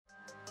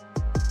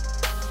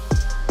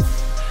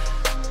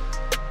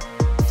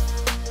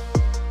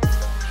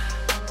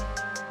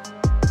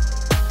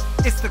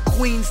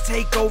Queens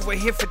Takeover,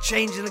 here for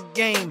changing the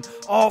game.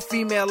 All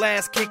female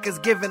ass kickers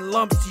giving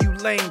lumps to you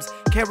lames.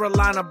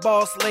 Carolina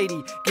boss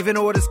lady, giving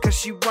orders cause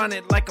she run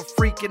it like a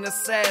freaking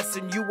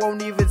assassin. You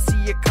won't even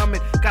see it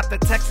coming. Got the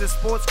Texas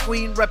sports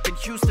queen repping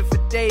Houston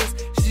for days.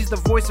 She's the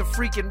voice of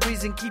freaking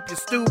reason, keep you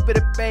stupid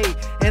at bay.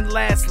 And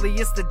lastly,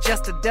 it's the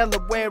Jester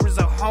Delaware is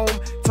a home.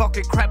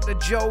 Talking crap to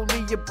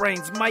Jolie, your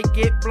brains might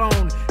get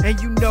blown.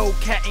 And you know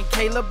Kat and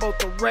Kayla both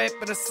the rep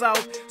in the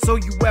South. So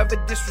you ever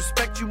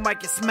disrespect, you might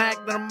get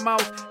smacked in the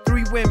mouth.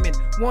 3 women,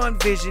 1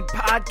 vision,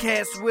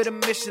 podcast with a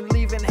mission.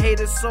 Leaving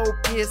haters so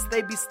pissed,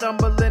 they be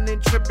stumbling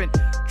and tripping.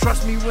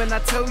 Trust me when I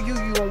tell you,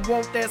 you don't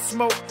want that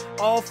smoke.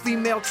 All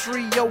female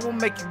trio will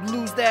make you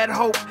lose that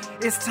hope.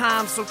 It's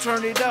time, so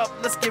turn it up,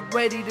 let's get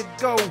ready to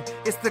go.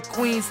 It's the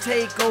Queen's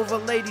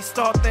Takeover, ladies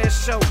start that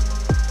show.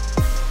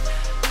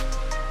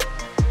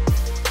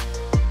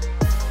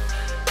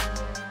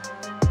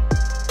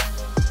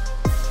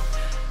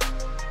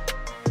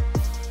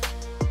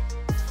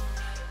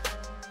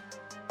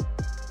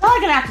 Y'all are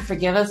going to have to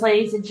forgive us,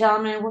 ladies and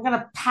gentlemen. We're going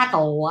to pack a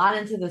lot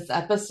into this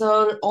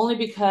episode only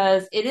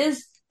because it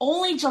is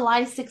only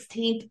July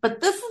 16th,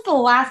 but this is the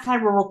last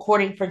time we're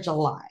recording for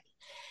July.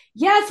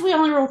 Yes, we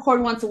only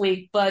record once a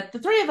week, but the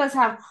 3 of us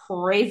have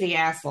crazy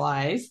ass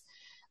lives.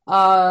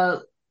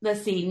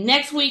 Let's see.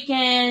 Next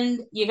weekend,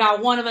 you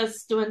got one of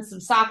us doing some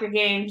soccer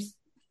games.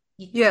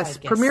 Yes,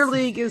 Premier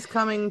League is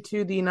coming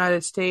to the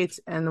United States,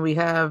 and we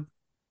have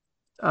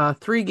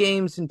 3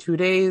 games in 2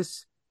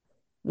 days.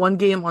 1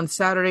 game on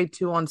Saturday,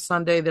 2 on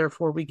Sunday.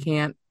 Therefore, we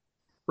can't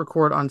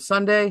record on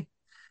Sunday.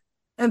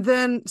 And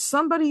then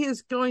somebody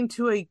is going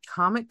to a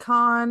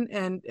Comic-Con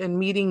and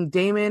meeting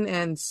Damon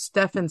and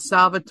Stefan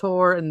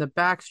Salvatore and the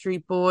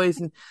Backstreet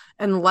Boys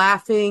and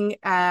laughing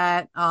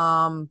at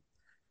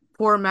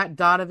poor Matt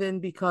Donovan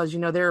because, you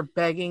know, they're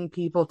begging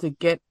people to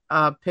get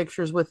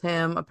pictures with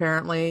him,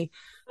 apparently.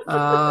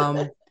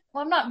 Well,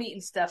 I'm not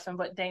meeting Stefan,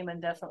 but Damon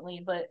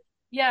definitely. But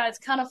yeah, it's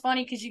kind of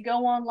funny because you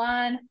go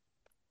online,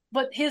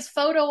 but his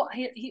photo,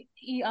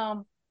 he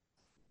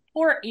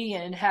poor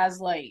Ian has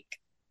like,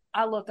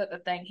 I looked at the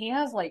thing. He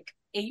has like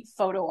 8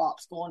 photo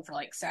ops going for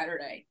like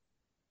Saturday.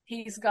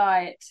 He's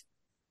got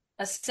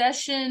the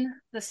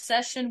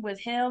session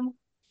with him,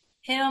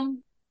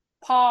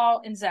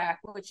 Paul, and Zach,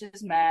 which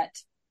is Matt.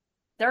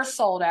 They're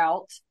sold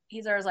out.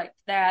 There's like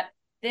that.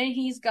 Then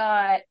he's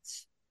got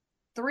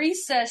 3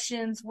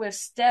 sessions with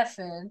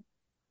Stefan.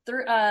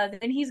 Then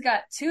he's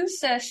got 2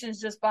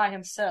 sessions just by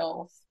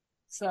himself.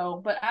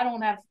 So, but I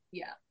don't have,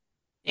 yeah.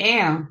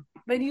 Damn.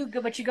 But you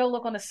go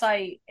look on the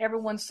site.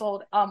 Everyone's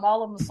sold.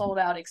 All of them sold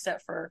out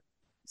except for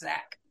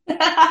Zach.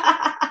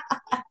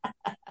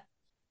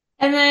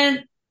 And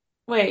then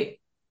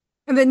wait.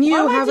 And then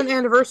you have an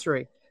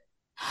anniversary.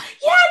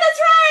 Yeah, that's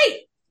right.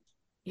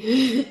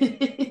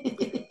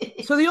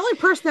 So the only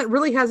person that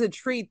really has a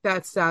treat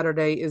that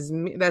Saturday is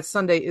me, that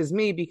Sunday is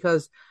me,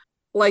 because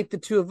like the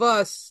 2 of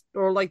us,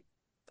 or like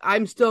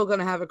I'm still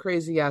gonna have a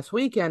crazy ass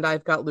weekend.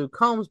 I've got Luke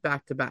Combs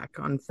back to back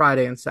on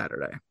Friday and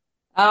Saturday.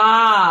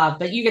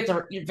 But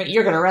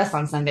you're gonna rest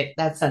on Sunday.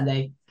 That's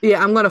Sunday.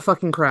 Yeah, I'm gonna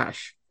fucking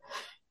crash.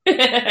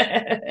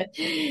 I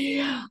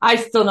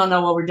still don't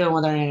know what we're doing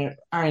with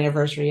our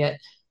anniversary yet.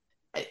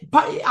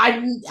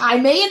 I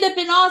may end up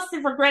in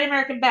Austin for Great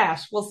American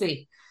Bash. We'll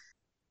see.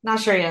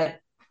 Not sure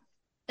yet.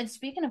 And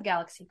speaking of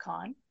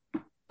GalaxyCon,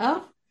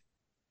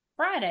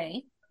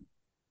 Friday,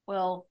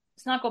 well,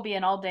 it's not going to be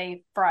an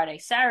all-day Friday.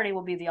 Saturday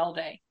will be the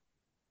all-day.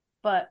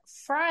 But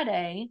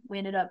Friday, I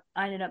ended up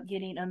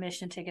getting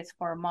admission tickets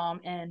for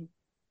Mom and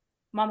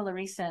Mama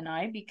Larissa and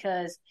I,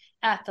 because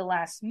at the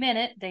last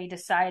minute, they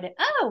decided,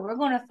 we're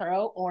going to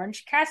throw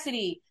Orange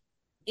Cassidy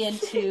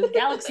into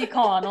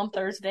GalaxyCon on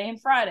Thursday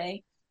and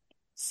Friday.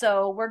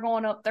 So we're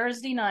going up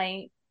Thursday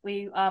night.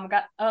 We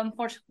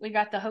unfortunately, we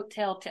got the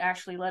hotel to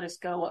actually let us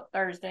go up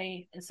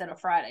Thursday instead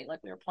of Friday like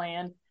we were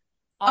planning.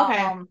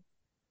 Okay.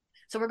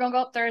 So we're going to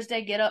go up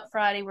Thursday, get up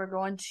Friday. We're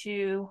going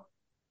to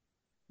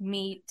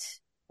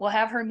we'll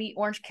have her meet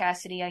Orange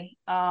Cassidy.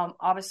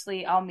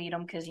 Obviously, I'll meet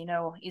him because, you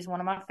know, he's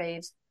one of my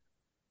faves.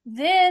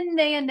 Then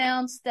they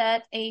announced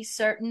that a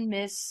certain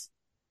Miss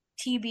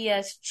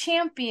TBS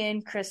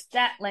champion, Chris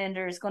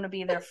Statlander, is going to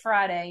be there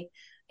Friday.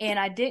 And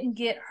I didn't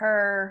get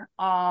her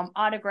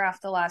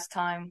autograph the last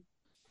time.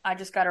 I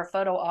just got her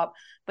photo op.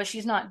 But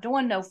she's not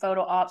doing no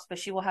photo ops, but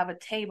she will have a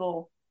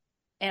table.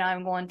 And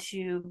I'm going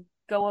to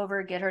go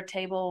over, get her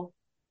table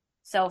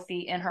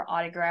selfie and her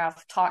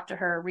autograph, talk to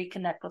her,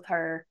 reconnect with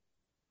her,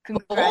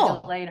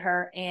 congratulate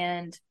her.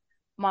 And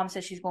Mom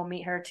says she's going to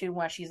meet her too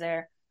when she's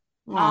there.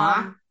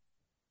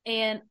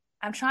 And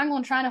I'm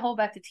trying to hold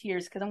back the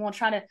tears because I'm going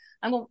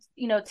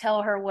to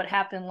tell her what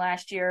happened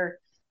last year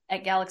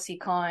at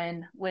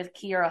GalaxyCon with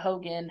Kiera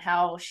Hogan,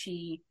 how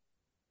she,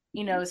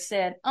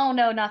 said, "Oh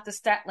no, not the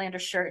Statlander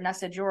shirt." And I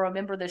said, "You'll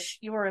remember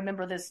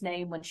this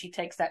name when she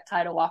takes that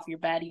title off your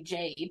baddie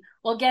Jade."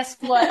 Well, guess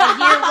what? A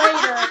year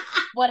later,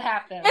 what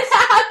happened? It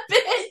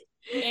happened.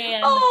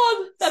 And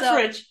that's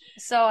rich.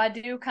 So I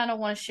do kind of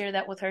want to share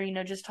that with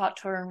her, just talk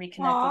to her and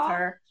reconnect with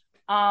her.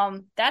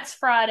 That's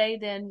Friday.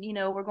 Then,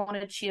 we're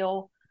going to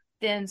chill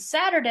Then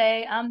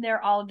Saturday, I'm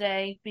there all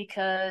day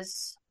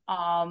because,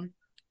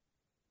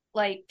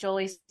 like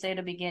Jolie said at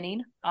the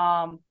beginning,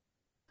 I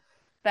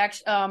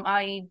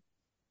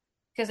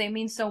because they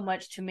mean so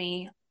much to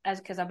me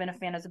because I've been a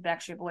fan of the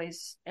Backstreet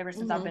Boys ever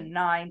since I've been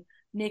 9.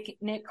 Nick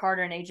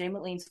Carter and AJ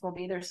McLean's gonna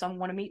be there, so I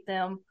want to meet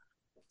them.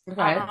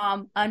 Okay.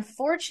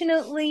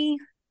 Unfortunately,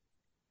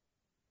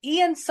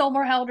 Ian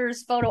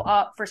Somerhalder's photo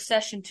op for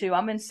session 2.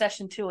 I'm in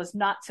session 2 is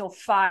not till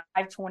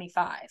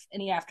 5:25 in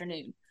the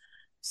afternoon.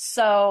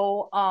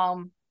 So,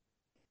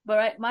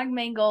 but my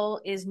main goal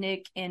is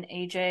Nick and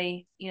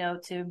AJ,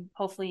 to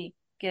hopefully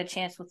get a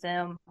chance with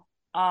them.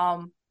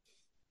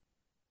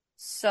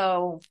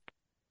 So,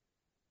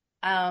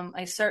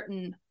 a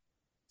certain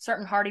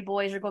Hardy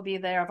Boys are going to be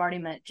there. I've already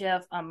met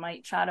Jeff. I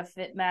might try to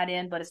fit Matt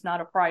in, but it's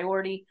not a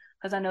priority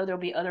because I know there'll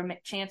be other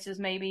chances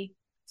maybe.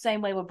 Same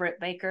way with Britt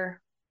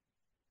Baker.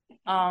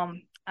 I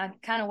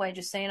kind of way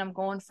just saying I'm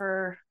going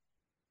for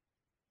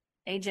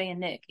AJ and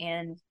Nick,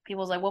 and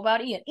people's like, "What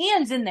about Ian?"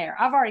 Ian's in there.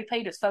 I've already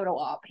paid his photo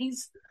op.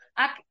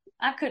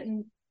 I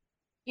couldn't,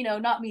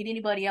 not meet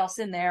anybody else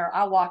in there.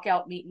 I walk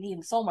out meeting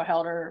Ian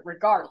Somerhalder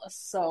regardless.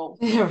 So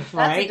right.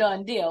 That's a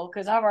done deal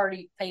because I've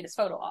already paid his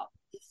photo op.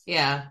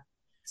 Yeah.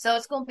 So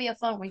it's going to be a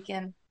fun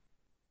weekend,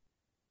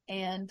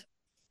 and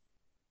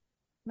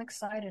I'm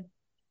excited.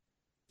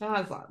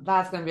 That's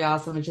going to be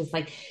awesome. It's just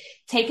like,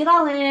 take it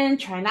all in.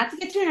 Try not to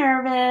get too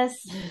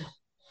nervous.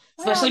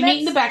 Especially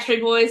meeting the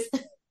Backstreet Boys.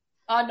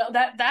 No,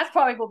 that's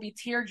probably will be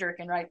tear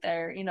jerking right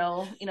there.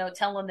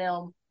 Telling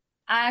them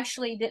I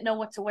actually didn't know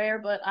what to wear,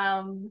 but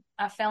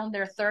I found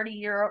their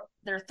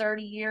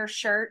 30-year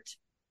shirt.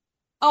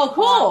 Oh,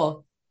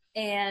 cool!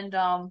 And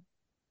I'm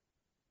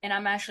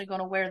actually going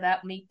to wear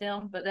that, meet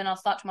them. But then I'll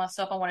thought to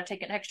myself, I want to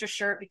take an extra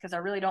shirt because I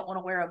really don't want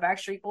to wear a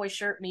Backstreet Boys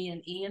shirt. Me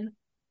and Ian.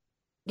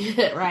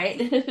 Right.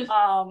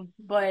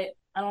 But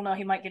I don't know.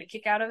 He might get a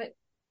kick out of it.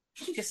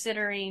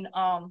 Considering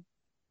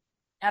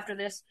after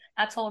this,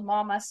 I told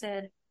Mom, I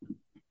said,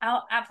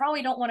 I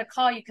probably don't want to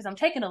call you because I'm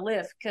taking a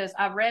Lyft because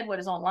I read what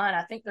is online.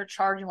 I think they're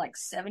charging like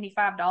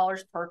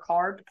 $75 per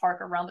card to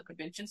park around the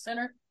convention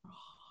center.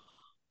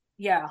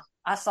 Yeah,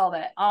 I saw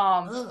that.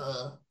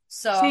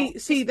 So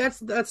see,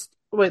 that's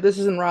wait, this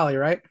is in Raleigh,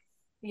 right?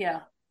 Yeah.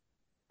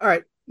 All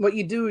right. What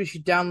you do is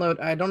you download.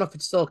 I don't know if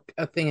it's still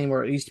a thing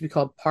anymore. It used to be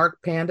called Park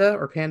Panda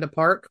or Panda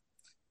Park,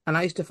 and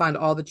I used to find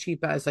all the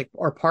cheap ads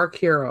or Park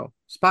Hero,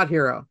 Spot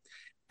Hero.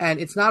 And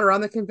it's not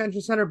around the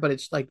convention center, but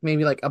it's like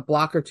maybe like a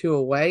block or two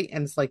away,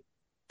 and it's like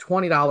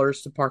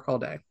 $20 to park all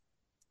day.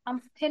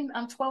 I'm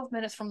 12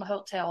 minutes from the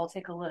hotel. I'll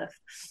take a Lyft.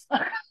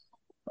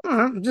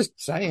 I'm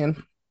just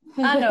saying.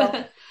 I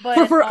know,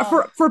 but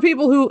for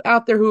people who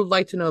out there who would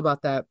like to know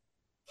about that,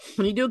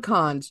 when you do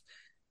cons,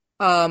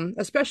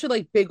 especially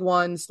like big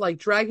ones like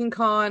Dragon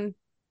Con,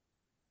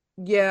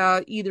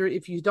 yeah, either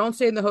if you don't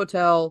stay in the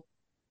hotel,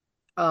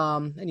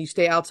 and you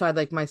stay outside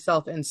like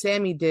myself and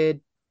Sammy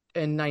did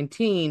in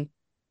 19.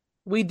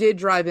 We did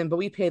drive in, but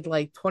we paid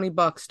like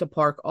 $20 to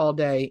park all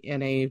day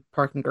in a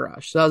parking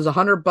garage. So that was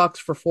 $100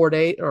 for 4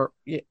 days, or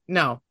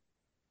no,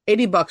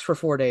 $80 for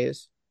 4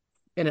 days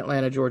in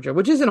Atlanta, Georgia,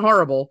 which isn't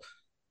horrible.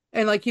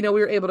 And we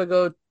were able to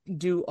go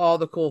do all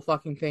the cool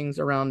fucking things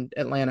around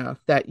Atlanta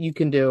that you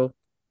can do,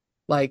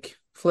 like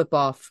flip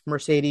off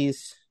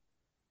Mercedes,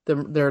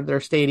 their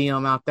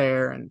stadium out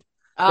there, and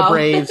the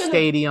Braves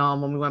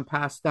stadium when we went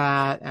past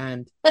that,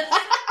 and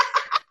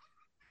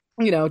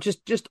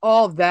just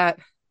all of that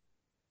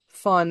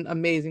fun,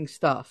 amazing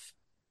stuff.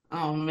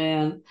 Oh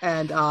man.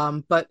 And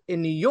but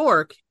in New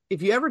York,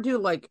 if you ever do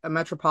like a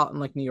metropolitan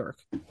like New York,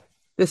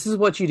 this is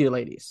what you do,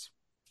 ladies.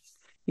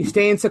 You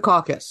stay in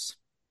Secaucus,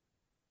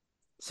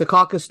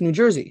 New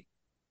Jersey,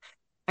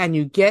 and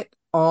you get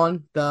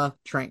on the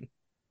train.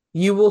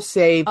 You will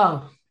save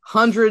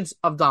hundreds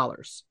of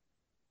dollars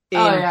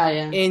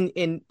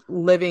in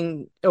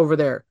living over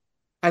there,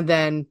 and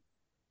then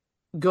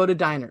go to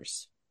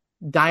diners.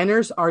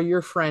 Diners are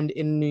your friend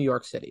in New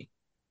York City.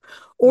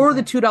 Or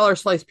the $2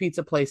 slice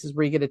pizza places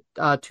where you get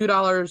a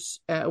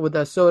 $2 with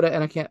a soda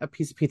and a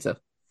piece of pizza.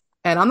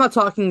 And I'm not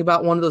talking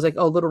about one of those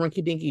little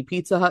rinky dinky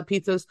Pizza Hut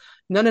pizzas.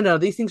 No.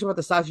 These things are about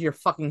the size of your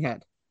fucking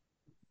head.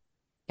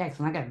 Yeah,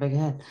 because I got a big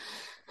head.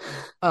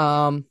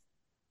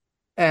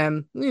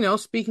 And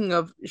speaking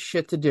of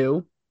shit to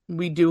do,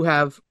 we do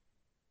have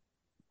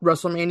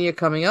WrestleMania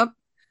coming up.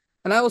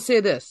 And I will say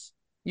this: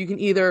 you can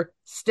either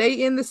stay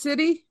in the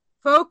city,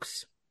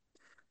 folks,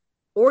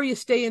 or you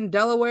stay in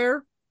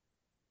Delaware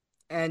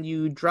and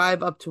you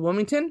drive up to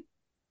Wilmington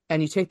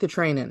and you take the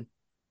train in.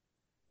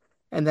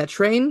 And that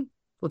train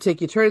will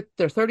take you to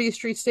their 30th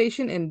Street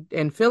station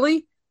in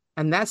Philly,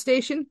 and that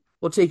station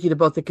will take you to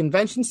both the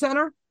convention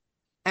center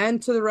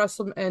and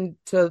to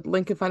to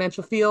Lincoln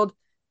Financial Field,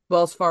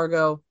 Wells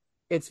Fargo.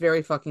 It's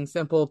very fucking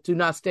simple. Do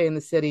not stay in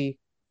the city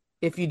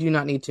if you do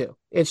not need to.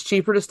 It's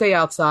cheaper to stay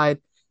outside.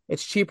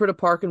 It's cheaper to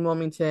park in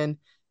Wilmington.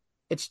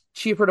 It's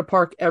cheaper to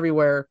park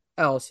everywhere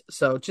else.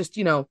 So just,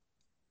 oh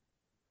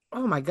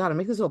my God, I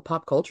make this little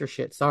pop culture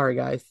shit. Sorry,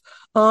 guys.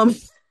 But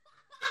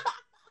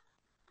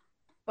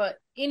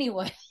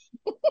anyway,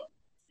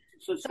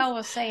 So I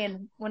was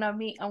saying when I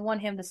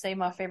want him to say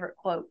my favorite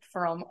quote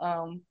from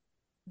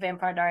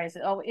Vampire Diaries.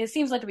 Oh, it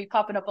seems like to be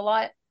popping up a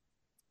lot.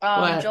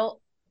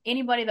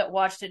 Anybody that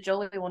watched it,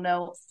 Jolie will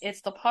know.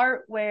 It's the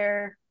part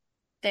where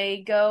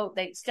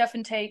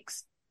Stefan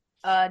takes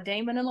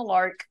Damon and the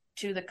Lark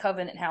to the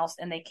Covenant house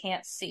and they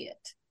can't see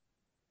it.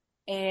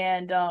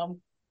 And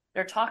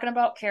they're talking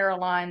about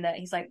Caroline, that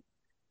he's like,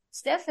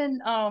 Stefan,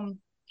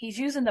 he's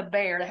using the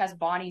bear that has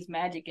Bonnie's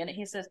magic in it.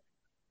 He says,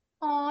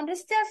 "Oh, does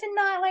Stefan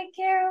not like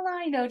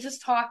Caroline?" You know,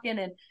 just talking,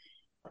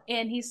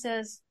 and he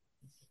says,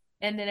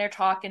 and then they're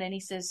talking, and he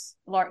says,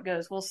 Lark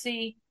goes, "Well,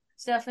 see,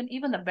 Stefan,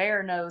 even the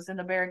bear knows." And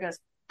the bear goes,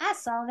 "I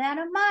saw that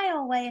a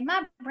mile away, and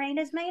my brain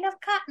is made of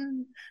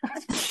cotton."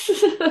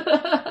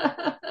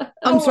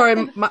 I'm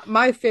sorry,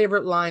 my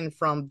favorite line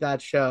from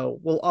that show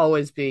will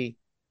always be,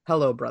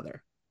 "Hello,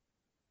 brother."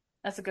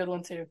 That's a good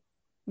one too.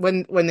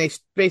 When they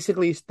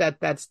basically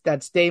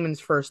that's Damon's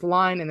first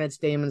line and that's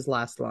Damon's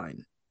last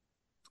line.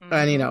 Mm-hmm.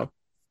 And you know,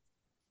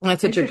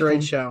 that's such a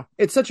great show.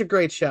 It's such a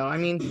great show. I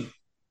mean,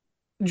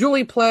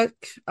 Julie Plec,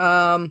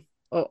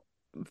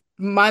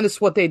 minus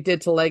what they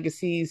did to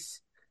Legacies,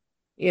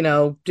 you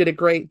know, did a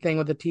great thing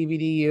with the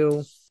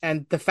TVDU,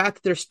 and the fact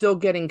that they're still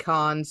getting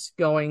cons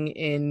going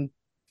in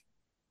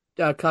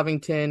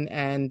Covington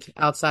and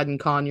outside in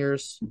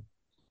Conyers,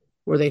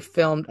 where they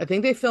filmed. I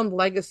think they filmed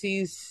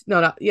Legacies.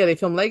 They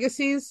filmed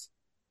Legacies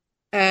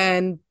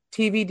and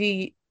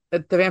TVD,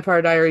 The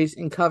Vampire Diaries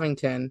in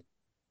Covington,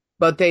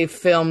 but they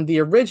filmed the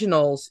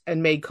originals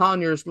and made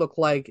Conyers look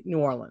like New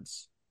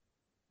Orleans.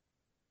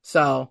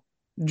 So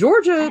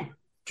Georgia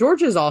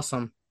is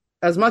awesome.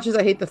 As much as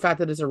I hate the fact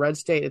that it's a red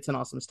state, it's an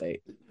awesome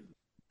state.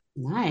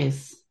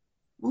 Nice.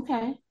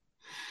 Okay.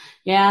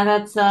 Yeah,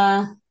 that's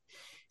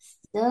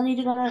still need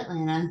to go to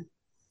Atlanta.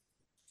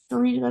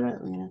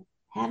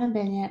 Haven't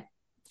been yet.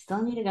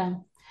 Still need to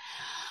go.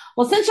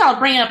 Well, since y'all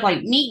bring up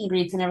like meet and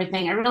greets and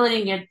everything, I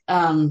really didn't get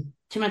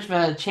too much of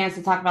a chance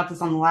to talk about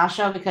this on the last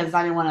show because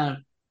I didn't want to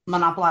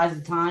monopolize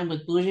the time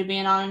with Bougie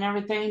being on and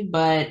everything.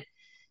 But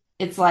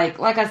it's like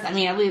I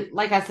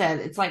said,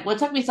 it's like what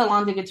took me so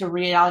long to get to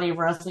reality of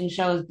wrestling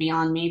show is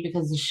beyond me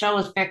because the show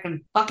is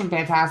fucking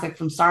fantastic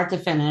from start to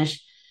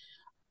finish.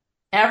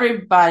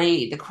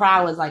 Everybody, the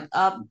crowd was like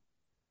up.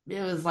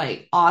 It was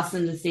like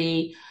awesome to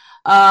see.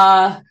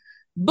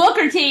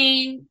 Booker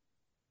T,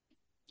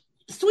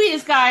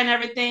 sweetest guy and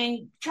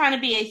everything, trying to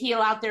be a heel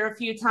out there a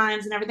few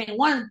times and everything.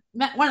 One of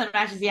the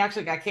matches he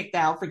actually got kicked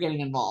out for getting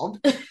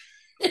involved.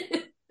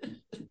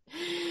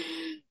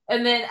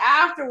 And then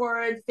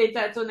afterwards,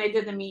 that's when they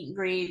did the meet and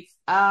greets.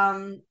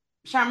 Sharmell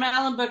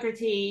and Booker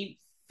T,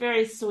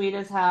 very sweet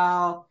as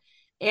hell.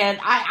 And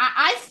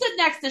I stood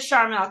next to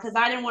Sharmell because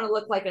I didn't want to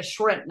look like a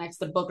shrimp next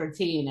to Booker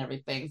T and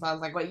everything. So I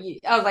was like,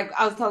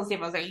 I was telling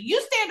Steve, I was like,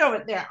 you stand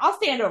over there, I'll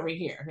stand over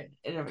here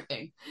and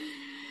everything.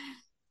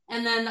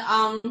 And then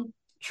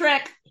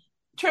Trick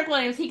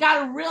Williams, he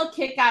got a real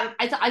kick out of.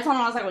 I told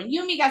him, I was like, well,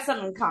 you and me got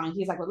something in common.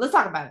 He's like, well, let's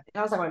talk about it. And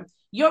I was like, well,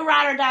 your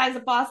ride or die is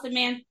a Boston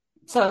man.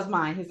 So is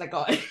mine. He's like,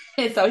 oh,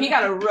 and so he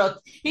got a real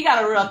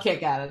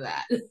kick out of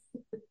that.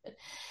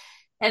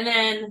 And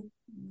then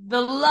the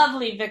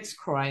lovely Vix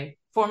Croy,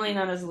 formerly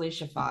known as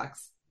Alicia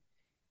Fox.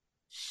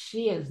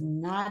 She has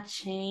not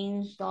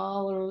changed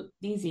all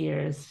these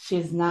years. She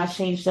has not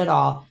changed at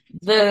all.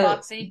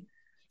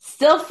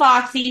 Still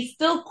foxy,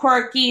 still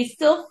quirky,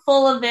 still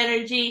full of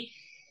energy.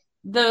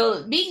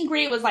 The meet and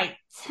greet was like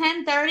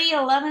 10:30,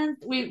 11.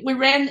 We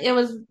ran. It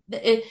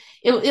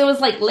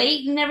was like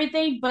late and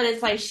everything, but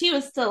it's like she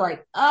was still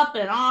like up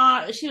and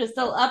on. She was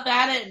still up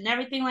at it and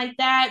everything like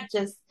that.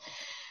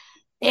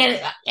 And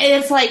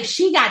it's like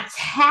she got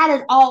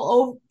tatted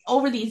all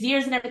over these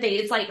years and everything.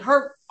 It's like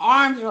her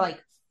arms are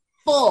like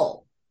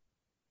full.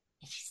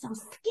 And she's so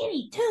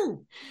skinny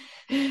too.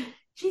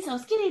 She's so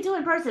skinny too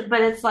in person, but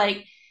it's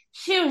like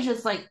she was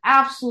just like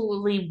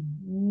absolutely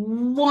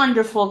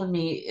wonderful to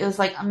me. It was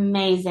like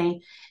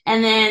amazing.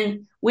 And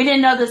then we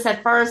didn't know this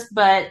at first,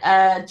 but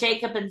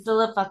Jacob and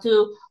Zilla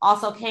Fatu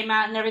also came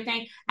out and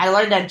everything. I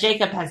learned that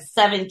Jacob has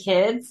 7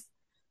 kids.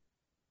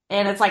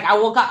 And it's like I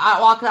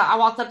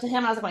walked up to him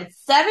and I was like,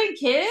 7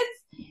 kids?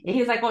 And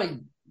he's like, well,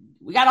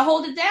 we gotta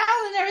hold it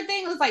down and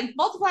everything. It was like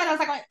multiplied. I was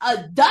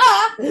like,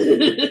 duh.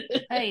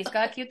 Hey, he's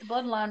gotta keep the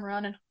bloodline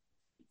running.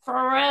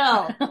 For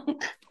real.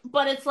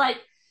 But it's like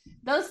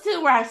those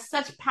two were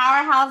such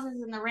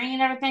powerhouses in the ring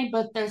and everything,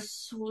 but they're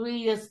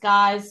sweetest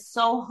guys,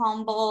 so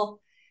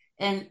humble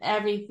and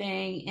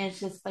everything. And it's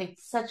just like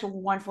such a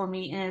wonderful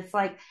meet. And it's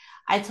like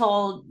I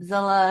told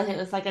Zilla it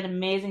was like an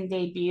amazing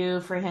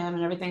debut for him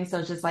and everything. So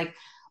it's just like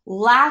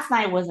last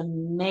night was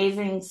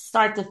amazing,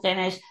 start to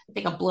finish. I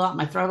think I blew out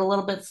my throat a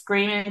little bit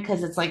screaming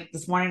because it's like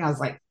this morning I was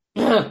like,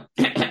 what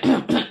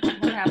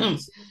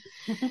happens?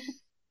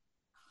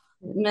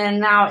 And then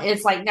now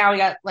it's like now we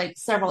got like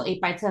several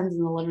 8x10s in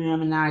the living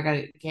room, and now I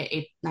gotta get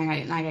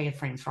I gotta get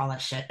frames for all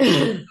that shit.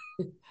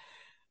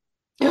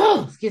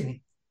 Oh, excuse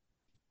me.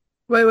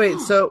 Wait.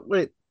 I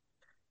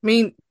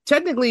mean,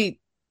 technically,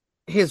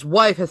 his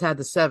wife has had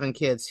the 7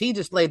 kids. He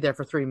just laid there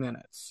for 3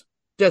 minutes.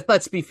 Just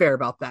let's be fair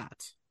about that.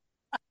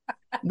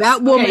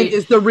 That woman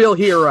is the real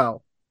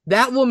hero.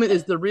 That woman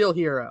is the real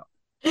hero.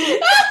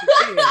 Good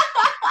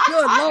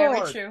Lord.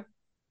 Very true.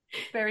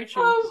 Very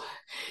true.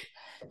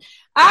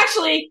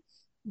 Actually,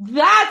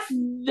 that's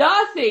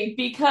nothing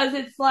because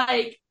it's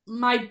like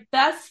my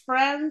best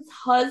friend's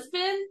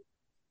husband,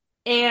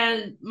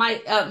 and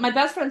my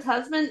best friend's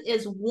husband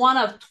is one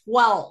of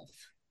 12.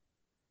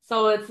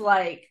 So it's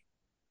like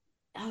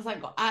I was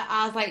like,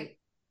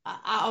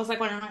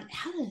 wondering,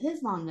 how did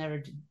his mom never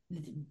do?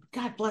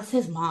 God bless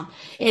his mom.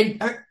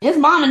 And his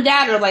mom and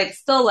dad are like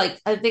still like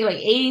I think like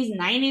 80s,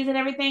 90s, and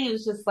everything. It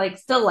was just like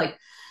still like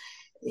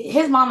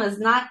his mom is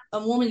not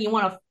a woman you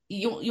want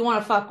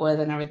to fuck with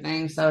and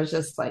everything. So it's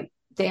just like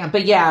damn.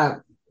 But yeah,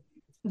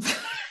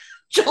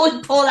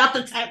 Jolie pulled out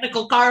the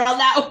technical card on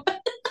that one.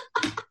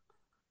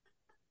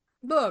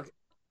 Look,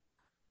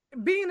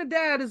 being a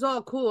dad is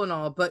all cool and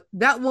all, but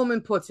that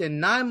woman puts in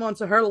 9 months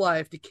of her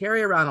life to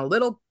carry around a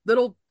little,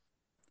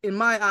 in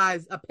my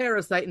eyes, a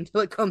parasite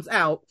until it comes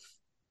out,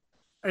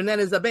 and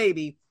then is a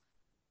baby.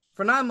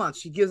 For 9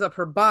 months, she gives up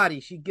her body.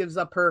 She gives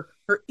up her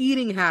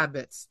eating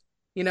habits.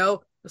 You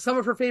know, some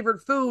of her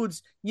favorite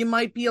foods you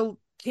might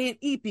can't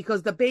eat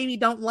because the baby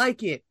don't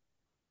like it.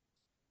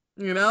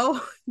 You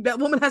know, that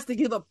woman has to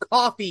give up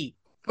coffee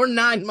for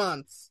 9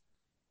 months.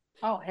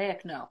 Oh,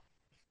 heck no.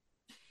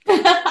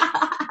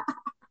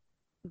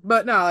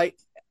 But no, I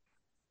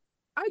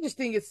just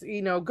think it's,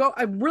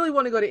 I really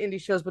want to go to indie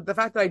shows, but the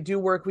fact that I do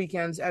work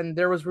weekends and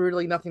there was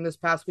really nothing this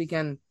past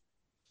weekend,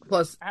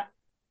 plus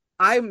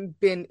I've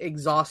been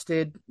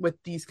exhausted with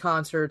these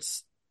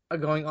concerts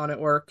going on at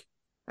work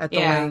at the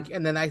link,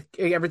 and then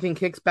everything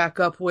kicks back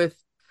up with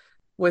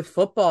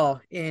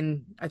football,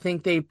 and I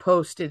think they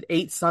posted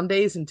 8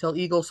 Sundays until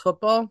Eagles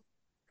football.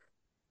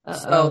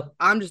 So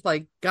I'm just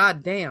like,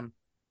 God damn.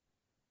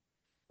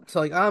 So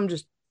like, I'm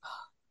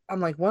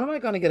like, when am I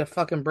going to get a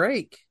fucking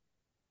break?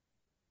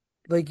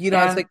 Like,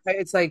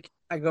 it's like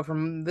I go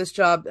from this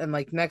job and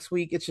like next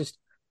week, it's just,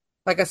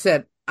 like I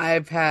said,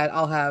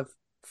 I'll have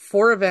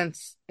 4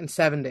 events in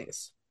 7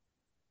 days.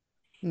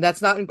 And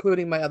that's not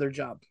including my other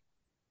job.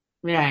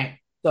 Right.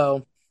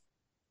 So.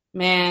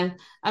 Man,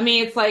 I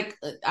mean, it's like,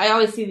 I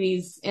always see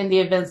these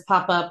indie events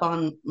pop up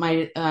on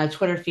my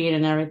Twitter feed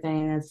and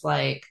everything. And it's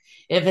like,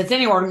 if it's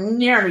anywhere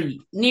near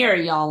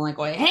y'all, I'm like,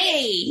 going,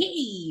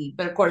 hey,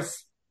 but of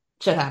course,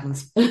 shit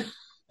happens.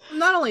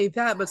 Not only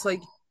that, but it's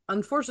like,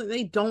 unfortunately,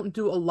 they don't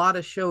do a lot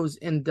of shows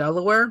in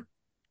Delaware.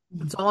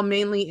 It's all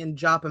mainly in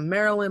Joplin,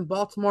 Maryland,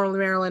 Baltimore,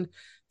 Maryland,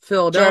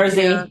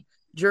 Philadelphia,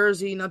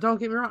 Jersey. Now, don't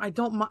get me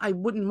wrong, I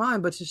wouldn't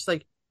mind, but it's just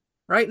like,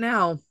 right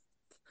now,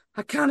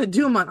 I kind of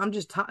do mind. I'm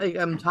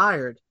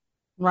tired.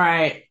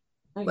 Right.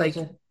 Like,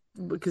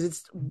 because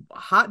it's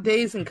hot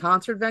days in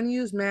concert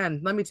venues,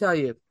 man, let me tell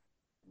you.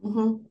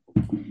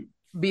 Mm-hmm.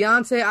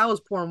 Beyonce, I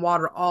was pouring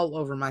water all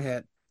over my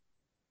head.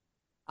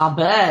 I'll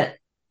bet.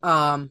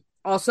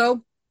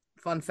 Also,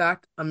 fun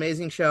fact,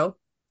 amazing show.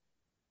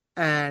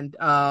 And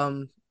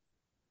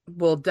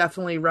will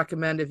definitely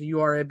recommend, if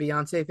you are a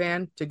Beyonce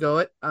fan, to go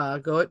it.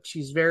 Her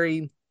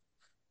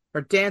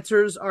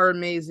dancers are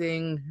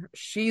amazing.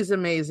 She's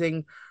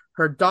amazing.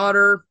 Her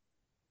daughter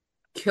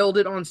killed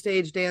it on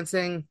stage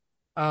dancing.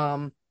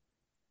 So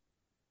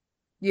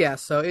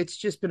it's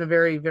just been a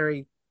very,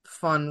 very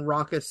fun,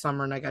 raucous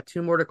summer, and I got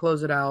 2 more to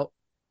close it out.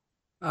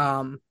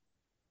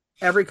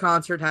 Every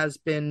concert has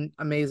been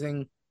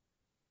amazing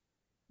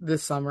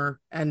this summer,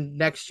 and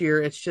next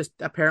year it's just,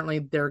 apparently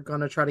they're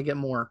going to try to get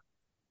more.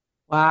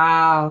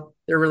 Wow.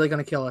 They're really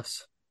going to kill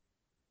us.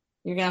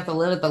 You're going to have to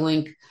live at the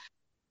link.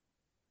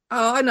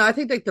 Oh, I know. I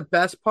think like the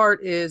best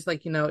part is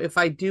like, if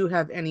I do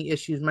have any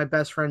issues, my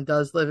best friend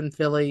does live in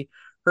Philly.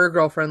 Her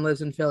girlfriend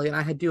lives in Philly, and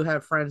I do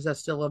have friends that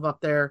still live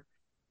up there.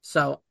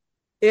 So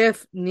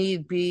if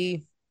need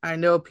be, I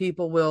know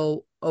people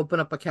will open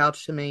up a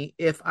couch to me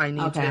if I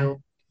need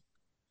to.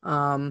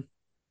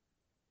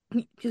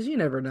 Because you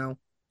never know.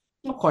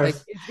 Of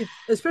course. Like,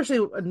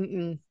 especially,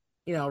 with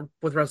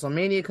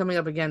WrestleMania coming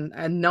up again,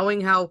 and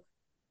knowing how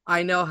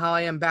I know how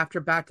I am after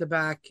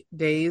back-to-back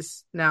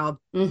days. Now,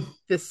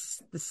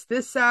 this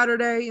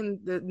Saturday and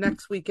the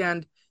next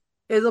weekend,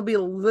 it'll be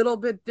a little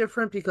bit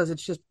different because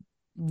it's just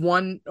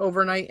one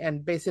overnight,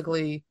 and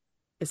basically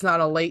it's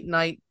not a late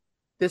night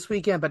this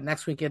weekend, but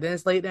next weekend it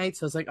is late night.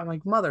 So I'm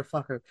like,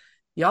 motherfucker,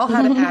 y'all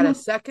had to add a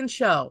second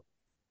show.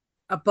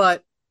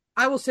 But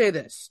I will say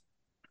this,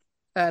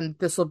 and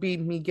this will be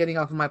me getting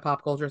off of my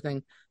pop culture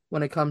thing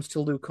when it comes to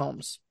Luke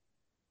Combs.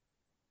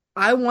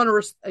 I want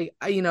to,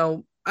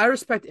 I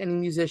respect any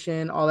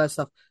musician, all that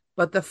stuff,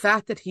 but the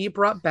fact that he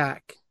brought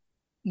back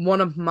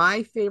one of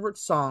my favorite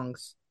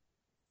songs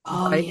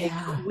by a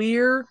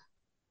queer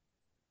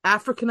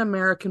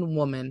African-American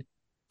woman,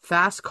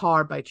 Fast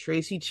Car by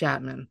Tracy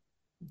Chapman.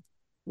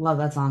 Love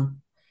that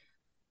song.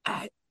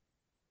 I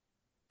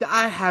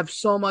have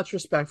so much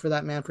respect for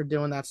that man for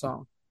doing that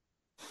song.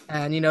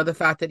 And, the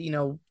fact that,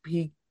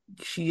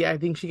 I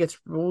think she does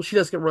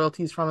get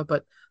royalties from it,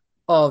 but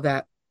all of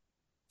that.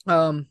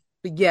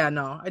 But yeah,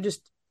 no,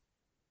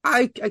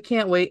 I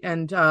can't wait.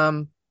 And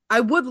I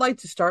would like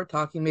to start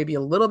talking maybe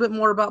a little bit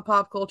more about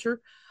pop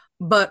culture,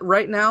 But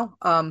right now,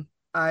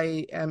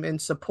 I am in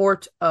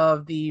support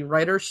of the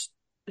writers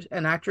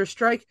and actors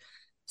strike.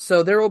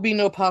 So there will be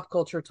no pop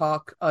culture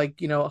talk, like,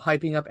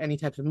 hyping up any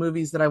types of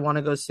movies that I want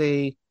to go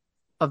see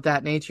of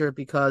that nature,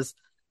 because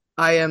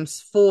I am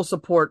full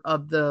support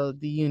of the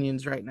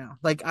unions right now.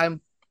 Like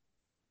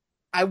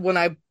when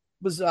I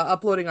was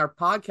uploading our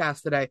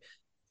podcast today,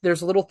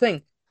 there's a little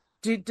thing.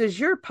 Does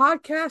your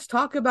podcast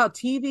talk about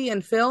TV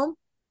and film?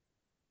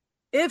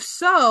 If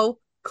so,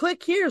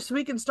 click here so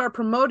we can start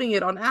promoting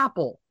it on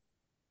Apple.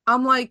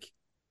 I'm like,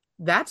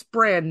 that's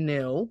brand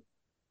new.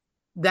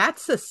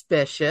 That's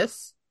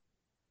suspicious.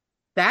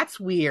 That's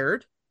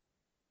weird.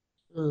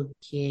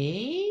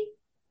 Okay.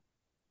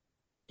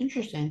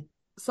 Interesting.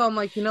 So I'm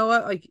like, you know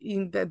what? Like,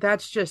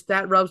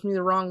 that rubs me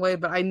the wrong way,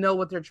 but I know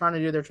what they're trying to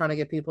do. They're trying to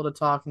get people to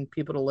talk and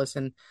people to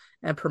listen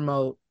and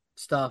promote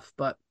stuff.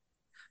 But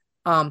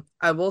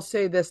I will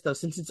say this though,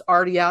 since it's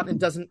already out and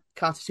doesn't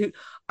constitute,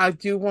 I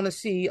do want to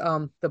see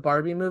the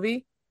Barbie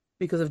movie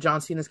because of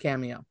John Cena's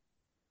cameo.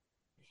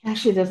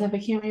 Actually, does have a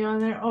cameo on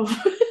there. Oh,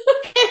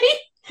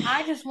 okay.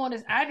 I just want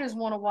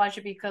to watch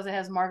it because it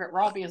has Margaret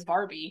Robbie as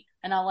Barbie,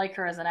 and I like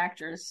her as an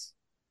actress.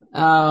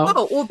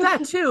 Oh, well,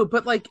 that too.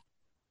 But like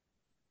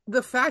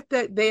the fact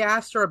that they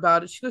asked her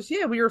about it, she goes,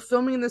 "Yeah, we were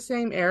filming in the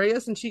same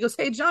areas," and she goes,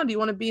 "Hey, John, do you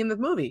want to be in the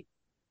movie?"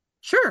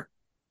 Sure.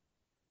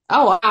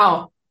 Oh,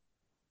 wow.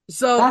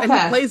 So, that's and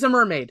he plays a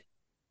mermaid.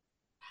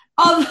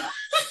 Oh,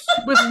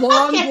 with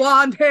long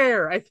blonde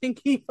hair. I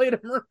think he played a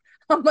mermaid.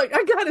 I'm like,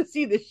 I gotta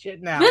see this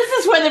shit now. This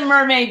is where the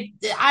mermaid.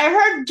 I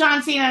heard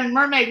John Cena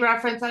mermaid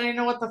reference. I didn't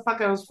know what the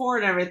fuck it was for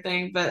and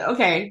everything, but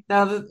okay,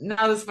 now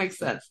this makes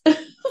sense.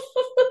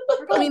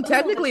 I mean,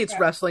 technically, it's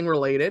wrestling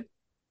related.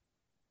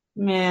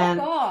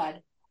 Man, oh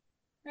God,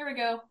 there we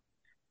go.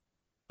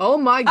 Oh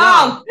my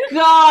God! Oh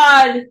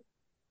God!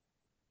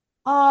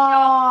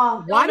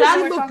 Oh, why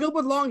does he look good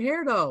with long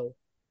hair though?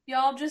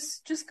 Y'all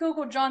just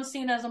Google John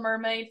Cena as a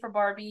mermaid for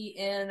Barbie,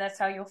 and that's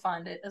how you'll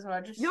find it. That's what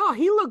I just. Yo,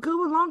 he looked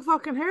good with long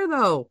fucking hair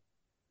though.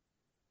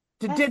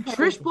 Did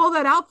Trish blow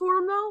that out for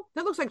him though?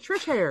 That looks like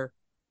Trish hair.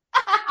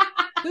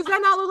 Does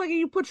that not look like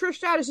you put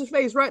Trish Stratus's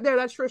face right there?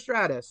 That's Trish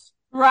Stratus.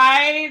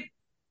 Right.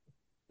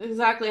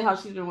 Exactly how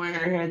she's been wearing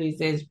her hair these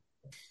days.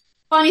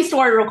 Funny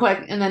story, real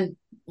quick, and then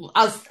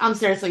I'm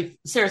seriously,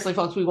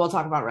 folks, we will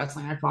talk about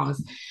wrestling. I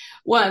promise.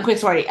 One quick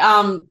story.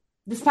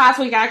 This past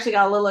week, I actually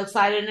got a little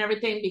excited and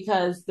everything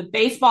because the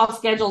baseball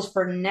schedules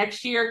for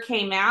next year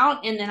came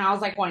out. And then I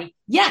was like going,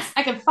 yes,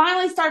 I can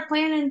finally start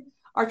planning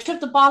our trip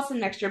to Boston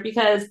next year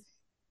because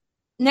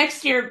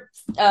next year,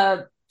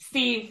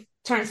 Steve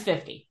turns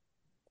 50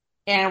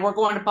 and we're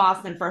going to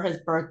Boston for his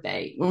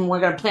birthday. And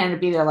we're going to plan to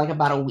be there like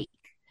about a week.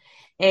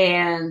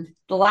 And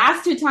the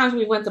last 2 times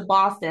we went to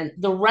Boston,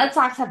 the Red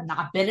Sox have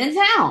not been in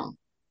town.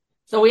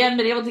 So we haven't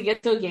been able to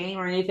get to a game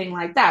or anything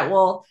like that.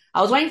 Well, I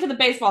was waiting for the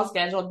baseball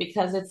schedule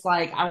because it's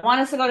like, I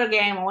want us to go to a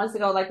game. I want us to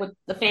go like with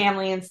the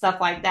family and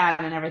stuff like that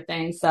and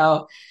everything.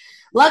 So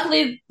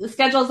luckily the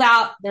schedule's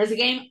out. There's a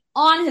game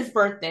on his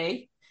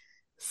birthday.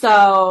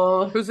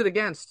 So who's it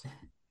against?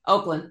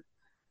 Oakland.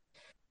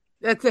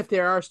 That's if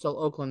there are still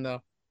Oakland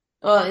though.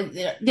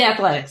 The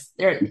Athletics.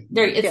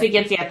 It's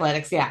against the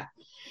Athletics. Yeah.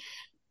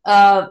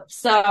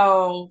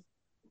 So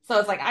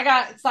it's like I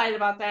got excited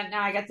about that.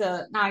 Now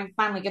I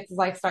finally get to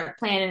like start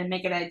planning and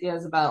making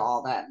ideas about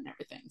all that and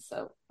everything.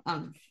 So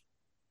all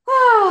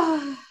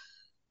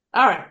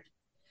right.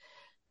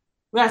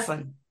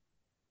 Wrestling.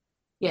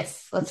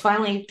 Yes, let's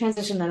finally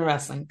transition into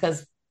wrestling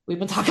because we've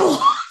been talking a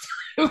lot.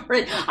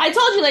 I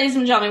told you, ladies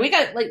and gentlemen,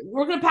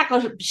 we're gonna pack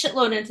a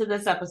shitload into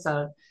this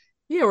episode.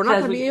 Yeah, we're not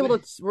gonna be able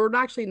to. We're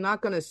actually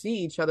not gonna see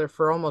each other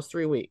for almost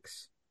 3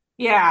 weeks.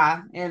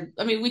 Yeah, and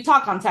I mean we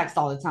talk on text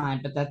all the time,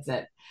 but that's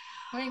it.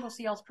 We ain't gonna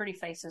see y'all's pretty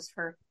faces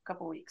for a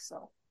couple weeks,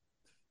 so.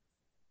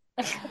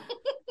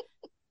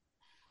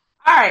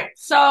 All right,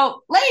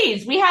 so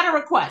ladies, we had a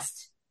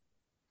request.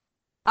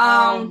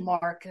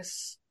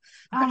 Marcus.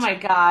 Oh my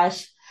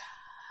gosh.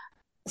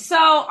 So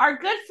our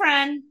good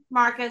friend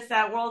Marcus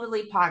at World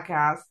Elite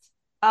Podcast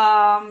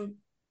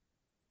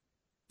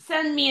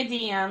sent me a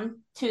DM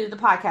to the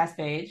podcast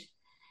page.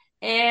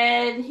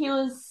 And he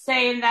was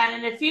saying that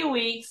in a few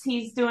weeks,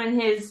 he's doing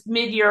his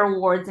mid-year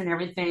awards and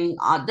everything.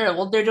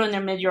 They're doing their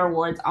mid-year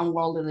awards on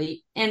World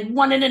Elite and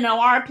wanted to know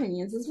our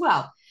opinions as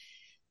well.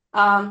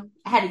 I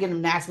had to get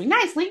him to ask me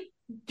nicely,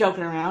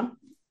 joking around.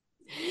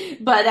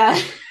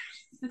 But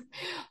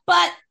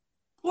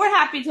we're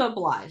happy to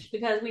oblige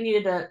because we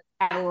needed to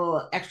add a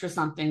little extra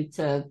something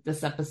to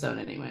this episode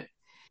anyway.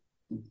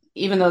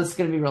 Even though it's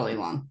going to be really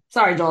long.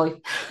 Sorry,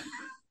 Jolie.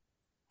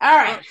 All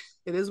right.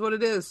 It is what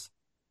it is.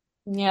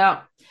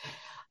 Yeah.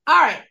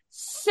 All right.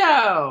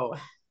 So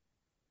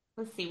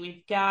let's see.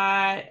 We've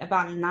got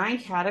about 9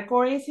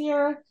 categories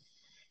here.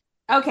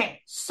 Okay.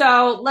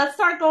 So let's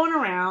start going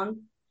around.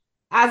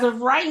 As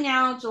of right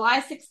now, July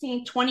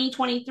 16th,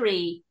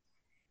 2023,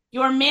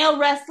 your male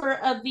wrestler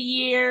of the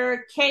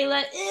year,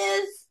 Kayla,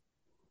 is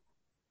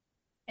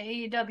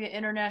AEW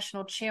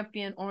International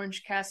Champion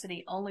Orange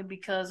Cassidy, only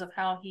because of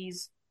how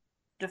he's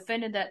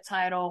defended that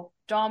title,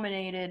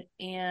 dominated,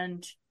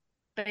 and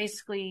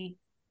basically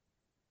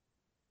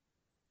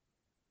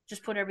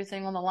just put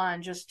everything on the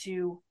line just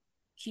to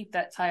keep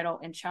that title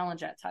and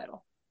challenge that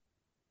title.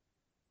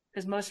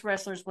 Because most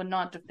wrestlers would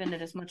not defend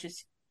it as much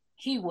as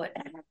he would.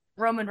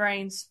 Roman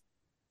Reigns,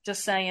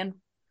 just saying,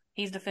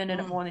 he's defended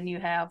it more than you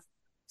have.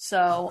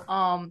 So,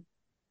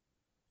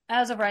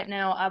 as of right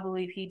now, I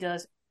believe he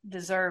does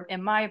deserve,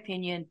 in my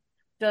opinion,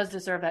 does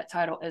deserve that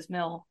title as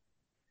male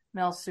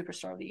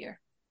superstar of the year.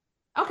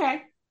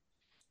 Okay.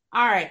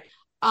 All right.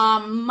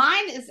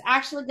 Mine is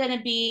actually going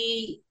to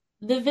be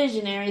the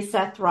visionary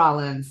Seth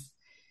Rollins.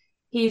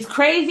 He's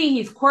crazy,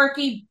 he's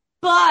quirky,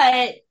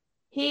 but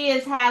he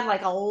has had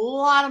like a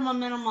lot of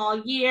momentum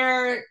all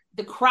year.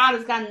 The crowd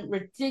has gotten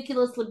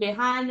ridiculously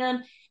behind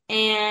him,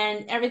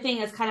 and everything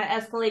has kind of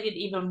escalated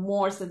even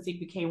more since he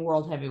became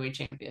World Heavyweight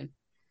Champion.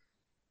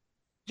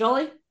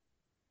 Jolie?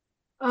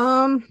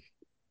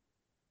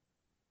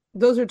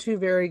 Those are two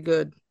very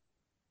good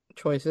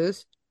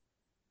choices.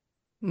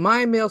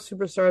 My male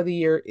superstar of the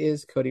year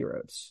is Cody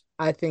Rhodes.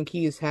 I think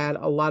he's had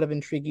a lot of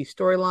intriguing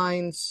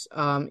storylines,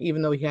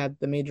 even though he had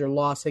the major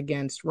loss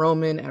against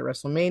Roman at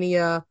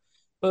WrestleMania.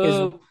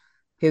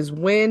 His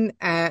win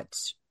at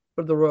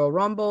the Royal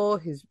Rumble,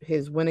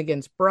 his win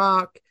against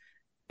Brock,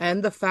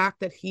 and the fact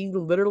that he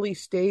literally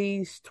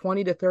stays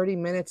 20 to 30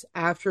 minutes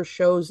after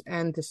shows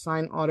end to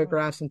sign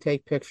autographs and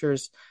take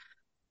pictures.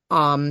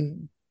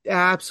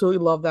 Absolutely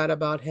love that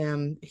about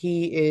him.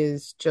 He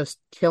is just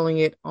killing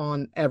it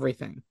on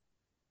everything.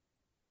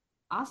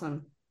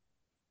 Awesome.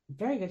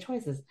 Very good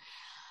choices.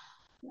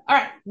 All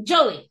right,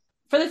 Jolie,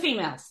 for the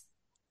females.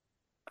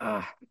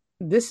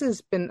 This has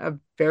been a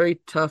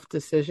very tough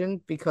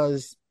decision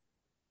because,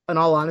 in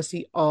all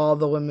honesty, all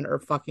the women are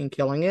fucking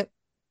killing it.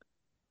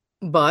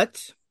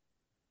 But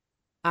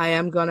I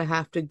am going to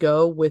have to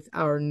go with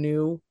our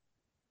new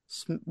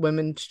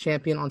women's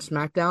champion on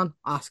SmackDown,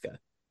 Asuka.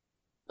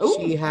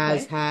 She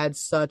has had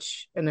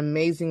such an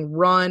amazing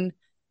run.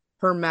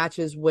 Her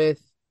matches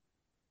with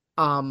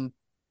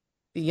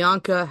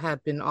Bianca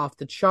have been off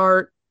the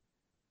chart,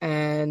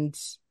 and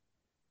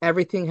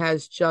everything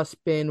has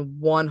just been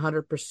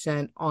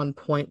 100% on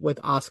point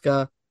with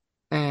Asuka,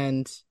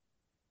 and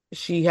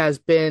she has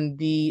been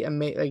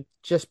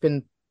just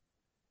been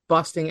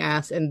busting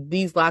ass. And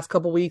these last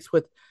couple weeks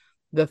with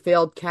the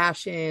failed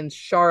cash-ins,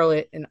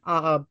 Charlotte and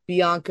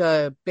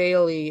Bianca,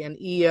 Bayley, and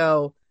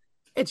Io,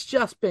 it's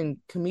just been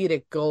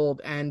comedic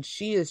gold, and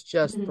she is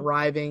just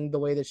thriving the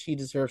way that she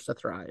deserves to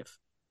thrive.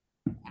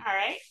 All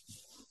right.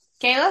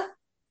 Kayla?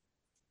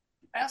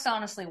 That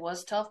honestly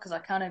was tough because I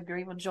kind of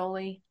agree with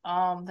Jolie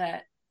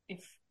that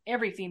if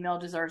every female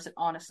deserves it,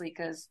 honestly,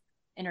 because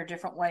in her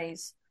different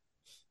ways.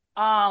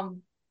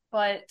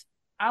 But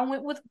I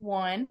went with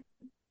one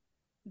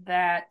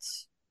that,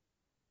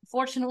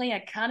 fortunately, I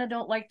kind of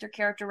don't like their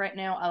character right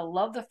now. I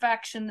love the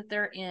faction that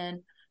they're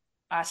in.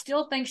 I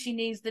still think she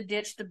needs to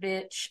ditch the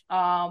bitch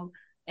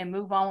and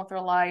move on with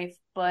her life.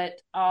 But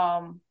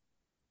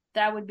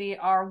that would be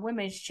our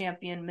women's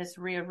champion, Miss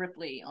Rhea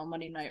Ripley, on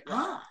Monday Night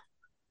Raw.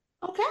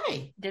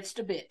 Okay. Ditch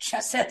the bitch.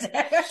 I said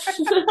that.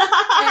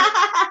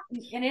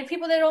 and if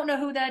people that don't know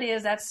who that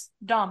is, that's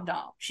Dom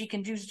Dom. She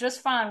can do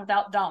just fine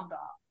without Dom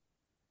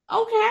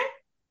Dom. Okay.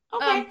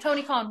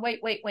 Tony Khan,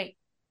 wait.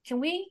 Can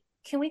we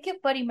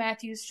get Buddy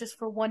Matthews just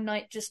for one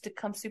night just to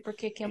come super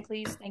kick him,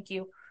 please? Thank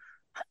you.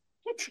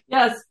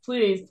 Yes,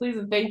 please,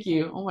 and thank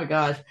you. Oh my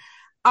gosh.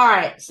 All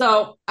right,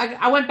 so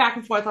I went back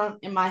and forth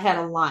in my head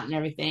a lot and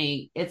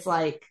everything. It's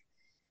like,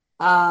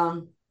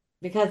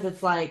 because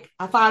it's like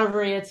I thought of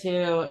Rhea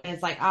too, and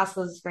it's like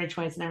Asuka's a great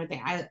choice and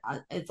everything.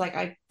 It's like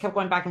I kept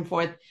going back and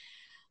forth.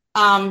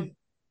 I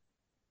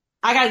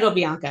gotta go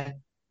Bianca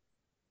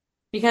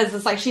because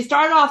it's like she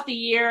started off the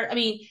year. I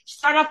mean, she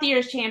started off the year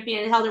as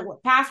champion, held it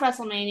past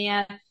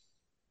WrestleMania.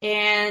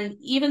 And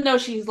even though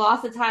she's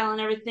lost the title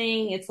and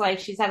everything, it's like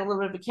she's had a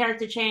little bit of a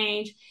character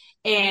change.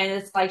 And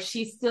it's like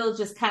she's still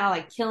just kind of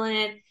like killing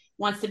it,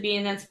 wants to be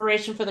an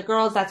inspiration for the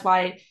girls. That's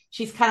why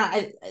she's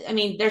kind of, I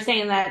mean, they're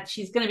saying that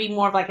she's going to be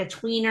more of like a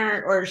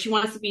tweener, or she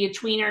wants to be a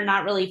tweener,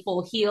 not really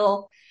full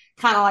heel,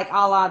 kind of like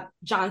a la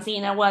John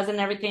Cena was and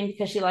everything,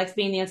 because she likes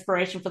being the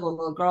inspiration for the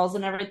little girls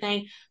and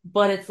everything.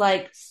 But it's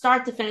like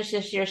start to finish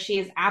this year, she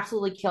has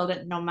absolutely killed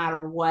it no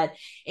matter what.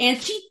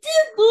 And she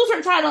did lose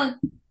her title in a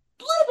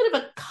little bit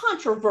of a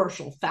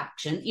controversial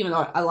faction, even though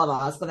I love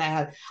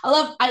Asuka.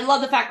 I love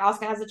the fact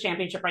Asuka has a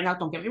championship right now.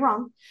 Don't get me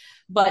wrong,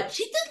 but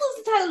she did lose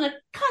the title in a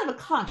kind of a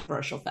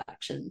controversial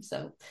faction.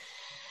 So,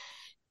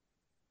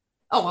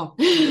 oh well.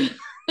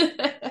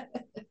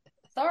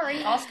 Sorry,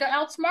 Asuka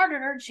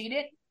outsmarted her. She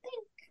didn't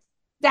think.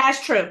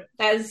 That's true.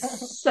 That is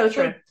so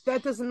true.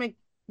 That doesn't make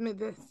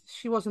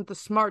she wasn't the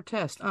smart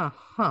test. Huh.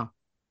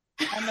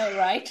 I know,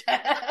 right?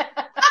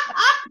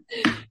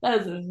 That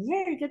was a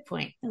very good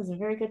point.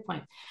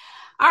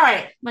 All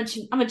right, I'm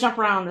gonna jump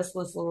around this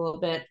list a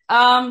little bit.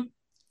 Kayla,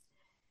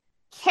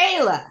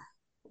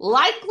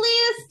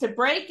 likeliest to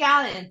break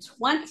out in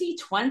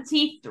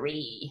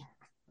 2023.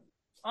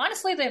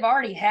 Honestly, they've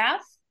already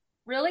have,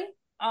 really.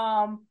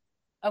 Of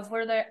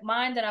where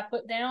mine that I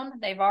put down,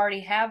 they've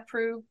already have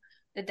proved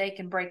that they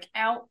can break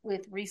out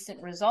with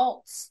recent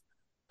results.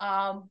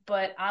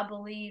 But I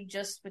believe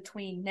just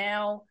between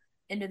now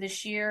into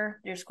this year,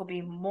 there's going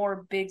to be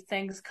more big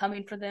things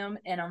coming for them,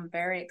 and I'm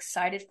very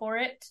excited for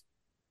it.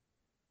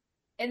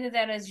 And then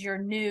that is your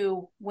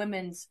new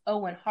women's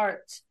Owen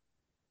Hart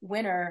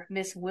winner,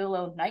 Miss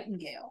Willow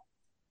Nightingale.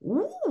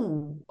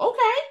 Ooh,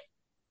 okay.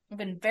 I've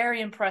been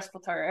very impressed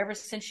with her ever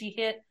since she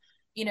hit,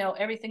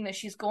 everything that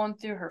she's going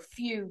through, her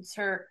feuds,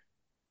 her,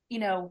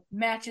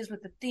 matches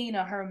with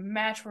Athena, her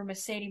match with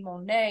Mercedes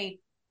Moné.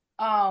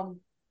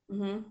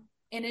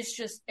 And it's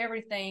just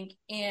everything.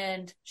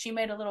 And she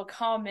made a little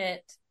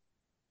comment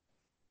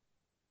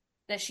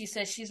that she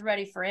says she's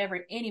ready for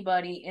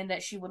anybody, and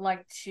that she would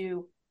like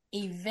to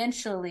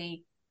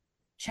eventually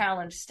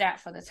challenge Stat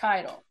for the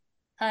title.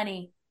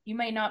 Honey, you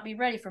may not be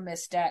ready for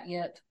Miss Stat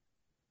yet,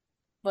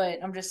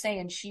 but I'm just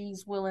saying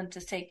she's willing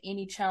to take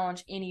any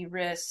challenge, any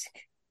risk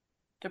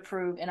to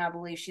prove, and I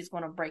believe she's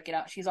going to break it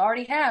out. She's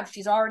already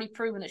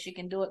proven that she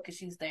can do it because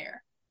she's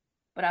there.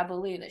 But I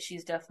believe that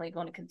she's definitely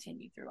going to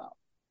continue throughout.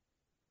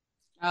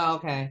 Oh,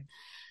 okay.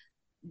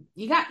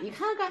 You kind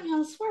of got me on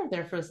the swerve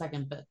there for a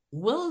second, but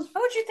Willow's...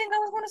 What would you think I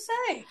was going to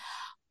say?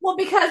 Well,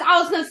 because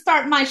I was going to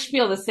start my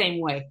spiel the same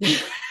way.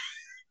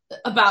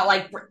 About,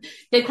 like,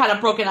 they've kind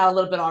of broken out a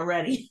little bit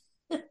already.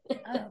 Oh,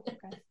 okay.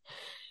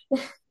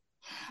 All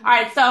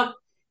right, so,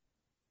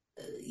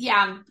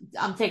 yeah,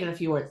 I'm taking a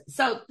few words.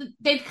 So,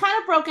 they've kind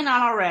of broken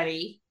out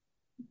already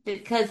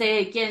because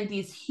they get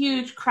these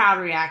huge crowd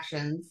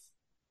reactions.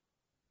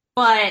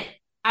 But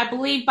I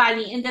believe by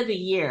the end of the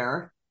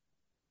year,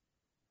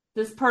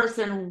 this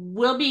person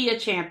will be a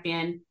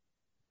champion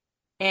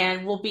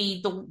and will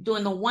be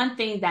doing the one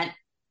thing that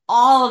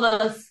all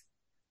of us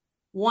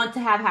want to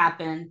have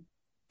happen,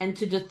 and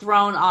to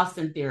dethrone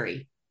Austin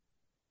Theory.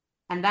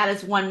 And that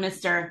is one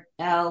Mr.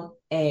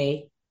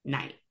 L.A.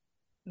 Knight.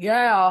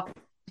 Yeah.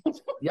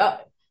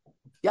 Yep.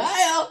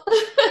 Yeah.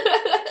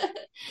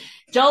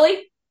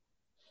 Jolie?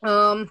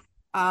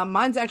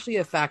 Mine's actually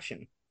a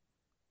faction.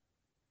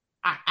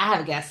 I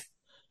have a guess.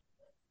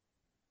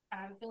 I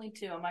have a feeling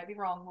too. I might be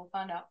wrong. We'll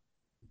find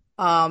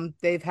out.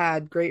 They've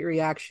had great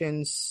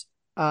reactions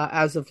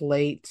as of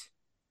late.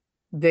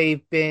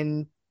 They've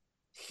been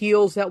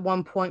heels at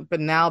one point, but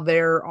now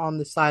they're on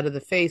the side of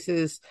the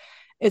faces.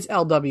 It's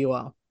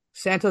LWL.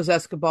 Santos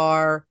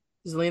Escobar,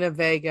 Zelina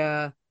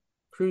Vega,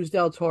 Cruz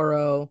del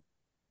Toro,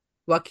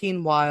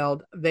 Joaquin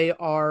Wilde. They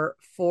are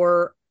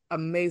four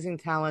amazing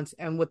talents,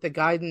 and with the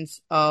guidance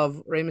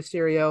of Rey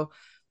Mysterio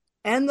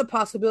and the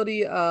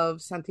possibility of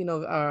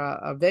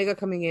Santino Vega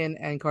coming in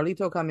and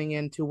Carlito coming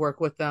in to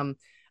work with them,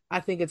 I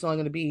think it's only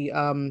going to be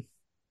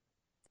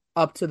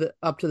up to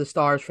the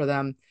stars for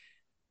them.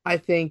 I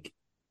think,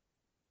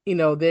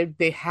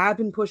 they have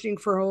been pushing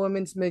for a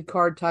women's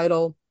mid-card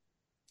title,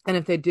 and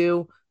if they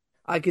do,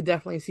 I could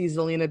definitely see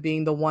Zelina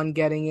being the one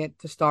getting it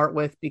to start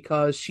with,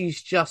 because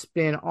she's just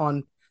been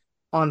on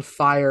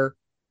fire,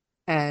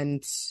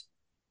 and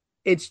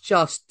it's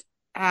just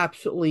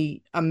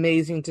absolutely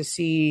amazing to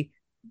see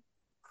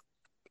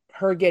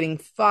her getting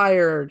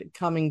fired,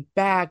 coming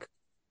back,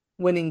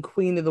 winning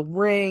Queen of the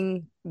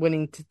Ring,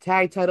 winning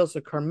tag titles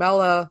with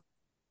Carmella,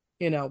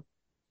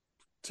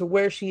 to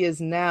where she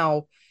is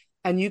now.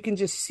 And you can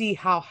just see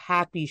how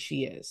happy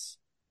she is.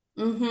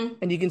 Mm-hmm.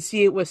 And you can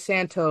see it with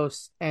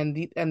Santos and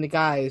the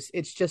guys.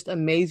 It's just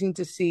amazing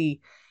to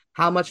see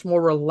how much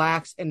more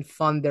relaxed and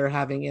fun they're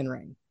having in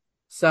ring.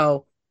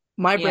 So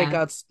my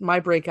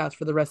breakouts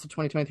for the rest of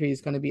 2023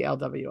 is going to be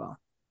LWL.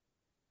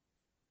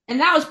 And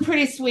that was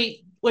pretty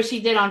sweet what she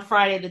did on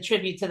Friday, the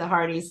tribute to the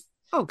Hardys.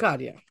 Oh God,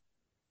 yeah.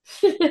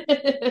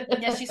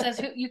 Yeah, she says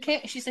you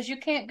can't. She says you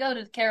can't go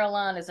to the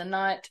Carolinas and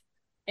not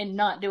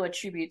do a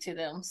tribute to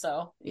them.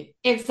 So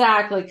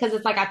exactly, because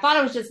it's like I thought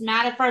it was just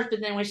Matt at first, but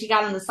then when she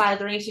got on the side of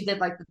the ring, she did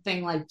like the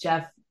thing like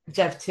Jeff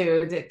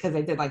too, because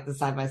they did like the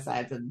side by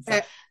sides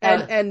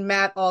and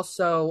Matt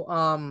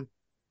also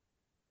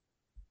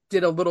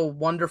did a little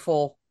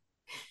wonderful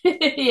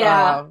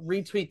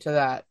retweet to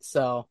that.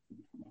 So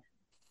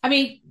I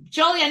mean,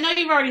 Jolie, I know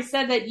you've already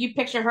said that you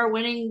picture her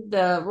winning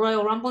the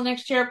Royal Rumble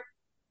next year,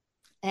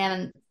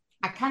 and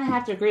I kind of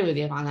have to agree with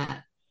you on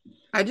that.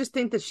 I just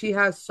think that she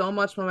has so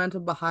much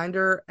momentum behind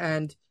her,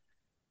 and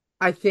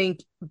I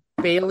think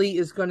Bayley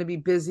is going to be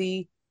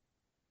busy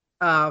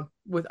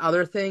with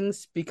other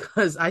things,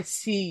 because I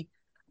see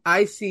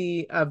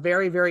a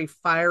very, very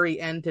fiery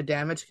end to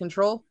Damage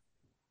Control.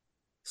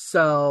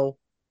 So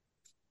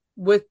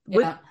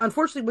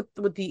unfortunately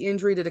with the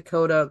injury to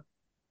Dakota,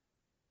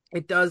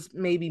 it does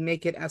maybe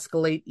make it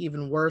escalate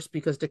even worse,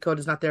 because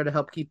Dakota's not there to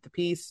help keep the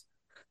peace.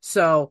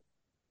 So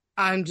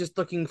I'm just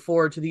looking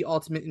forward to the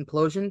ultimate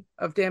implosion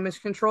of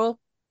Damage Control.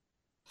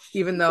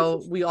 Even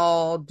though we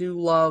all do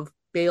love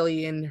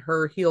Bayley in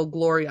her heel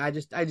glory, I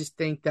just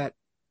think that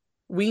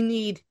we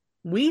need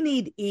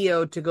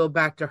Io to go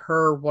back to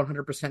her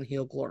 100%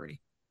 heel glory.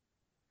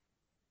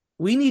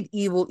 We need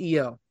evil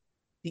Io,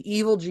 the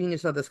evil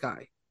genius of the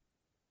sky,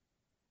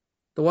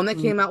 the one that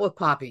came out with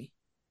Poppy.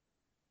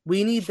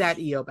 We need that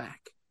Io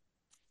back.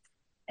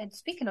 And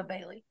speaking of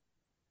Bayley,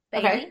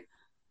 okay.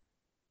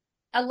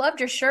 I loved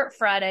your shirt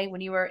Friday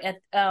when you were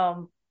at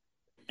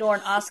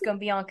during Asuka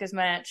and Bianca's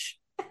match.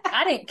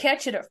 I didn't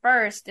catch it at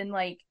first, and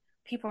like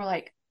people were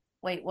like,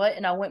 "Wait, what?"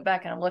 And I went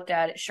back and I looked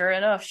at it. Sure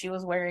enough, she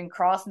was wearing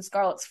Cross and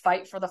Scarlett's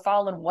 "Fight for the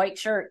Fallen" white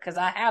shirt because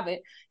I have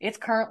it. It's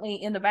currently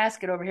in the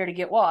basket over here to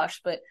get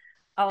washed. But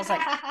I was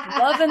like,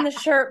 loving the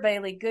shirt,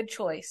 Bailey. Good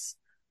choice.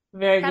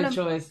 Very good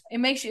choice. It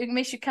makes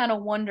you kind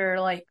of wonder,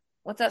 like,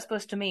 what's that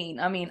supposed to mean?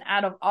 I mean,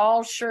 out of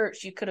all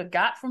shirts you could have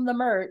got from the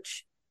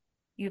merch,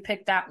 you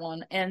picked that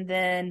one, and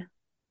then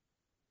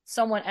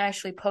someone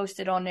actually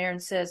posted on there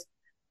and says,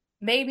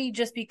 maybe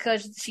just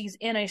because she's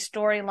in a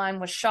storyline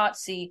with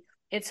Shotzi,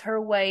 it's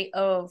her way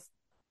of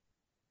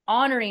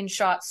honoring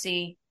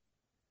Shotzi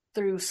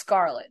through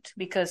Scarlett,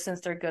 because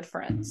since they're good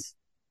friends.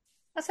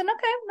 I said,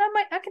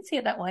 okay, I can see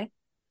it that way.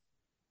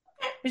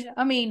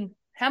 I mean,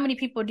 how many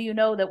people do you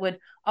know that would,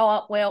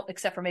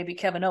 except for maybe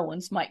Kevin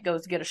Owens, might go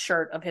to get a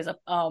shirt of his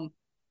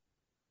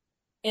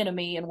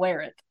enemy and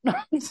wear it.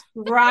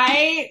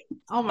 Right?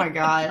 Oh my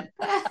God.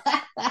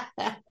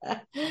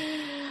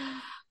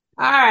 All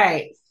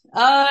right.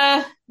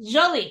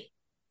 Jolie.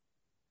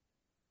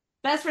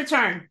 Best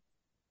return.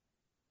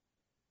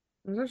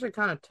 It's actually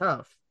kind of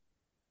tough.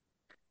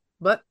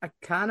 But I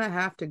kind of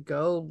have to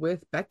go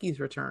with Becky's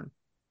return.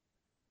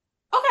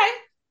 Okay.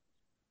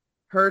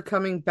 Her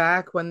coming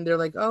back when they're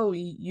like, oh,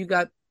 we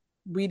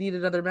need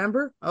another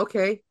member?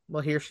 Okay,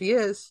 well, here she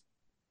is.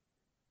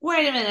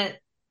 Wait a minute.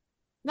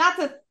 Not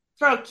to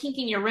throw a kink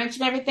in your wrench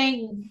and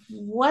everything.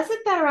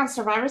 Wasn't that around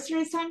Survivor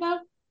Series time, though?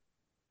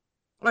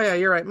 Oh, yeah,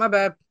 you're right. My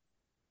bad.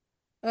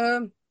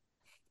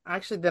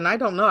 Actually, then I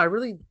don't know. I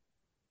really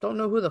don't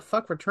know who the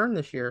fuck returned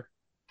this year.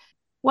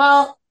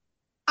 Well,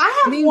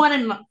 I have one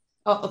in my...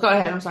 Oh, go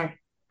ahead. I'm sorry.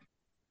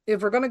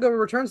 If we're going to go with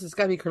returns, it's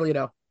got to be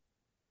Carlito.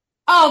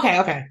 Oh,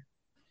 okay.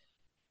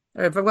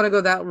 If I'm going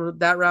to go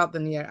that route,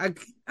 then yeah.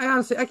 I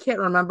honestly, I can't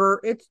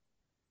remember.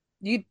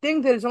 You'd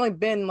think that it's only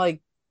been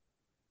like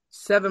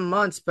 7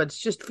 months, but it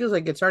just feels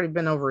like it's already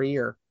been over a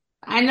year.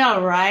 I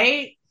know,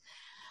 right?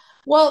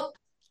 Well,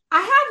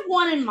 I have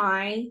one in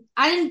mind.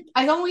 I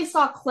only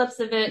saw clips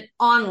of it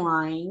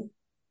online,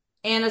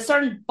 and a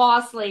certain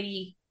boss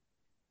lady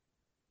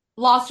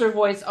lost her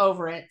voice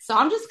over it. So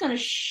I'm just going to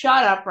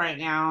shut up right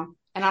now,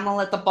 and I'm going to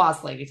let the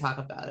boss lady talk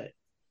about it.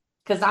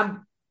 Because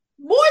I'm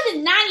more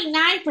than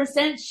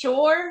 99%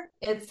 sure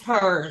it's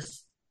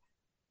hers.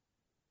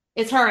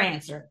 It's her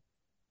answer.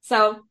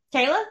 So,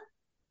 Kayla?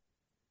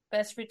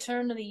 Best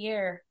return of the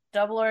year.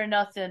 Double or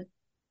Nothing.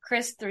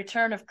 The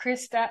return of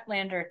Chris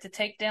Statlander to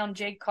take down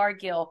Jade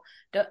Cargill,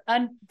 to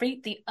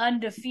beat the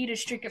undefeated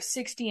streak of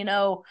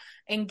 60-0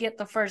 and get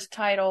the first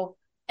title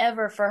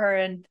ever for her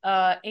in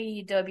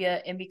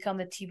AEW and become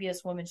the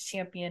TBS Women's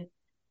Champion.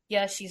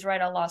 Yes, she's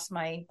right. I lost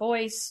my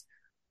voice.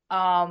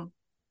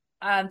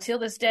 Until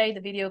this day,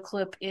 the video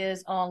clip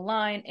is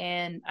online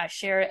and I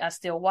share it. I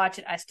still watch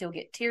it. I still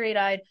get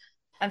teary-eyed.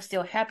 I'm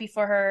still happy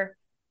for her.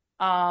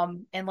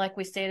 And like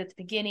we stated at the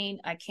beginning,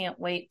 I can't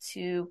wait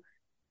to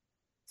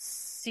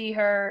see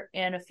her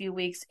in a few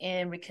weeks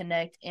and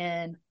reconnect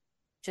and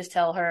just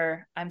tell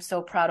her I'm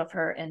so proud of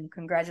her and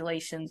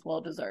congratulations,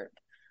 well deserved.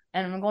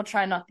 And I'm going to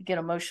try not to get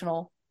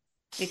emotional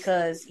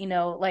because,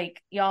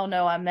 like y'all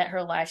know, I met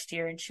her last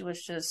year and she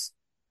was just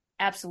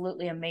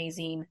absolutely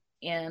amazing.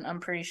 And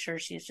I'm pretty sure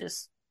she's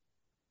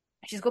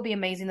going to be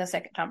amazing the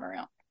second time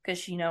around because,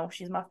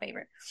 she's my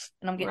favorite.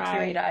 And I'm getting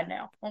teary-eyed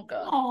now. Oh,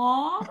 God.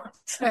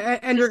 Aww.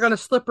 And you're going to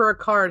slip her a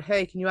card.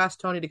 Hey, can you ask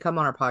Tony to come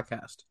on our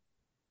podcast?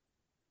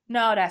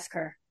 No, I'd ask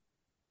her.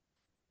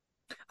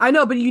 I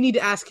know, but you need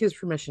to ask his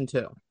permission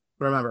too.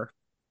 Remember.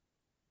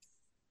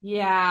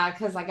 Yeah,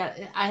 because I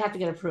have to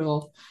get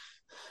approval.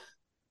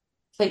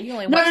 Like, you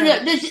only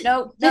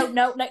no.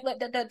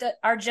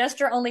 Our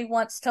jester only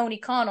wants Tony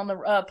Khan on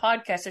the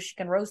podcast so she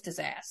can roast his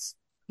ass.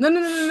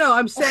 No.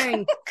 I'm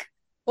saying,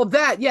 well,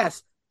 that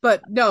yes,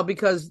 but no,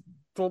 because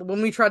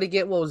when we tried to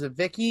get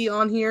Vicky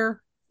on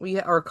here,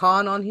 or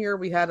Khan on here,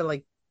 we had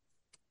to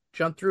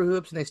jump through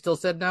hoops, and they still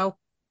said no.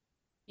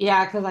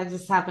 Yeah, because I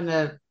just happened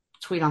to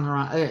tweet on the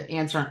wrong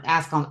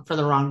ask for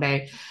the wrong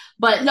day.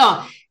 But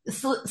no,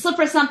 slip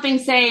her something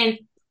saying,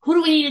 who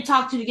do we need to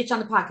talk to get you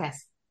on the podcast?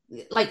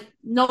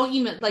 No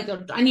email,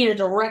 I need a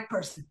direct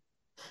person.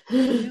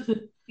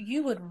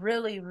 You would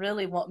really,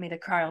 really want me to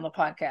cry on the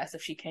podcast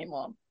if she came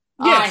on.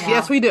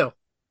 Yes, we do.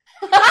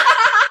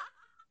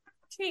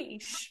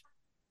 Sheesh.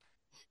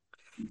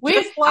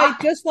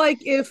 Just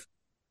like if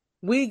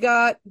we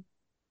got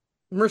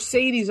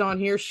Mercedes on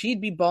here, she'd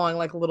be bawling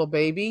like a little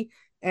baby.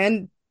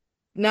 And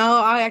no,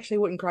 I actually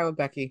wouldn't cry with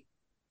Becky.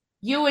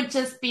 You would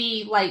just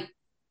be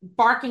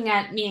barking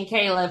at me and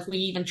Kayla if we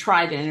even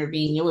tried to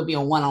intervene. It would be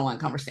a one-on-one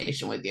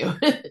conversation with you.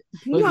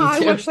 I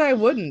wish I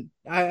wouldn't.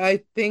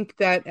 I think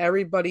that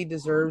everybody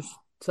deserves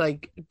to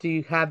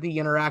have the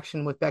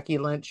interaction with Becky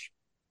Lynch.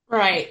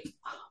 Right.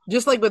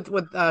 Just like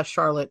with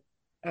Charlotte.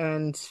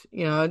 And,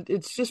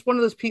 it's just one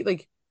of those people,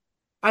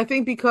 I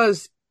think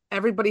because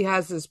everybody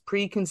has this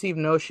preconceived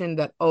notion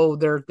that,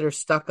 they're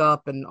stuck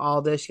up and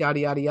all this, yada,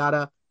 yada,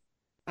 yada.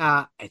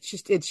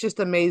 It's just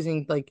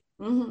amazing.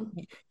 Mm-hmm.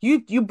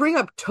 You bring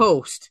up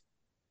toast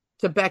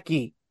to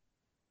Becky,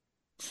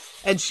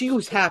 and she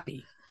was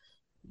happy.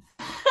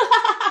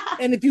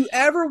 And if you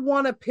ever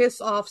want to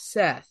piss off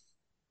Seth,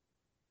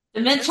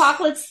 the mint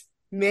chocolates.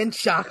 Mint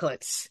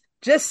chocolates.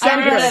 Just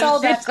send her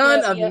a shit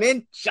ton of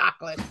mint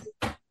chocolates.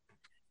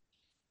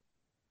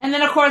 And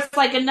then, of course,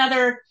 like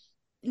another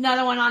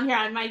one on here,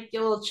 I might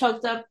get a little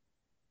choked up.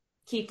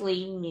 Keith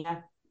Lee,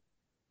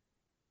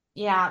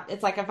 yeah.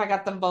 It's like if I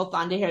got them both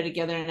onto here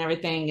together and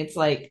everything, it's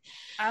like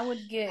I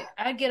would get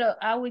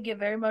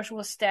very emotional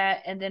with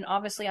Stat, and then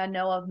obviously I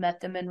know I've met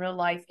them in real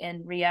life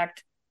and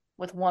react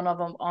with one of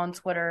them on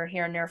Twitter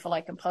here and there for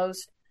like a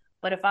post.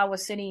 But if I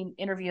was sitting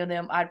interviewing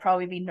them, I'd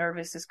probably be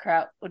nervous as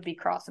crap would be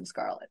Cross and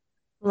Scarlett.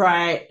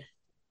 Right.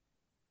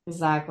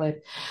 Exactly.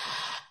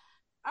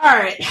 All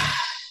right.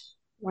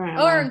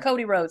 And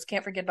Cody Rhodes.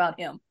 Can't forget about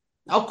him.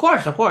 Of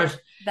course.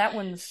 That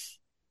one's...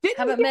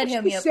 Haven't met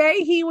him yet.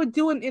 Say he would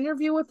do an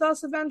interview with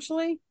us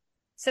eventually?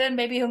 Said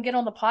maybe he'll get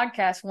on the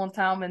podcast one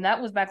time, and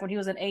that was back when he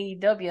was in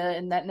AEW,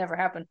 and that never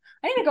happened.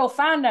 I need to go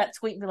find that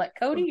tweet and be like,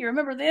 Cody, you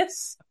remember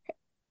this?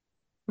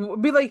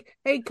 Be like,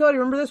 hey, Cody,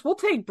 remember this? We'll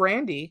take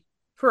Brandy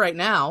for right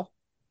now.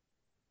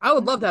 I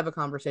would love to have a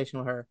conversation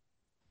with her.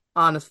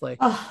 Honestly.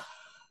 Oh,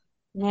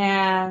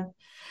 yeah.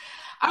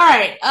 All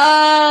right.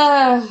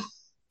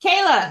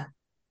 Kayla.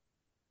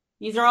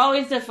 These are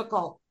always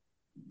difficult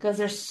because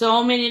there's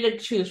so many to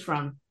choose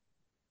from.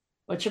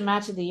 What's your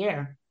match of the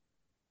year?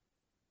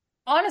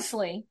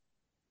 Honestly,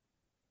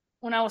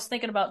 when I was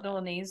thinking about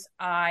doing these,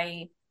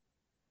 I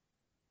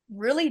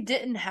really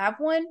didn't have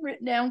one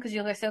written down because,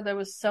 like I said, there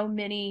was so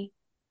many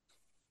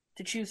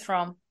to choose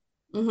from.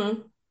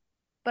 Mm-hmm.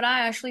 But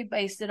I actually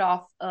based it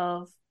off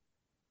of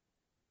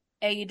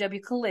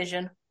AEW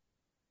Collision.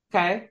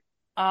 Okay.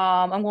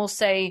 I'm going to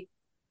say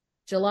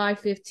July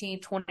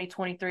 15th,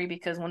 2023,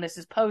 because when this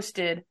is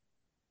posted,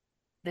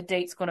 the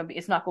date's going to be,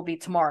 it's not going to be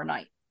tomorrow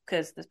night.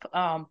 Because this,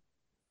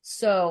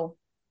 so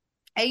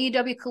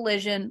AEW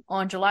Collision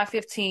on July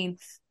 15th,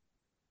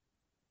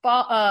 2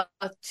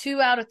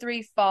 out of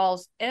 3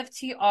 falls,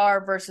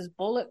 FTR versus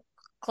Bullet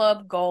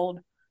Club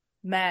Gold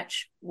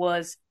match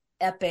was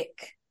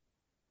epic.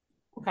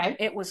 Okay.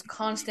 It was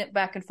constant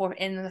back and forth.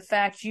 And the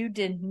fact you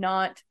did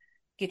not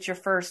get your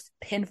first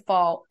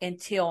pinfall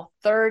until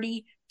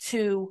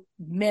 32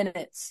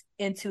 minutes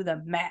into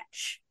the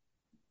match.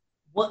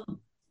 What?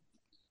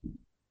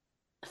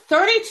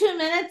 32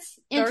 minutes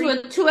into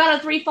a 2 out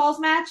of 3 falls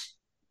match?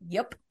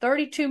 Yep.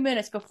 32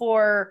 minutes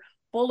before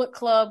Bullet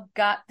Club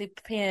got the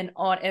pin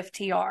on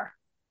FTR.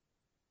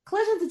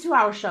 Collision's a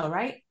 2-hour show,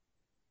 right?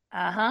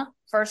 Uh-huh.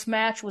 First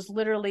match was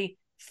literally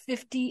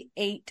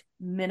 58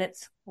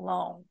 minutes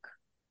long.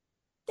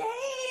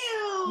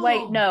 Damn.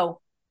 Wait, no.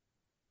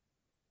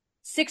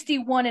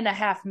 61 and a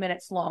half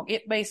minutes long.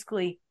 It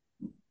basically,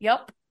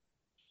 yep.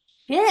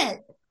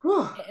 Shit.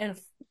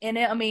 And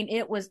it, I mean,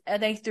 it was,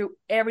 they threw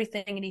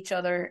everything at each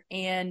other.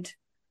 And,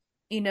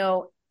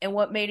 and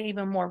what made it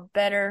even more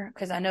better,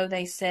 because I know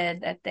they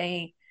said that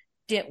they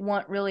didn't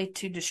want really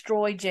to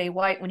destroy Jay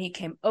White when he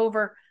came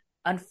over.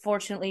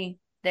 Unfortunately,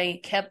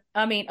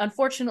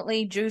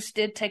 Juice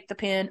did take the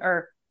pin,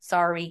 or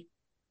sorry,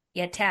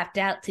 you tapped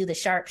out to the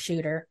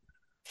sharpshooter.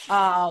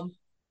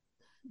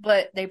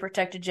 But they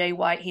protected Jay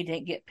White. He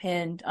didn't get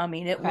pinned. I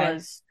mean, it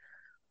was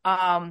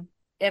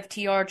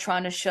FTR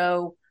trying to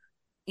show,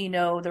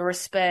 the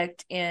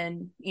respect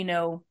and,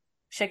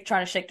 trying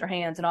to shake their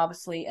hands. And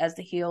obviously, as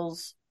the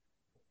heels,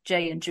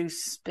 Jay and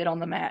Juice spit on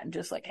the mat and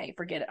just like, hey,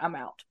 forget it, I'm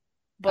out.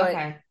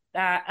 But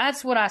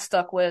that's what I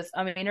stuck with.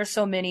 I mean, there's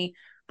so many.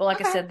 But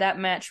like I said, that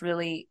match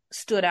really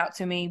stood out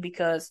to me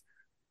because,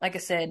 like I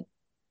said,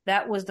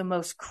 that was the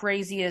most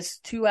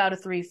craziest 2 out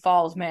of 3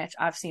 falls match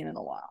I've seen in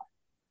a while.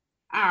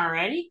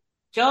 Alrighty.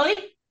 Jolie?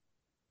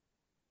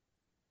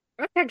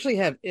 I actually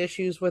have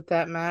issues with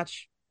that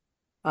match.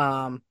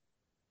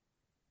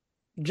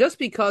 Just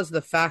because of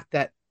the fact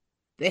that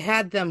they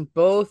had them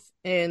both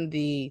in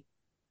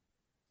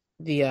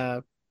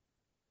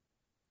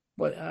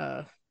what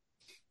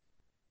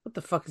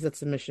the fuck is that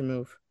submission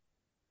move?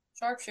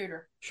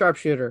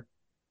 Sharpshooter.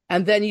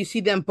 And then you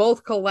see them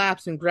both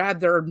collapse and grab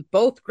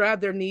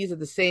their knees at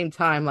the same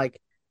time,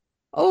 like,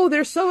 oh,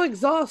 they're so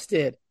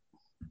exhausted.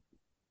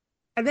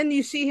 And then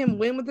you see him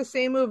win with the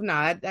same move.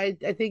 Nah, I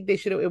think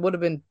it would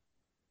have been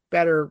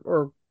better,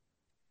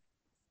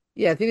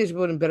 I think it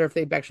would have been better if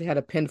they actually had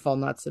a pinfall,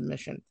 not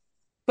submission.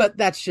 But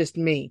that's just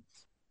me.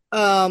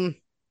 Match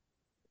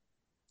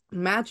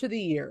of the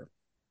year.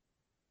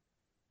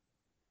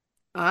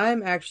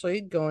 I'm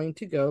actually going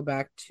to go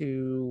back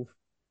to...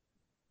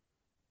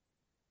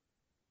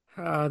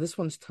 this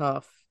one's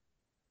tough.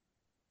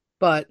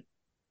 But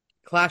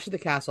Clash of the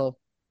Castle.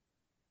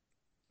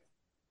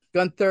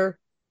 Gunther.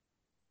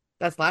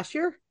 That's last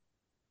year?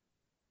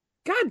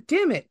 God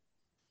damn it.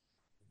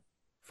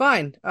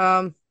 Fine.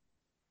 Oh,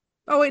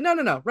 wait,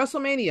 no.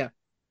 WrestleMania.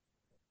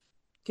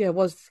 Yeah, it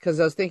was because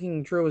I was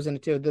thinking Drew was in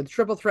it too. The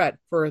triple threat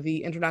for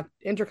the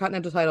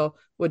Intercontinental title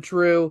with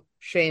Drew,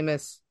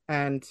 Sheamus,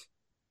 and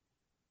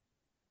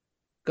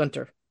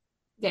Gunther.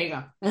 There you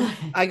go.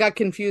 I got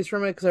confused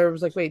from it because I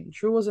was like, wait,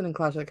 Drew wasn't in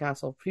Clash of the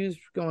Castle. He was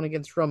going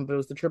against Roman, but it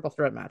was the triple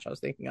threat match I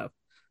was thinking of.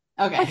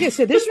 Okay. Like I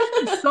said, there's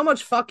been so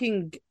much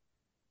fucking...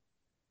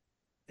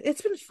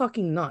 It's been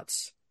fucking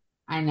nuts.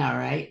 I know,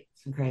 right?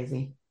 It's been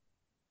crazy.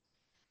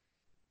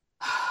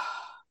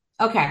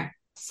 Okay.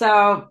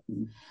 So,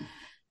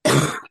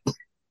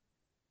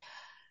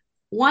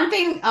 one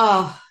thing,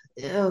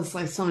 it was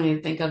like so many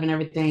to think of and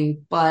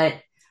everything, but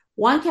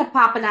one kept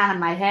popping out of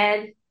my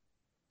head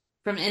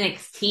from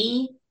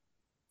NXT.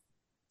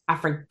 I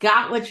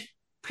forgot which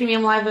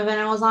premium live event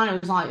it was on.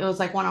 It was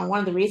like one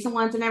of the recent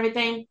ones and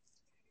everything.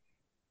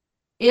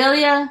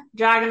 Ilya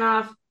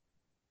Dragunov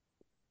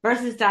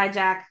versus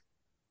Dijak,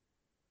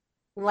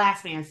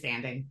 last man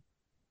standing.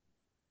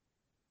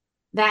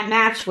 That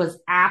match was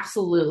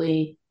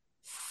absolutely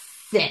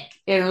sick.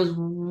 It was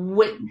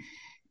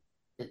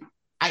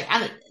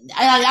I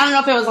don't know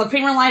if it was a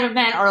premium live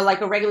event or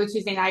like a regular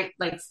Tuesday night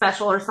like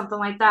special or something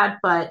like that,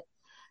 but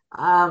it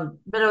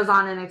was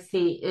on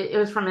NXT. It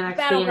was from NXT.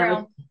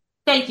 Battleground.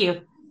 Thank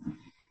you.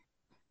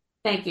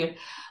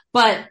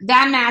 But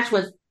that match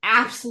was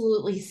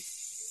absolutely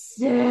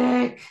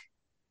sick,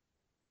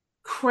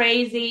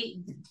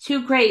 crazy,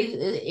 too crazy.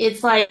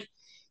 It's like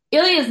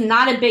Ilya's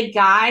not a big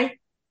guy,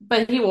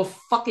 but he will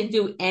fucking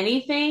do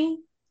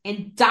anything.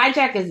 And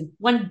Dijak is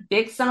one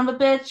big son of a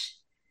bitch.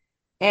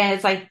 And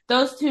it's like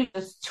those two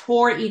just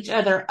tore each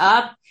other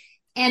up.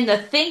 And to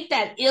think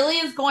that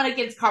Ilya is going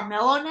against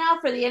Carmelo now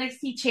for the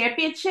NXT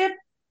Championship.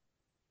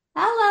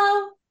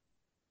 Hello.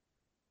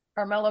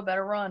 Carmelo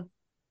better run.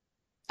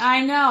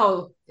 I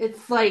know.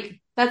 It's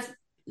like,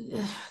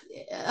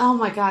 oh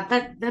my God,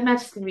 that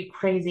match is going to be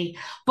crazy.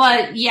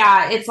 But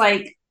yeah, it's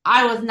like,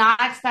 I was not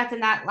expecting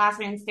that last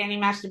man standing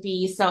match to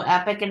be so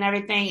epic and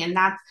everything. And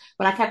that's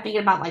when I kept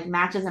thinking about like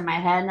matches in my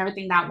head and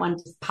everything. That one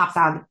just pops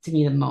out to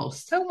me the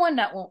most. Who won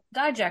that one?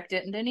 Dijak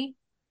didn't he?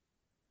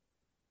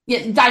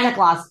 Yeah, Dijak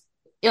lost.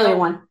 Ilya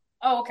won.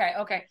 Oh,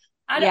 okay.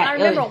 I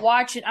remember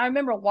watching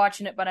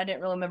it, but I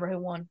didn't really remember who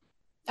won.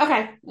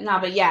 Okay. No,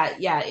 but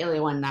yeah,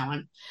 Ilya won that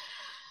one.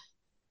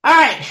 All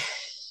right.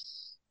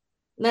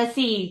 Let's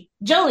see.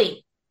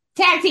 Jolie,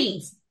 tag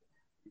teams.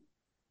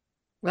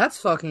 That's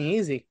fucking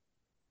easy.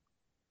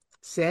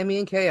 Sammy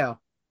and KO.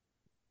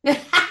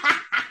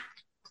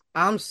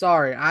 I'm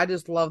sorry. I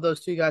just love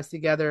those two guys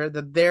together.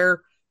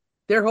 Their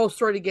whole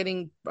story to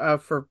getting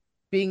for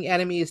being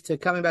enemies to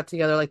coming back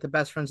together like the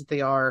best friends that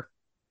they are.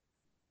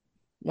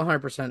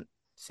 100%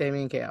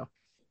 Sammy and KO.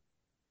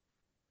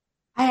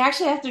 I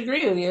actually have to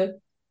agree with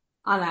you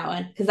on that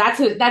one because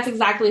that's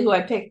exactly who I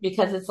picked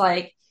because it's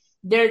like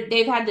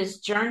they've had this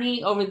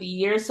journey over the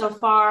years so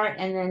far,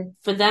 and then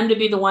for them to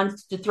be the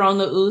ones to throw in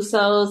the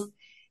Usos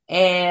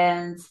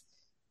and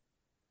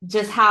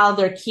just how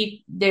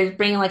they're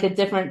bringing like a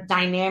different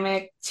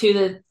dynamic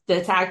to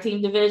the tag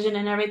team division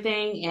and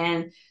everything,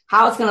 and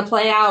how it's going to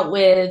play out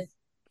with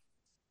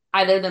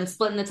either them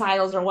splitting the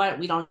titles or what,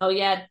 we don't know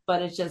yet,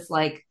 but it's just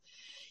like,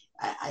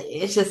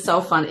 it's just so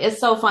fun. It's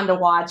so fun to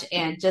watch,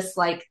 and just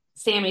like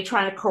Sammy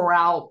trying to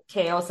corral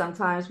KO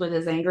sometimes with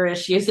his anger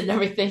issues and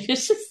everything.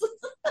 It's just,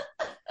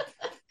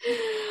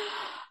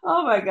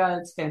 oh my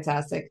God, it's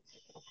fantastic.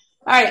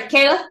 All right,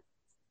 Kayla?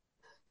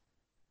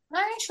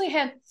 I actually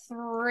had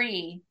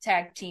 3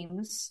 tag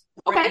teams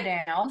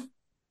written down,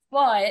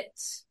 but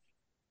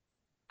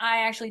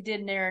I actually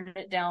did narrow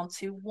it down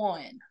to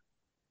 1.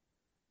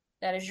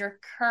 That is your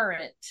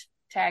current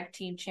tag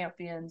team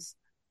champions,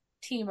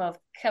 team of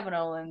Kevin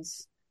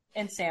Owens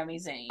and Sami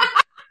Zayn.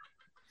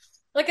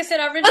 Like I said,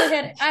 I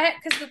originally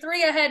because the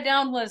 3 I had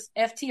down was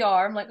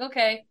FTR. I'm like,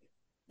 okay.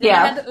 Then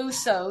I had the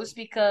Usos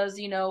because,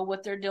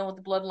 what they're doing with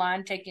the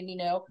bloodline, taking,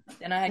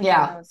 then I had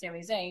Kevin Owens and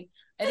Sami Zayn.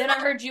 And then I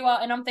heard you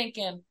out, and I'm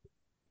thinking,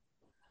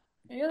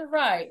 you're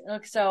right.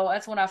 So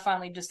that's when I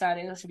finally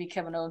decided it should be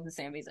Kevin Owens and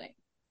Sami Zayn.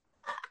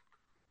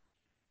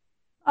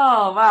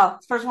 Oh, wow.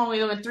 First one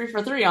we went 3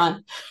 for 3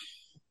 on.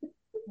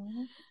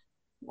 Mm-hmm.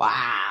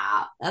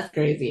 Wow. That's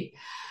crazy.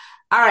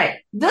 All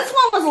right. This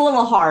one was a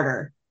little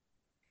harder,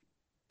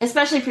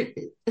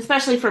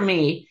 especially for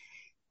me.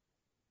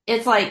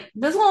 It's like,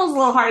 this one was a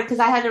little harder because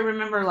I had to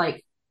remember,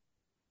 like,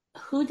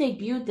 who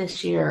debuted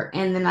this year,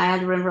 and then I had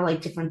to remember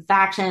like different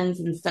factions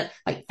and stuff,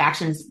 like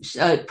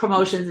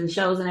promotions and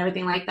shows and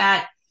everything like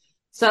that.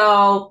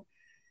 So,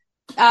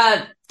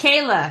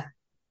 Kayla,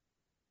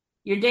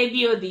 your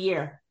debut of the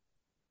year.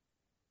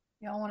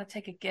 Y'all want to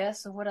take a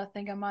guess of what I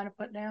think I might have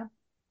put down?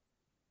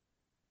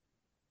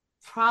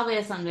 Probably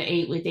has something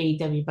to do with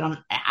AEW, but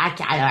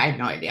I have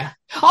no idea.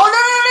 Oh no!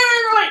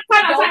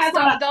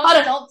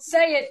 Don't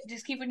say it.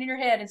 Just keep it in your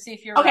head and see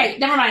if you're okay. Right.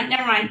 Never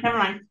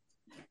mind.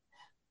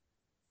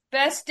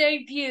 Best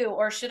debut,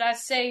 or should I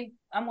say,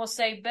 I'm going to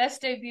say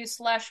best debut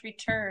 /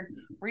 return,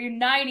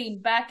 reuniting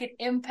back at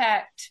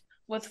Impact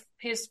with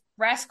his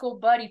rascal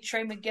buddy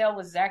Trey Miguel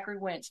with Zachary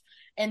Wentz.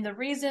 And the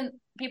reason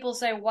people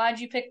say, why'd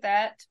you pick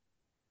that?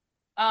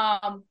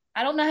 I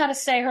don't know how to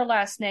say her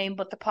last name,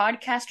 but the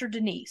podcaster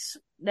Denise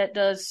that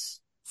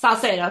does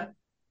Salcedo.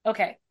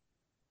 Okay.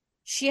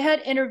 She had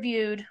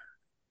interviewed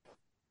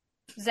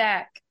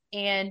Zach,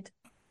 and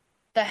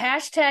the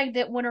hashtag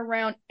that went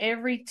around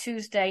every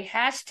Tuesday,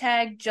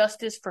 hashtag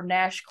justice for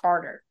Nash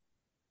Carter.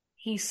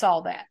 He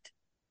saw that.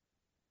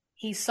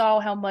 He saw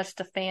how much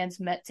the fans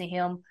meant to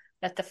him,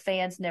 that the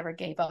fans never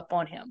gave up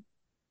on him.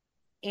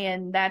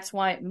 And that's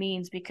why it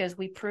means, because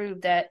we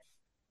proved that,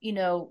 he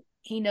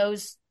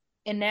knows.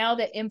 And now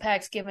that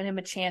Impact's given him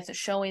a chance at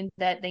showing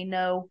that they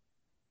know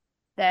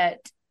that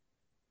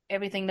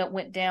everything that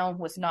went down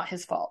was not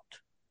his fault.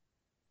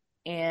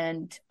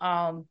 And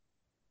I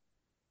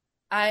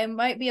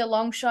might be a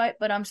long shot,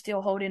 but I'm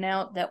still holding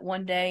out that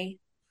one day,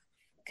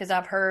 because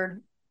I've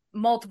heard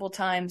multiple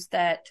times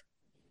that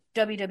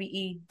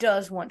WWE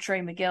does want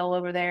Trey Miguel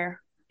over there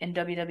in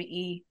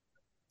WWE.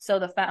 So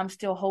the fact I'm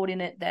still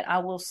holding it that I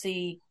will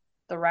see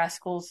the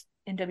Rascals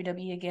in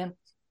WWE again.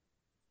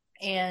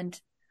 And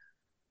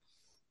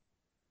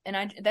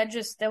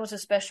that was a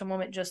special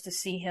moment just to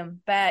see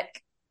him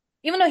back,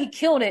 even though he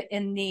killed it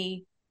in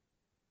the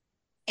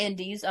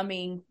Indies. I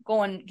mean,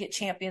 going get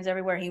champions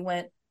everywhere he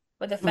went.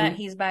 But the fact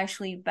he's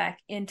actually back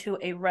into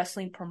a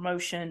wrestling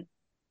promotion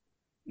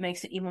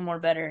makes it even more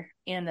better.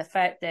 And the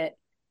fact that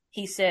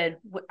he said,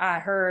 I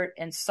heard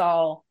and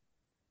saw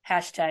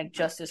hashtag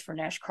justice for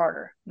Nash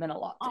Carter meant a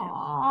lot to him.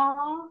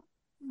 Aww,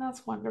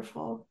 that's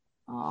wonderful.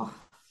 Oh,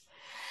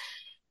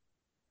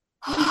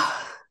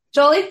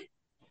 Jolie?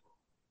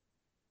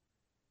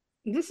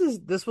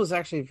 This was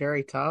actually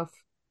very tough.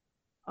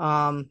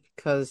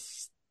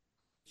 Because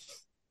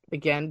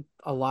again,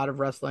 a lot of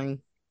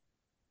wrestling.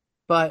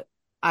 But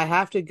I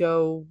have to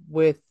go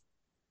with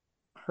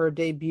her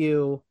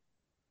debut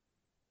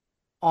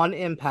on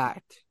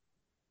Impact.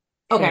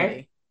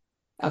 Okay.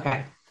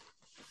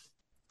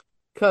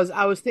 Because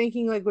I was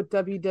thinking, like, with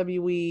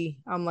WWE,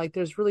 I'm like,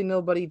 there's really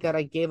nobody that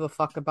I gave a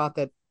fuck about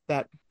that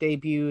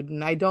debuted.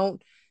 And I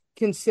don't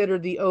consider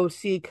the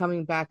OC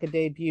coming back a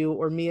debut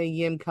or Mia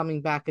Yim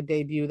coming back a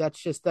debut. That's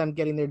just them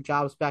getting their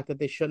jobs back that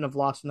they shouldn't have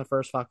lost in the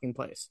first fucking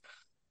place.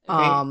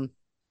 Okay.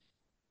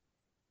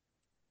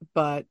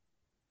 But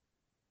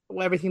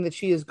everything that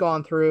she has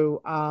gone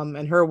through,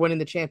 and her winning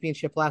the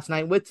championship last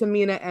night with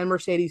Tamina and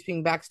Mercedes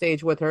being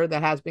backstage with her,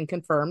 that has been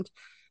confirmed,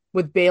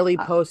 with Bayley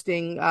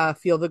posting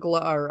Feel the Glow,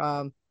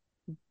 or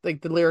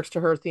like the lyrics to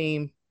her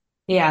theme.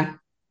 Yeah.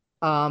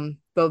 The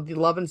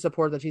love and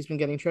support that she's been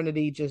getting,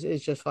 Trinity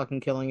is just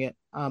fucking killing it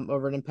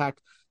over at Impact.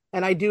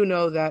 And I do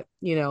know that,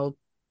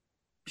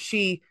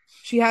 she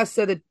has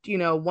said that,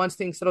 once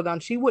things settle down,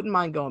 she wouldn't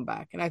mind going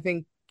back. And I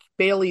think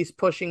Bayley's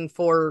pushing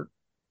for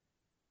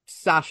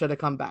Sasha to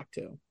come back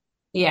too.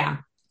 Yeah.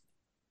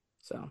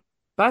 So,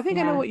 but I think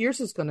I know what yours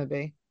is going to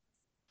be.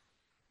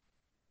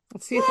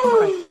 Let's see if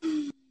I'm right.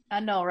 I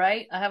know,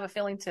 right? I have a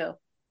feeling too.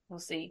 We'll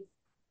see.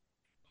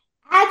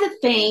 I had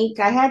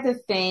to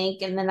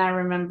think, and then I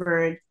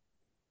remembered.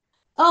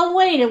 Oh,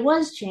 wait, it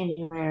was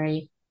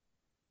January.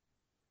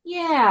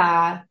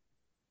 Yeah,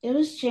 it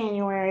was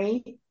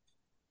January.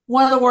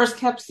 One of the worst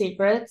kept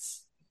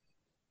secrets.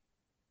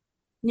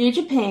 New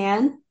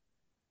Japan,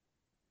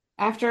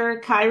 after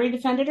Kairi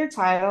defended her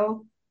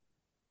title,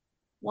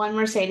 one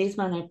Mercedes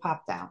Moné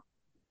popped out.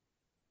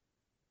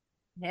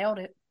 Nailed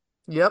it.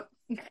 Yep.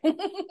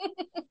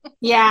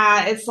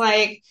 Yeah, it's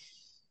like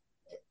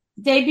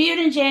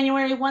debuted in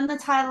January, won the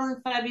title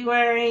in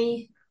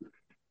February,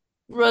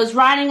 was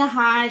riding a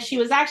high. She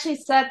was actually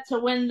set to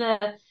win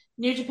the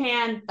New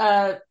Japan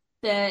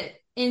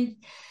the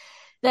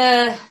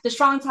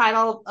strong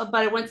title,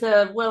 but it went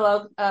to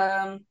Willow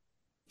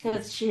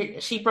because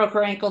she broke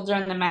her ankle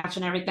during the match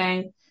and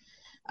everything.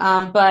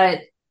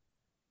 But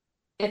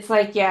it's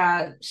like,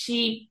 yeah,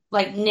 she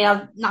like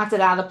knocked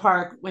it out of the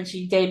park when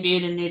she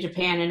debuted in New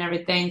Japan and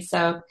everything.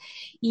 So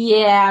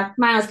yeah,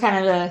 mine was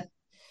kind of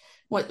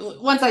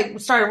once I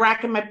started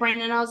racking my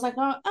brain and I was like,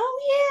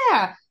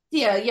 oh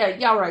yeah,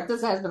 y'all right.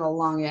 This has been a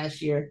long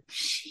ass year.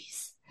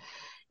 Jeez.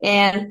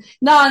 And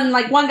no, and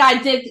like one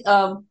guy did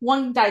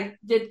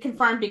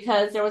confirm,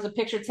 because there was a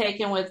picture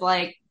taken with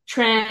like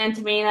Trent,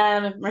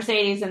 Tamina,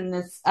 Mercedes, and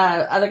this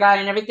other guy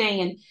and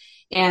everything,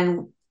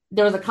 and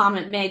there was a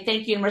comment made,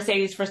 thank you to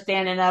Mercedes for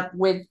standing up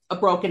with a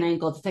broken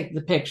ankle to take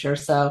the picture.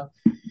 So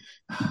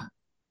I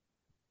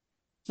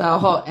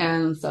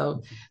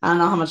don't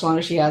know how much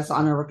longer she has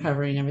on her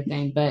recovery and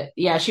everything, but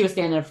yeah, she was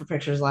standing up for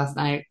pictures last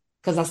night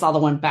because I saw the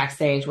one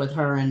backstage with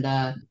her and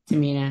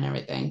Tamina and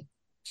everything.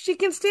 She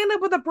can stand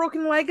up with a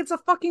broken leg. It's a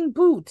fucking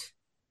boot.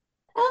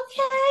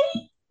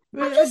 Okay.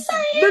 I'm just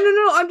saying.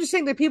 No. I'm just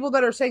saying the people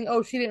that are saying,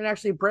 oh, she didn't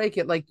actually break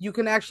it. Like, you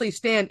can actually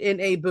stand in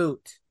a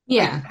boot.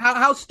 Yeah. Like,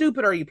 how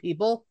stupid are you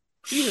people?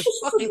 Jesus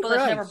fucking people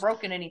Christ. That's never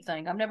broken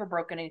anything. I've never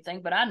broken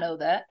anything, but I know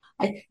that.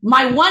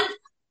 I'm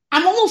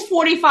almost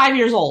 45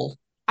 years old.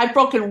 I've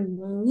broken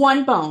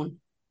one bone.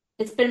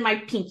 It's been my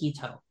pinky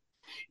toe.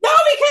 No,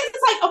 because it's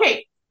like,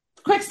 okay,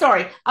 quick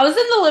story. I was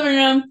in the living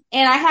room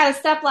and I had a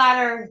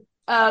stepladder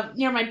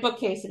near my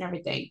bookcase and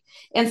everything.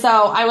 And so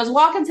I was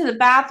walking to the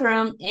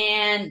bathroom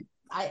and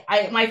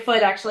my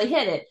foot actually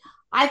hit it.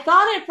 I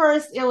thought at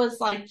first it was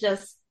like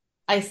just,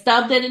 I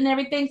stubbed it and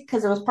everything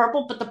because it was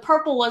purple, but the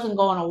purple wasn't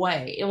going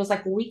away. It was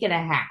like a week and a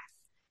half.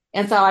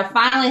 And so I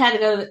finally had to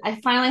go.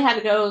 I finally had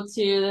to go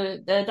to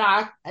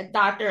the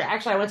doctor.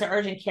 Actually, I went to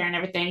urgent care and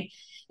everything,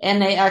 and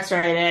they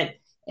X-rayed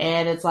it,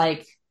 and it's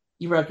like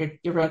you broke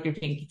your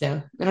pinky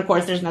toe. And of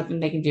course, there's nothing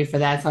they can do for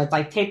that. So it's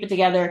like tape it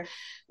together.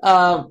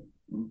 I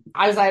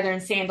was either in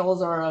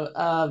sandals or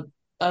a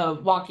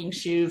walking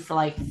shoe for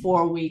like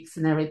 4 weeks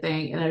and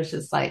everything, and it was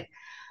just like,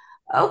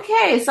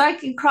 okay, so I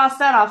can cross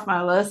that off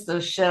my list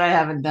of shit I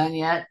haven't done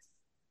yet.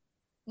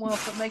 Well,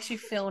 if it makes you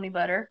feel any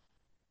better,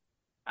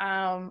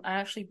 I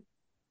actually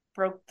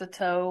broke the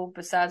toe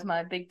besides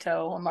my big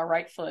toe on my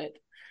right foot.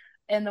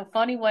 And the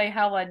funny way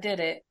how I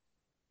did it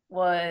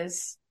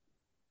was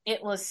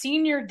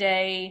senior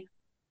day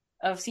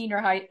of senior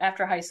high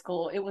after high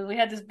school. We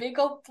had this big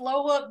old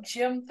blow up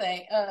gymnasium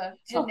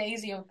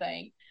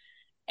thing.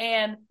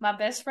 And my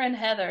best friend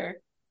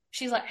Heather,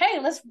 she's like, "Hey,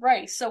 let's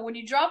race." So when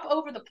you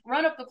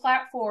run up the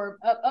platform,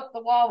 up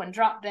the wall and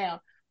drop down.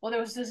 Well,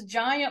 there was this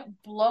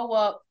giant blow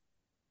up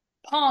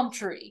palm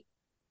tree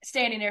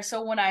standing there.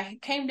 So when I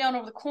came down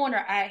over the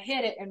corner, I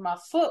hit it and my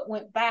foot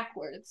went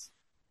backwards.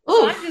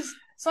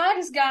 So I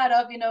just got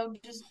up,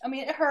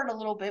 it hurt a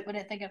little bit, but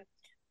I think,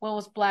 well, it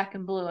was black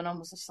and blue, and I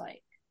was just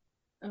like,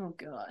 oh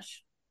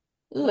gosh.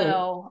 Ooh.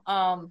 Well,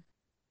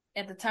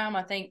 at the time,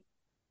 I think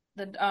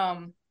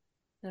the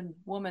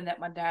woman that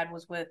my dad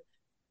was with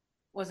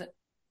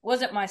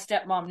wasn't my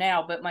stepmom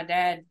now, but my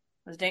dad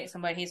was dating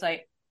somebody. He's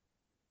like,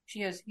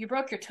 she goes, "You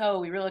broke your toe.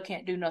 We really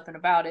can't do nothing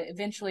about it.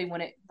 Eventually,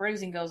 when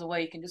bruising goes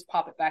away, you can just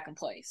pop it back in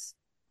place."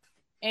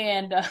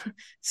 And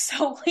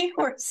so we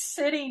were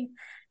sitting.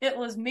 It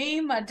was me,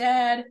 my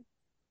dad,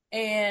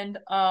 and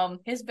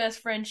his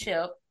best friend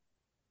Chip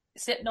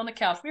sitting on the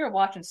couch. We were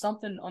watching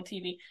something on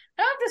TV.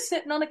 And I'm just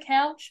sitting on the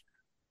couch,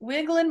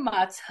 wiggling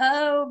my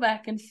toe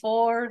back and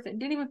forth, and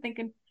didn't even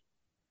thinking.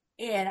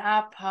 And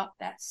I popped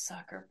that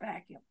sucker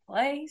back in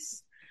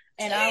place.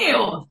 And I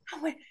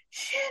went,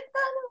 shit,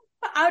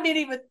 I didn't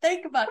even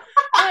think about it.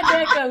 My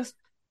dad goes,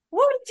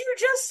 "What did you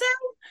just say?"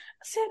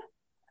 I said, "I'm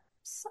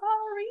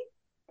sorry,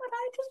 but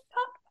I just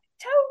popped my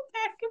toe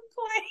back in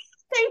place."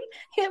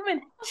 Him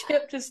and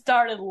Chip just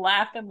started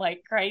laughing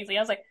like crazy.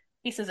 I was like,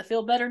 he says, "It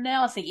feel better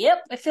now?" I said,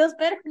 "Yep, it feels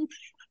better."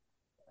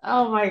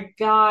 Oh my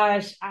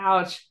gosh.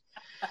 Ouch.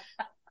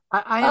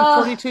 I am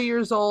 42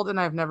 years old and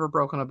I've never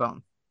broken a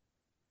bone.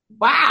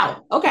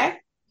 Wow. Okay.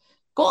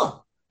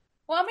 Cool.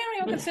 Well, I don't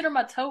even consider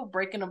my toe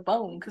breaking a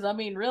bone because,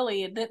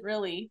 really, it didn't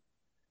really.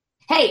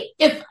 Hey,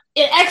 if an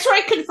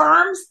X-ray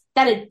confirms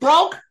that it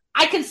broke,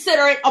 I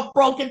consider it a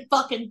broken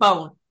fucking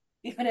bone.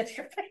 Even if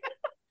you're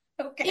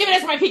okay. Even if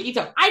it's my pinky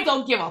toe, I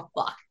don't give a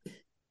fuck.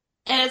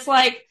 And it's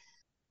like,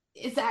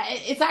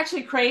 it's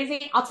actually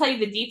crazy. I'll tell you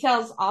the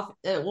details off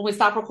when we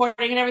stop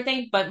recording and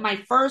everything. But my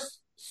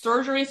first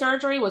surgery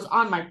was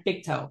on my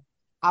big toe.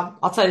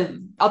 I'll tell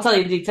you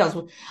the details.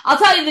 I'll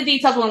tell you the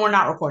details when we're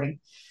not recording.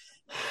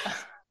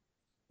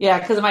 Yeah,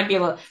 because it might be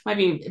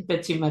a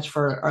bit too much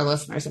for our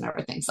listeners and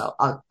everything. So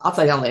I'll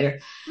tell y'all later.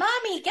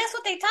 Mommy, guess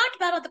what they talked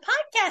about on the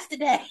podcast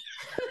today?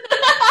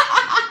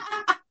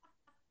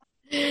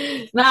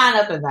 Nah,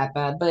 nothing that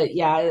bad. But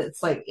yeah,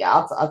 it's like, yeah,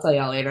 I'll tell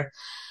y'all later.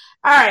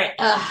 All right.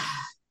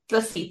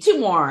 Let's see. 2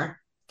 more.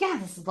 God,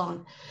 this is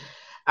long.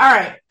 All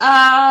right.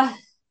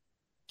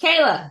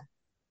 Kayla,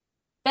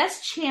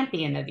 best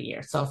champion of the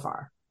year so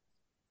far.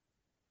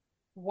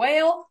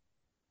 Well,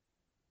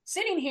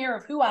 sitting here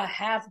of who I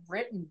have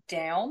written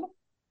down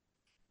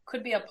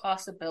could be a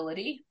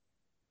possibility,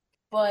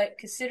 but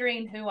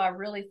considering who I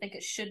really think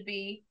it should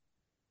be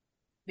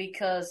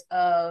because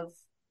of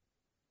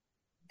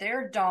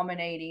their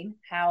dominating,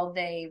 how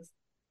they've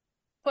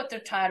put their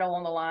title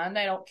on the line.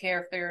 They don't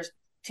care if there's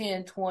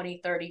 10,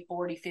 20, 30,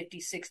 40, 50,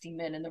 60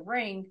 men in the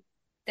ring.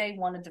 They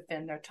want to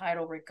defend their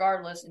title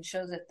regardless and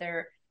shows that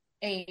they're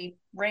a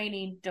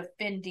reigning,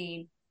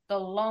 defending, the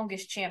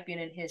longest champion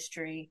in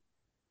history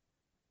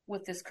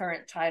with this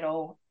current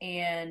title.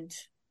 And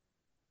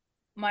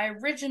my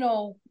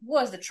original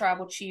was the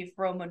tribal chief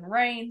Roman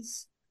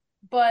Reigns,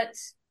 but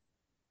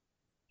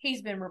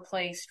he's been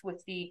replaced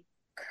with the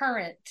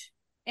current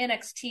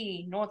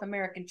NXT North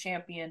American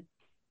champion,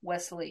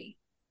 Wes Lee.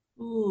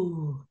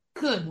 Ooh,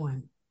 good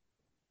one.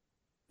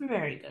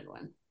 Very good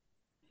one.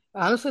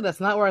 Honestly, that's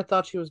not where I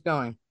thought she was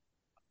going.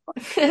 Where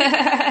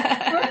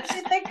did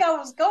you think I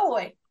was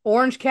going?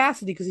 Orange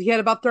Cassidy, because he had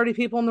about 30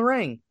 people in the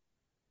ring.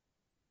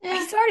 Yeah.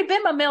 He's already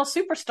been my male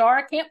superstar.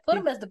 I can't put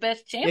him as the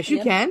best champion. Yes,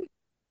 you can.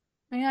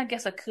 Yeah, I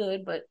guess I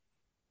could, but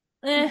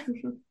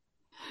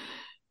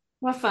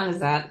What fun is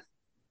that?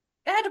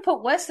 I had to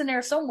put Wes in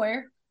there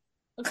somewhere.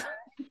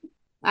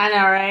 I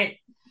know, right?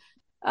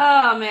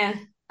 Oh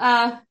man.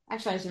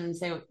 Actually, I shouldn't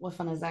say what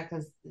fun is that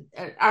because.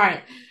 All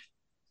right.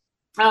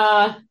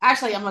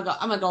 Actually, I'm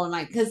gonna go with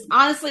Mike because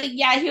honestly,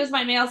 yeah, he was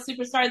my male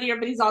superstar of the year,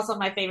 but he's also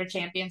my favorite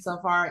champion so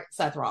far,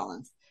 Seth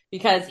Rollins.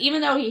 Because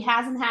even though he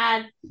hasn't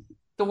had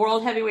the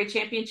World Heavyweight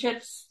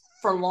Championships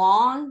for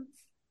long,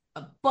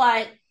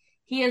 but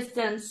he has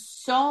done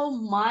so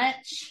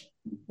much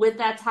with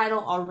that title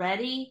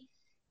already,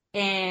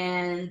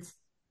 and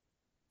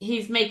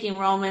he's making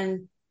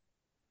Roman,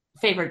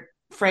 favorite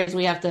phrase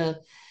we have to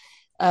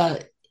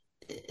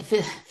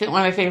one of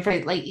my favorite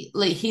phrases.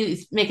 Like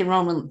he's making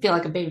Roman feel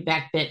like a baby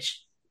back bitch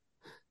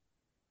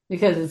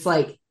because it's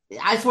like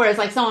I swear it's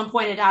like someone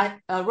pointed out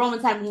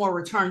Roman's had more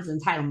returns than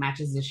title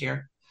matches this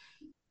year.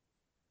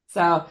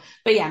 So,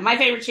 but yeah, my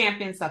favorite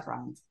champion, Seth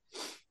Rollins.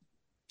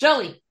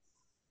 Jolie.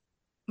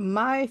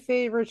 My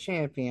favorite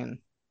champion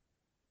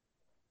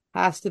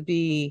has to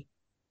be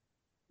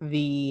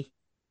the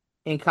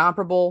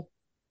incomparable,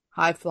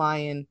 high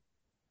flying,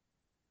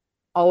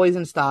 always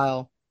in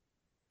style,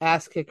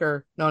 ass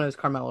kicker known as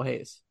Carmelo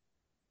Hayes.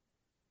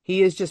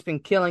 He has just been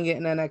killing it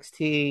in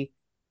NXT.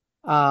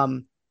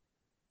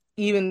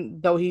 Even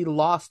though he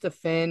lost to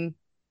Finn,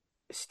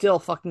 still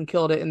fucking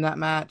killed it in that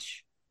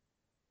match.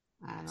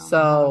 I don't know So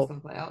how that's gonna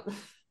play out.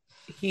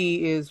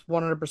 he is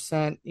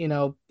 100%. You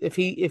know, if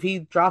he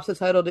drops the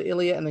title to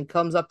Ilya and then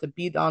comes up to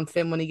beat on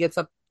Finn when he gets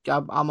up,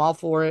 I'm all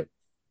for it.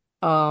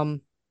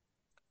 And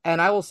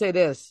I will say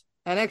this: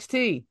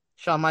 NXT,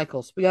 Shawn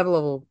Michaels. We have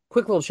a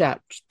quick little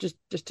chat, just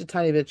a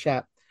tiny bit of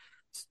chat.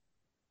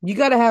 You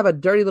got to have a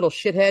dirty little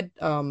shithead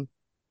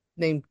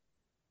named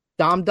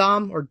Dom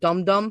Dom or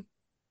Dum Dum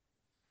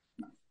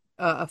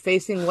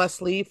facing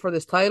Wes Lee for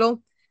this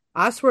title.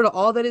 I swear to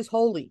all that is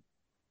holy,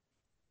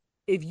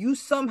 if you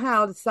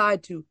somehow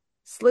decide to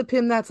slip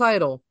him that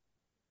title,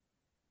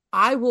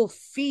 I will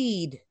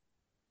feed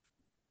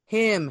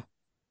him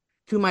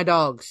to my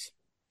dogs.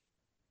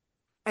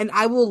 And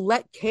I will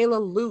let Kayla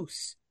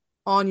loose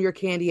on your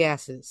candy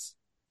asses.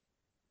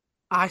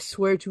 I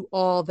swear to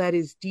all that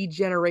is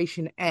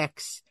Degeneration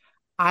X,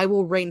 I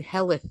will rain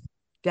helleth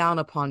down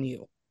upon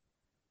you.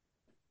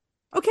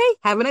 Okay,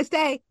 have a nice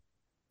day.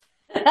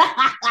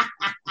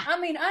 I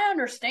mean, I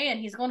understand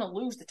he's going to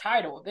lose the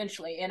title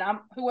eventually, and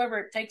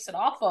whoever takes it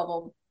off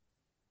of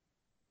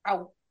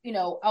him,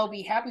 I'll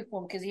be happy for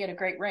him because he had a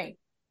great reign,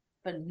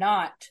 but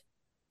not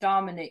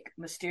Dominic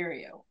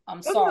Mysterio.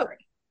 I'm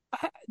sorry.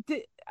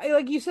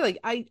 Like you said,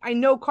 I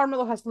know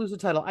Carmelo has to lose the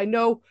title. I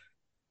know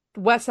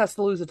Wes has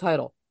to lose the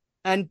title,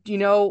 and you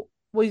know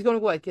what he's going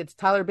to like. It's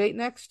Tyler Bate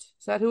next.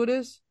 Is that who it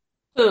is?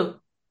 Who?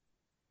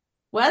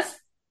 Wes?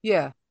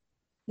 Yeah.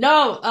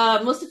 No,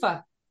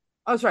 Mustafa.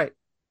 Oh, that's right.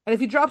 And if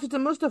he drops it to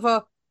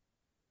Mustafa,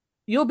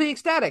 you'll be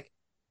ecstatic.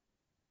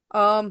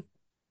 But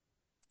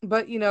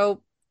you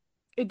know,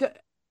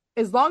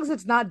 as long as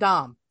it's not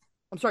Dom.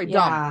 I'm sorry,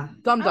 yeah.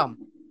 Dum.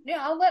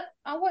 Yeah,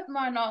 I wouldn't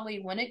mind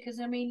Ali win it because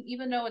I mean,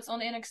 even though it's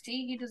on NXT,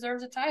 he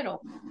deserves a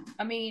title.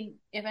 I mean,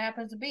 if it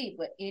happens to be,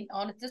 but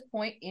at this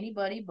point,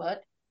 anybody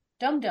but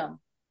Dum Dum.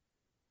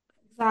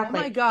 Exactly.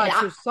 Oh my god!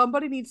 So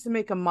somebody needs to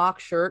make a mock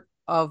shirt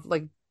of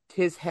like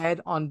his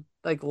head on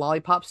like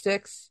lollipop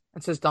sticks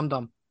and says Dum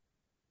Dum.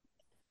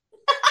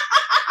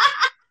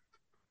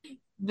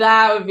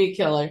 That would be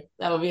killer.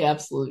 That would be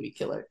absolutely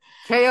killer.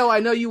 KO, I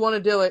know you want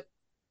to do it.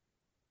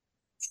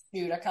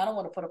 Dude, I kind of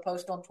want to put a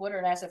post on Twitter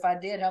and ask if I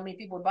did, how many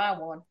people would buy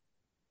one.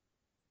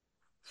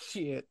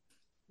 Shit.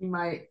 You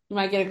might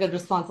get a good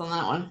response on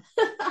that one.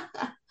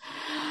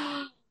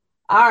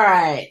 All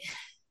right.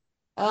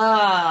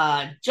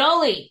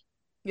 Jolie.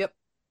 Yep.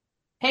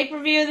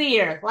 Pay-per-view of the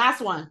year. Last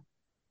one.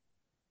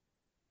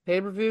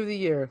 Pay-per-view of the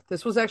year.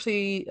 This was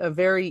actually a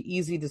very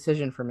easy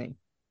decision for me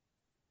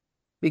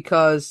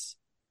because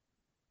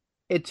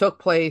it took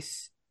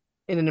place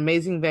in an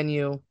amazing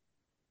venue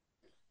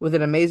with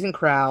an amazing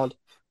crowd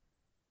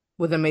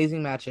with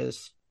amazing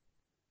matches.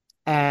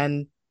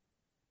 And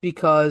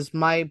because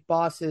my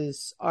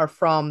bosses are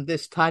from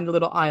this tiny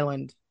little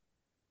island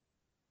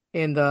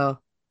in the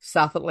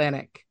South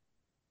Atlantic,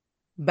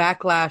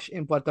 Backlash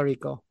in Puerto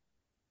Rico.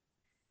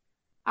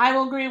 I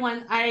agree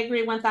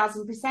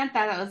 1,000%.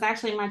 That was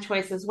actually my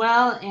choice as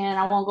well, and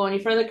I won't go any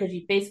further because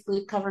you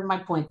basically covered my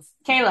points.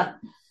 Kayla.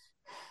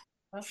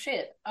 Oh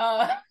shit.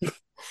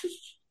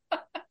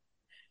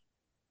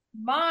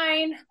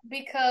 Mine,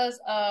 because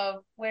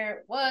of where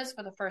it was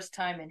for the first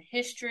time in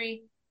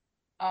history.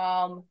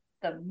 The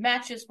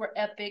matches were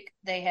epic.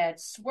 They had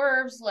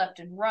swerves left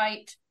and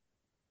right.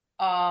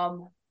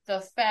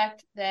 The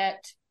fact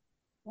that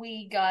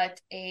we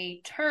got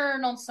a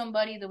turn on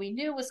somebody that we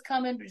knew was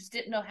coming, but just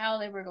didn't know how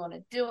they were going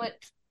to do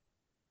it.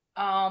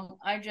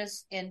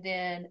 And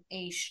then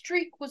a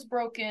streak was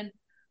broken,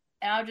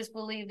 and I just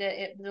believe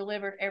that it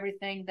delivered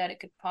everything that it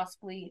could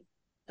possibly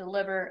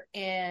deliver.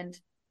 And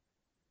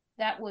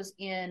that was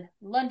in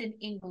London,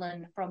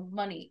 England, from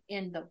Money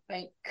in the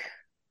Bank.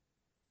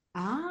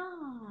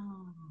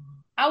 Oh.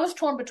 I was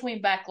torn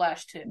between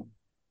Backlash too.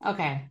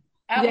 Okay.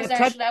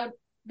 That would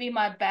be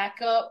my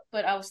backup,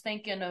 but I was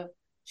thinking of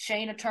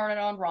Shayna turning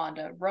on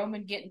Ronda,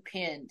 Roman getting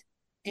pinned,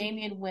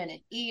 Damian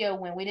winning, Io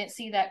win. We didn't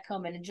see that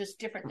coming, and just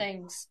different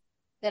things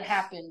that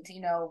happened,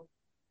 you know.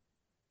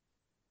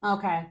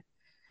 Okay.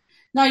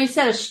 No, you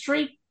said a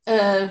streak.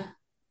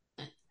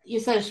 You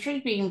said a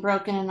streak being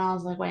broken, and I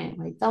was like, wait,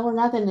 double or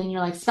nothing. And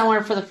you're like,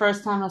 somewhere for the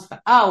first time. I was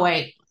like, oh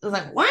wait. I was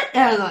like, what?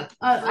 I was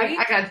like,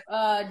 I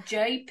got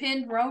Jay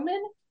pinned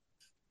Roman.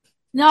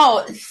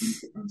 No,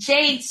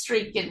 Jade's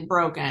streak getting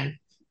broken.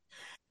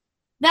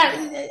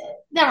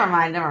 Never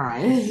mind.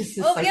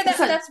 Oh yeah,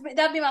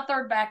 that'd be my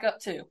third backup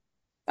too.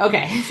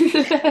 Okay.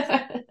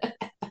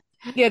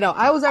 Yeah, no,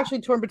 I was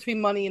actually torn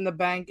between Money in the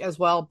Bank as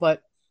well,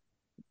 but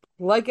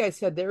like I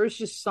said, there is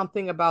just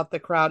something about the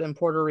crowd in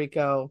Puerto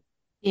Rico.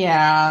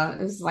 Yeah,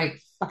 it was like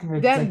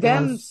fucking Them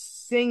ridiculous.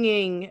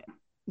 singing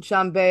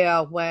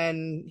Chambea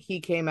when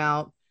he came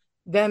out,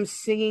 them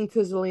singing to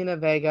Zelina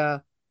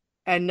Vega,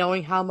 and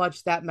knowing how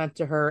much that meant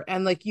to her.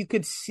 And like you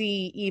could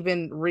see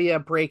even Rhea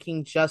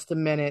breaking just a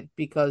minute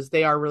because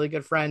they are really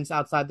good friends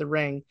outside the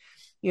ring.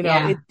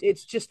 Yeah.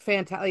 It's just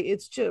fantastic.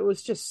 It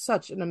was just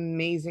such an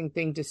amazing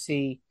thing to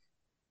see.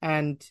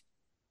 And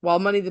while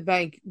Money in the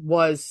Bank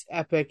was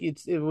epic,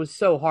 it was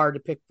so hard to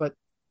pick, but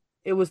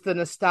it was the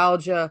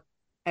nostalgia,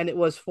 and it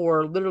was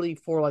for literally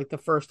for like the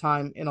first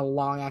time in a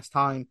long ass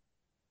time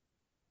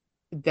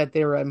that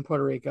they were in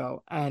Puerto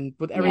Rico, and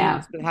with everything Yeah.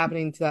 that's been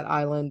happening to that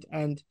island,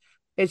 and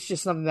it's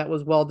just something that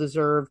was well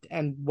deserved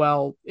and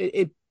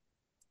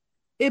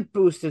it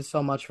boosted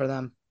so much for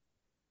them.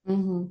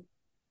 Mm-hmm.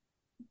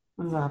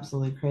 It was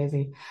absolutely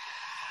crazy.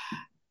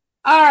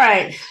 All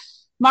right.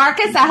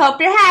 Marcus, I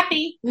hope you're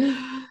happy.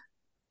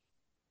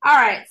 All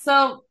right.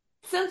 So,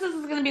 since this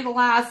is going to be the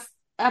last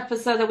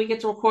episode that we get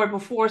to record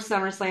before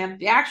SummerSlam,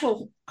 the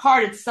actual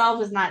card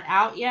itself is not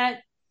out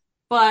yet,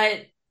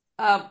 but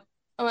uh,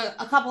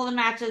 a couple of the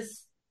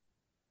matches,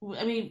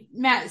 I mean,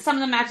 some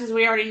of the matches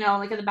we already know,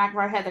 like in the back of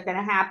our head, they're going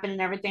to happen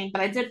and everything.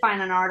 But I did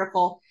find an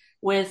article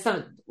with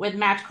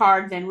match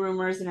cards and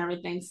rumors and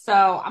everything.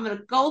 So I'm going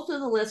to go through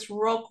the list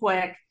real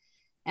quick,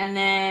 and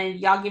then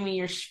y'all give me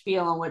your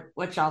spiel on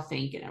what y'all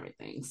think and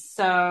everything.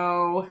 So,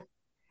 all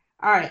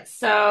right.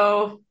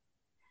 So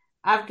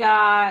I've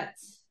got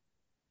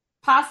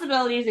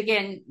possibilities.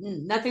 Again,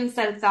 nothing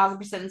said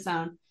 1,000% in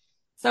stone.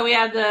 So we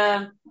have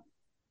the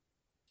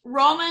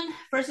Roman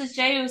versus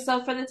Jey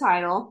Uso for the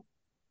title.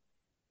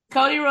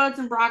 Cody Rhodes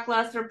and Brock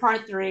Lesnar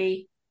Part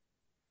 3.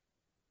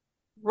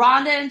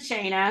 Ronda and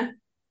Shayna.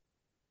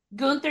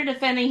 Gunther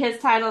defending his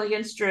title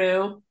against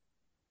Drew.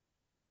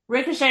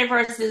 Ricochet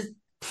versus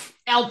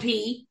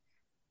LP.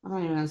 I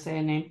don't even want to say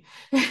a name.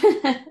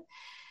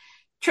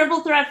 Triple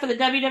threat for the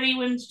WWE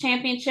Women's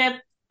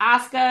Championship.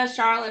 Asuka,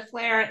 Charlotte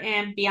Flair,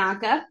 and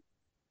Bianca.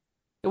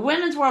 The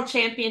Women's World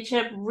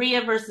Championship.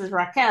 Rhea versus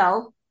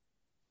Raquel.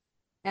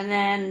 And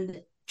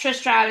then Trish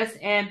Stratus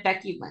and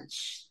Becky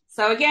Lynch.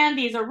 So again,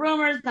 these are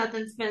rumors.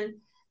 Nothing's been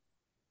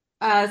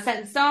set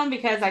in stone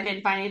because I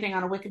didn't find anything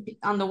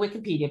on the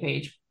Wikipedia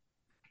page.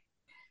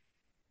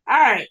 All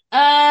right.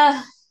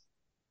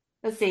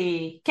 Let's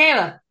see.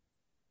 Kayla.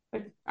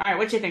 All right,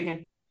 what you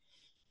thinking?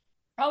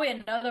 Probably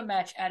another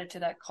match added to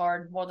that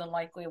card. More than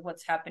likely,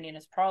 what's happening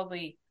is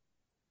probably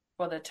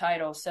for the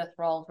title. Seth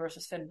Rollins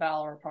versus Finn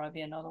Balor will probably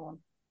be another one.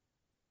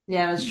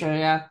 Yeah, that's true.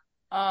 Yeah.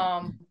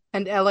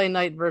 And LA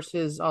Knight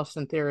versus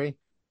Austin Theory.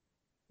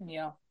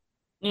 Yeah.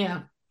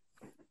 Yeah.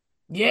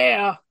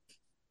 Yeah.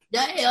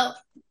 Yeah.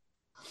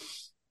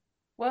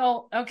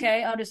 Well,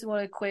 okay. I'll just do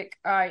a quick.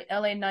 All right,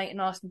 LA Knight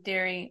and Austin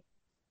Theory.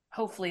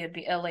 Hopefully it'd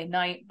be LA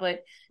Knight,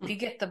 but if you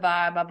get the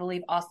vibe, I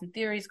believe Austin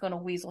Theory is going to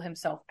weasel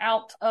himself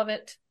out of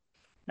it.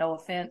 No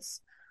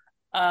offense.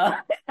 I'm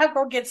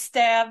going to get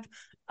stabbed.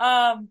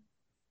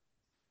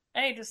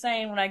 Hey, just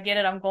saying, when I get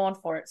it, I'm going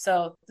for it.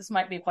 So this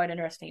might be quite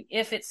interesting.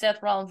 If it's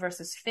Seth Rollins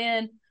versus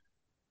Finn,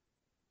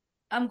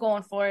 I'm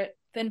going for it.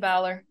 Finn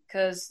Balor,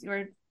 because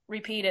you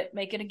repeat it,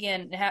 make it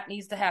again. It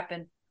needs to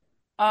happen.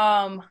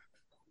 Gunter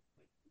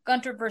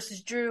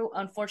versus Drew.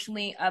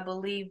 Unfortunately, I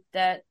believe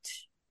that.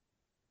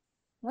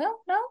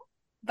 Well, no,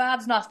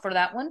 vibes not for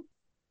that one.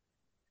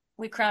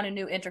 We crown a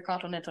new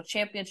Intercontinental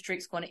Champion.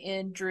 Streak's going to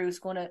end. It's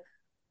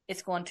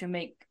going to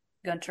make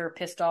Gunter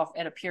pissed off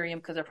at Imperium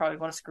because they're probably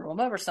going to screw him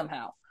over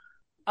somehow.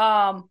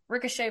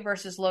 Ricochet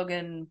versus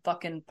Logan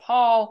fucking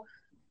Paul.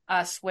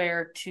 I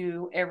swear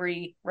to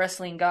every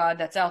wrestling god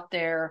that's out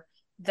there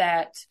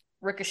that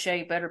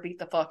Ricochet better beat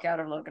the fuck out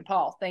of Logan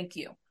Paul. Thank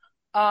you.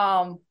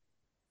 Asuka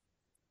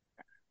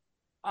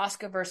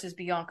versus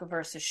Bianca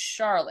versus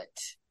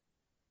Charlotte.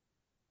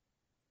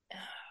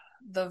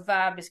 The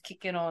vibe is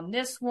kicking on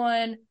this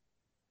one.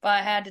 If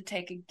I had to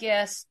take a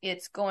guess,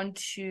 it's going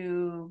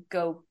to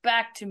go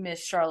back to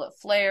Miss Charlotte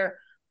Flair,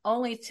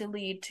 only to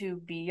lead to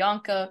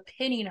Bianca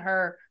pinning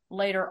her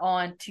later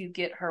on to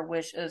get her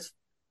wish of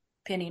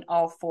pinning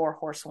all 4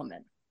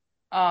 horsewomen.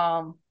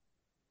 Let's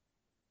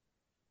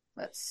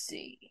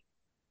see.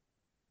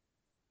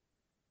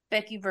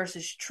 Becky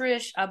versus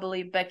Trish. I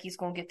believe Becky's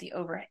going to get the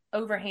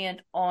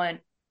overhand on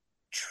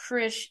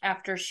Trish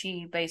after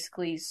she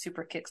basically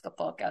super kicks the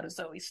fuck out of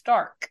Zoe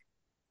Stark.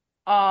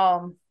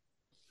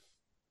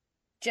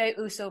 Jey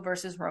Uso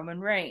versus Roman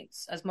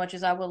Reigns. As much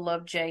as I would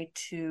love Jey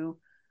to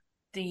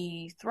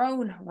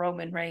dethrone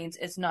Roman Reigns,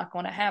 it's not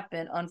going to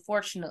happen,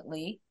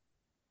 unfortunately.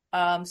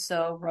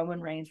 So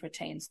Roman Reigns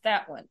retains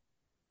that one.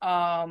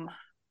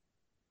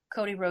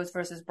 Cody Rhodes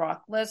versus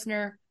Brock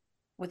Lesnar.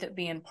 With it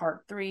being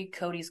part 3,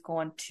 Cody's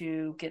going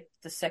to get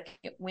the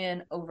second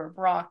win over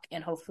Brock,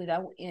 and hopefully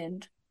that will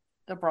end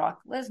the Brock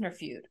Lesnar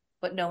feud.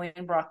 But knowing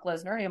Brock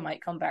Lesnar, he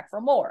might come back for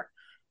more.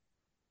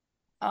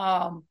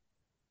 That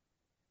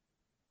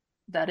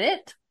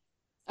it?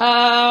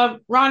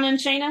 Ron and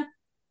Shayna?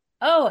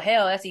 Oh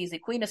hell, that's easy.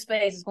 Queen of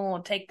Spades is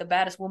going to take the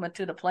baddest woman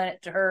to the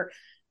planet to her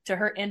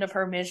end of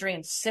her misery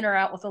and send her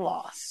out with a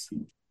loss.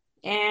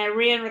 And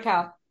Rhea and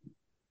Raquel.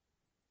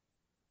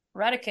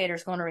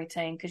 Radicator's going to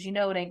retain because you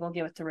know it ain't going to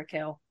give it to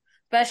Raquel,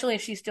 especially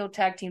if she's still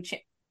tag team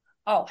champ.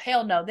 Oh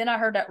hell no! Then I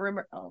heard that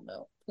rumor. Oh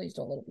no! Please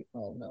don't let it be.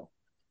 Oh no!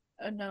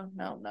 No.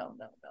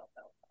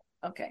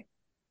 Okay.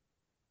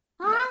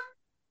 Huh? No.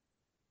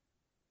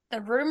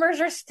 The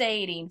rumors are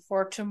stating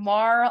for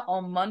tomorrow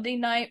on Monday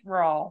Night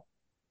Raw.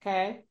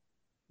 Okay.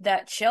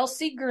 That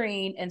Chelsea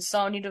Green and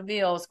Sonya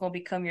Deville is going to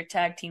become your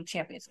tag team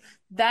champions.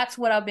 That's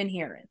what I've been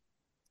hearing.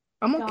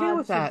 I'm okay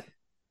with that.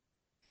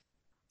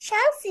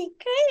 Chelsea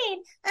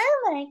Green.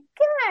 Oh my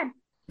god.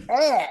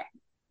 Ugh.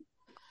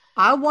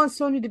 I want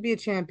Sonya to be a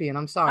champion.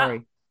 I'm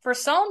sorry. For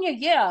Sonya,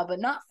 yeah, but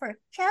not for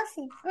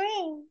Chelsea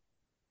Green.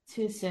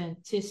 Too soon.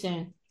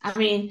 I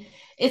mean,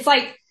 it's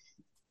like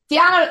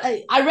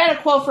Deanna. I read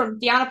a quote from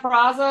Deanna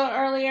Peraza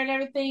earlier and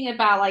everything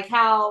about like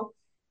how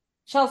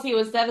Chelsea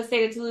was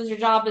devastated to lose her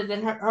job, and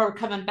then her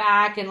coming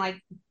back and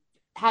like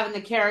having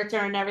the character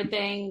and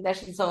everything that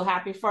she's so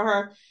happy for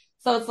her.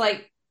 So it's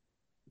like,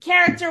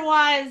 character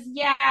wise,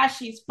 yeah,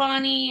 she's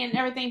funny and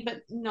everything,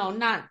 but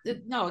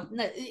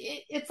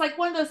it's like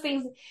one of those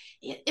things.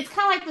 It's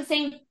kind of like the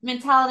same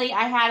mentality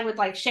I had with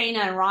like Shayna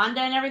and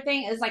Ronda and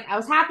everything. It's like I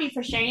was happy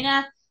for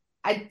Shayna.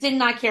 I did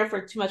not care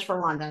for too much for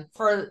Ronda.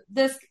 For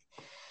this,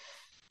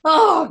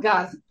 oh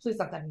god, please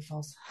stop that, me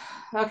false.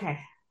 Okay,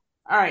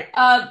 all right.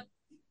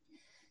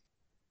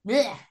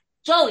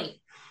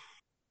 Jolie.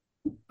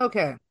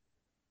 Okay.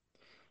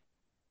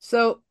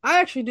 So I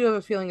actually do have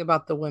a feeling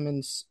about the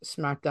women's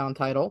SmackDown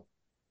title.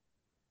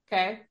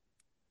 Okay.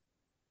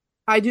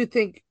 I do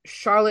think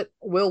Charlotte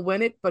will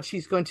win it, but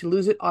she's going to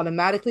lose it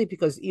automatically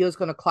because Io's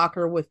going to clock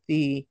her with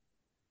the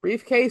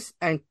briefcase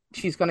and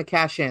she's going to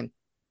cash in.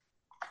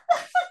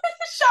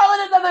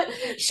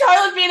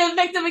 Charlotte being a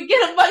victim and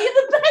getting Money in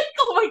the Bank.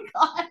 Oh my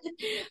god.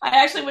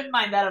 I actually wouldn't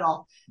mind that at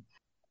all.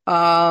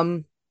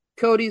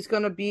 Cody's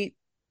going to beat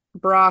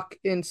Brock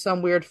in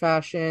some weird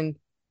fashion.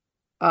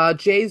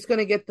 Jay's going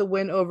to get the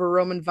win over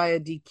Roman via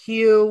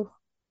DQ.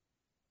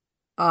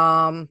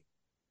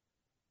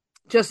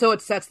 Just so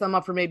it sets them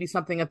up for maybe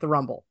something at the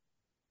Rumble.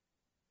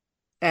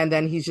 And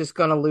then he's just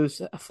going to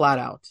lose flat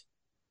out.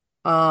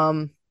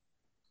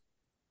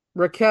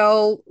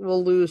 Raquel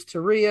will lose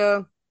to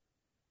Rhea.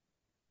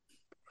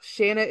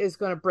 Shayna is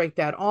going to break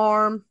that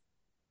arm.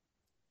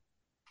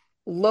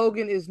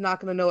 Logan is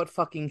not going to know what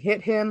fucking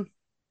hit him.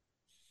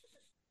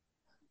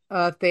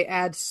 If they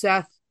add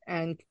Seth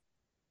and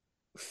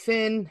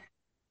Finn,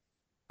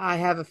 I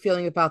have a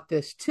feeling about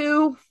this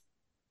too.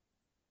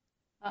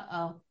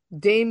 Uh-oh.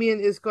 Damian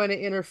is going to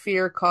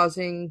interfere,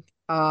 causing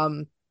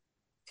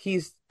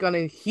he's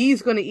gonna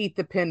eat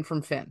the pin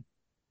from Finn.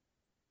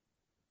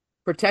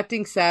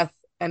 Protecting Seth,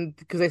 and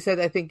because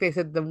I think they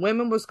said the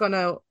women was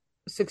gonna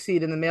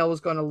succeed and the male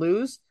was gonna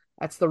lose.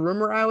 That's the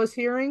rumor I was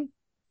hearing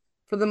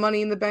for the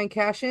Money in the Bank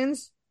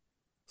cash-ins.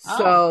 Oh.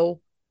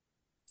 So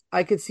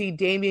I could see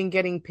Damian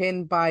getting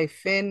pinned by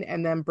Finn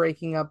and then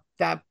breaking up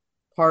that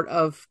part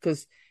of,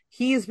 because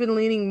he has been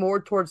leaning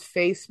more towards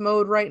face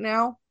mode right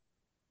now.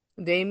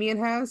 Damian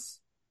has.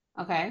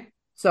 Okay.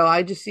 So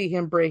I just see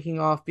him breaking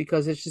off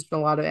because it's just been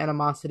a lot of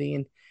animosity,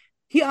 and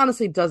he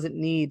honestly doesn't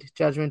need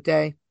Judgment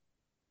Day,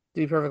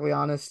 to be perfectly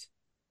honest.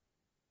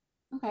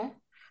 Okay.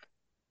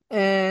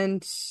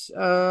 And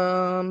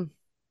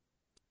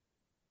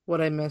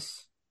what'd I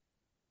miss?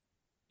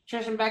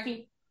 Trish and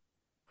Becky.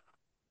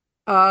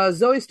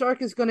 Zoe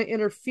Stark is going to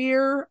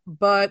interfere,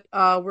 but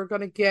we're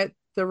going to get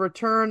the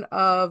return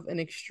of an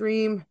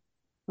extreme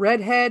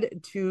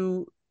redhead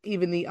to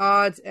even the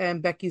odds,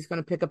 and Becky's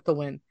going to pick up the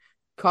win,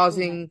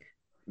 causing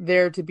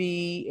there to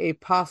be a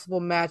possible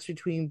match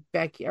between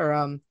Becky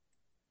or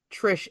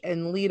Trish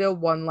and Lita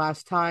one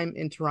last time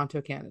in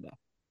Toronto, Canada.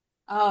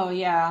 Oh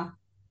yeah.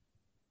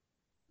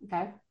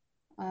 Okay.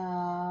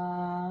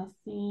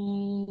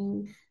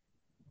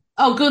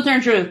 Gunther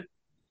and Drew.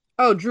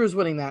 Oh, Drew's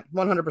winning that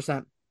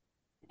 100%.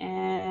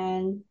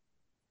 And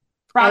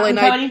Brock and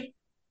Cody.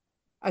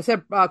 I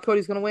said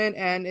Cody's going to win,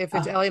 and if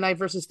it's LA Knight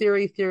versus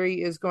Theory,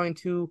 Theory is going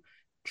to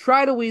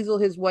try to weasel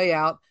his way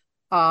out.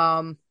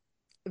 The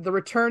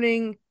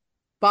returning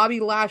Bobby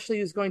Lashley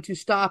is going to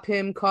stop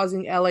him,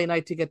 causing LA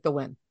Knight to get the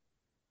win.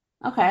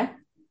 Okay.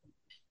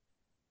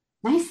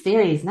 Nice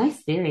theories. All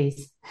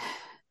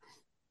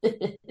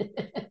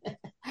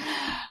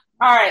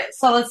right,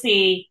 so let's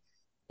see.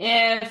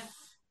 If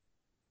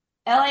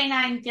LA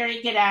Knight and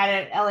Theory get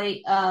added,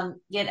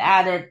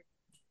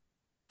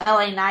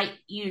 LA Knight,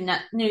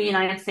 new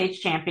United States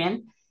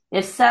champion.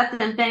 If Seth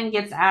and Finn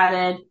gets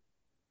added,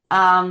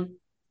 Damien's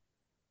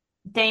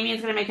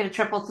going to make it a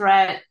triple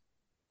threat.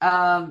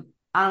 I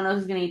don't know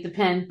who's going to eat the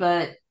pin,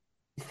 but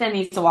Finn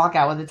needs to walk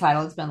out with the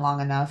title. It's been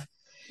long enough.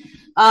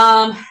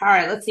 All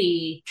right, let's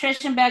see.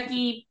 Trish and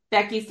Becky.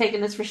 Becky's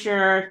taking this for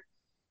sure.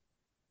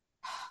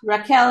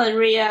 Raquel and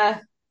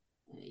Rhea.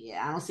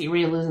 Yeah, I don't see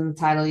Rhea losing the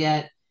title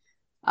yet.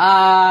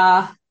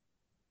 Asuka's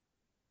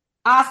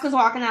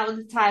walking out with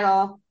the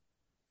title.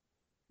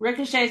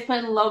 Ricochet's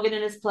putting Logan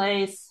in his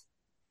place.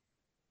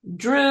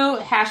 Drew,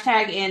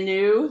 hashtag and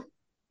new.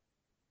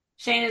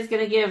 Shayna's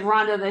going to give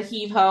Ronda the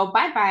heave-ho.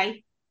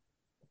 Bye-bye.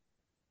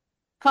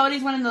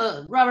 Cody's winning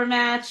the rubber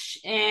match.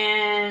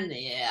 And,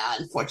 yeah,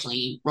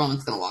 unfortunately,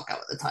 Roman's going to walk out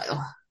with the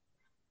title.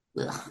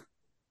 Ugh.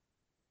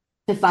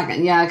 It's not going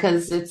to, yeah,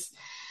 because it's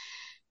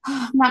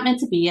not meant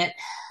to be it.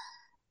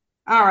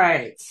 All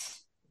right.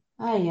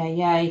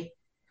 Ay.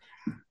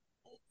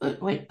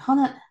 Wait, hold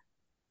on.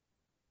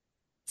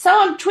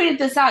 Someone tweeted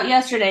this out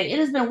yesterday. It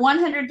has been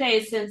 100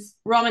 days since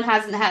Roman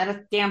hasn't had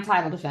a damn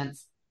title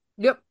defense.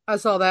 Yep, I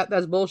saw that.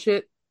 That's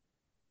bullshit.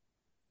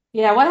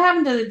 Yeah, what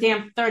happened to the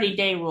damn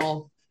 30-day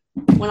rule?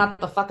 Went out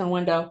the fucking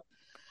window.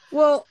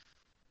 Well,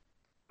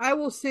 I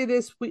will say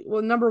this.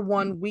 Number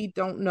one, we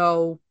don't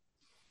know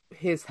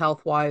his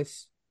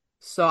health-wise.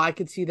 So I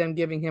could see them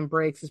giving him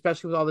breaks,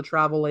 especially with all the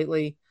travel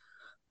lately.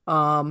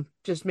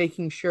 Just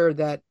making sure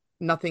that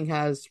nothing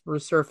has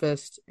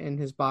resurfaced in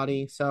his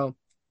body. So,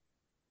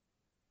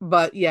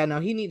 but yeah, no,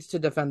 he needs to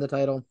defend the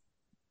title.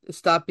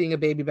 Stop being a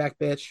baby back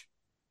bitch.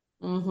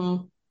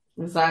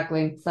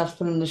 Exactly. Stop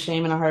putting him to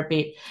shame in a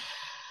heartbeat.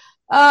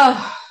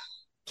 Oh,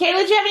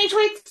 Kayla, do you have any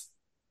tweets?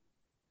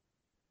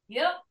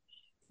 Yep.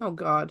 Oh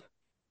God.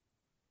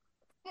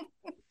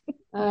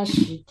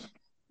 Shit.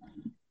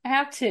 I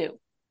have two.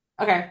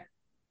 Okay.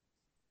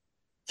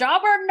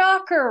 Jobber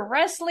Knocker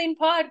Wrestling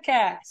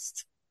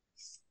Podcast.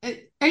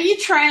 Are you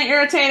trying to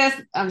irritate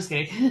us? I'm just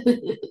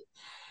kidding.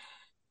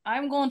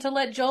 I'm going to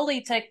let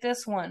Jolie take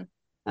this one.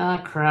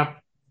 Oh,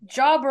 crap.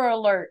 Jobber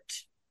Alert.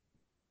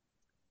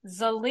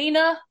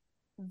 Zelina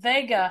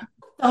Vega.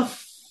 The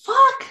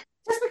fuck?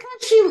 Just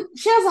because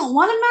she hasn't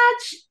won a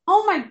match?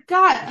 Oh my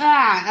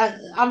God.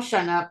 I'm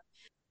shutting up.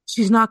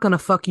 She's not gonna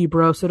fuck you,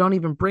 bro, so don't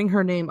even bring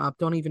her name up.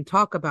 Don't even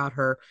talk about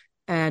her.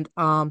 And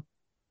I'm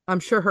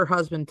sure her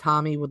husband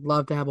Tommy would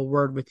love to have a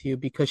word with you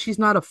because she's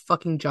not a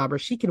fucking jobber.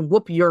 She can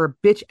whoop your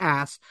bitch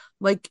ass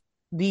like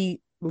the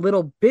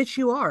little bitch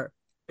you are.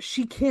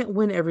 She can't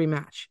win every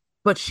match,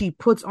 but she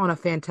puts on a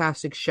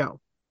fantastic show.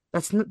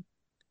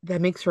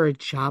 That makes her a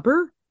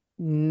jobber?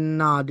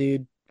 Nah,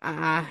 dude.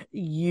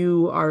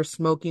 You are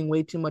smoking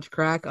way too much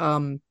crack.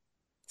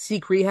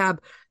 Seek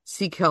rehab,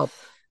 seek help.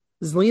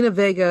 Zelina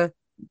Vega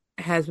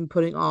has been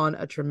putting on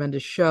a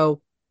tremendous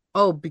show.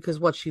 Oh, because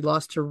what, she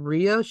lost to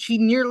Rhea? She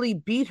nearly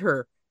beat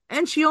her.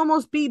 And she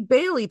almost beat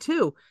Bayley,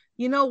 too.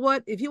 You know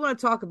what? If you want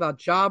to talk about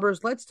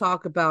jobbers, let's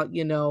talk about,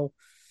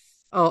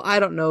 I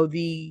don't know,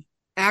 the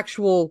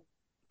actual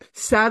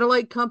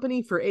satellite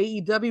company for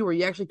AEW where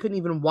you actually couldn't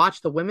even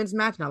watch the women's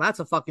match. Now, that's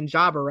a fucking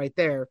jobber right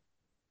there.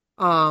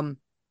 And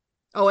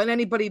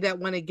anybody that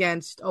went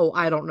against,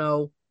 I don't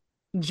know,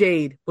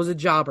 Jade was a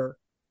jobber.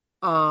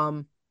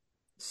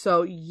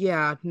 So,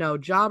 yeah, no,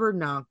 jobber,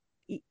 no.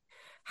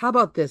 How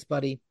about this,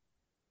 buddy?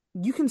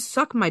 You can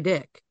suck my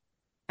dick,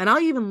 and I'll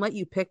even let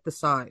you pick the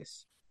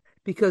size,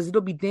 because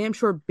it'll be damn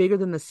sure bigger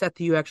than the set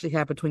that you actually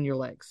have between your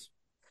legs,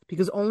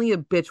 because only a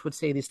bitch would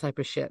say this type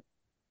of shit.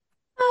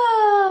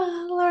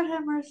 Oh, Lord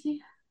have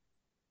mercy.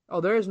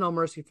 Oh, there is no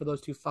mercy for those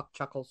two fuck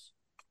chuckles.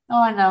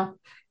 Oh, I know.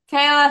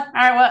 Kayla, all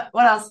right,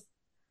 what else?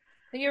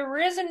 The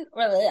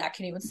I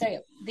can't even say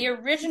it. The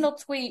original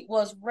tweet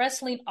was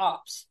Wrestling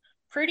Ops.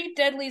 Pretty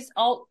Deadly's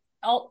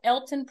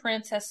Elton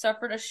Prince has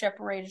suffered a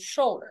separated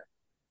shoulder.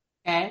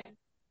 Okay.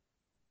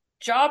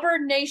 Jobber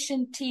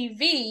Nation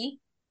TV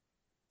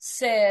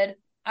said,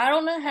 I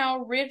don't know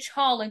how Ridge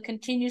Holland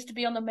continues to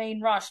be on the main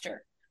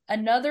roster.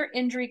 Another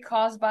injury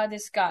caused by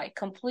this guy.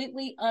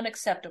 Completely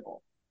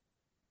unacceptable.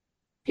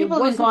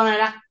 People have been going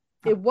on.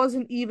 It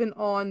wasn't even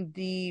on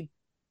the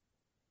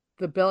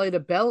belly to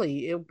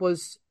belly. It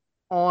was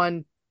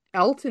on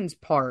Elton's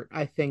part,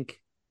 I think.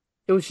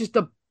 It was just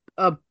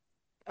an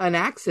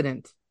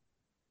accident.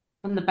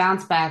 From the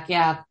bounce back,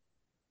 yeah.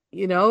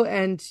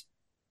 And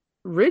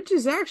Ridge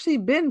has actually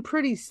been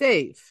pretty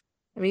safe.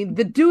 I mean,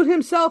 the dude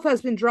himself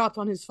has been dropped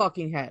on his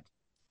fucking head.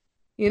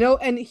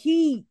 And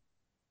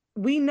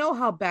we know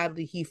how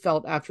badly he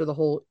felt after the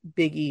whole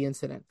Big E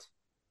incident.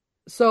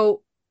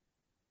 So,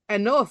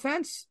 and no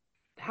offense,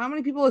 how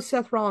many people has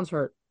Seth Rollins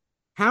hurt?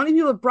 How many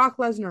people have Brock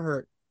Lesnar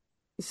hurt?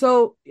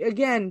 So,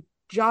 again,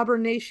 Jobber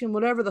Nation,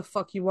 whatever the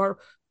fuck you are.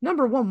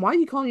 Number one, why are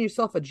you calling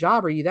yourself a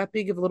jobber? Are you that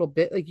big of a little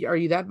bit? Like, are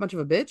you that much of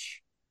a bitch?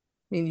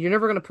 I mean, you're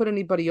never going to put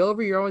anybody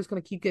over. You're always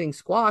going to keep getting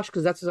squashed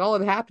because that's all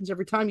that happens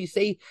every time you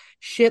say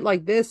shit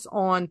like this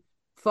on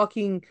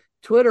fucking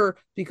Twitter,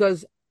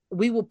 because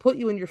we will put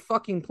you in your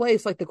fucking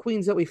place like the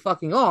queens that we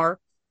fucking are.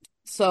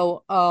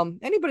 So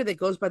anybody that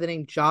goes by the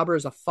name jobber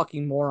is a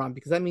fucking moron,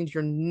 because that means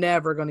you're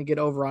never going to get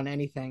over on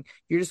anything.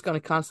 You're just going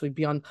to constantly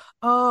be on,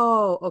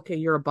 oh, okay,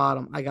 you're a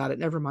bottom. I got it.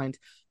 Never mind.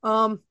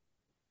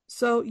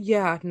 So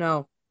yeah,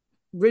 no.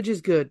 Ridge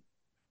is good.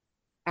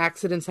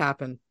 Accidents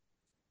happen.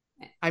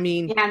 I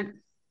mean, yeah.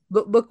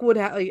 Look what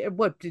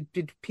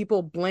did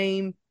people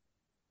blame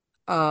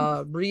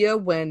Rhea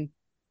when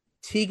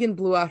Tegan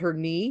blew out her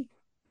knee?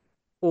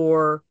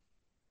 Or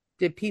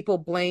did people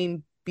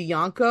blame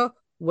Bianca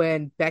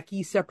when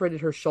Becky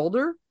separated her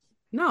shoulder?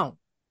 No,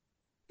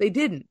 they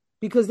didn't,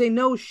 because they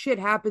know shit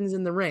happens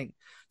in the ring.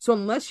 So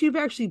unless you've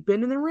actually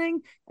been in the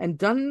ring and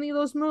done any of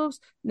those moves,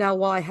 now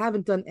while I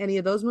haven't done any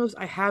of those moves,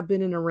 I have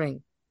been in a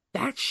ring.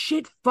 That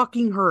shit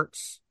fucking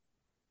hurts.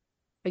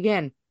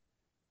 Again,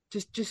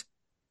 just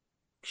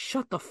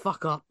shut the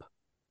fuck up.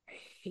 I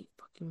hate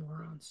fucking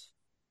morons.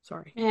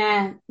 Sorry.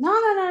 And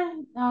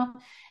no.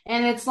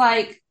 And it's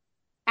like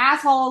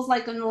assholes,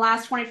 like in the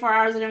last 24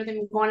 hours and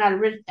everything going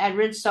at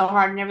Ridge so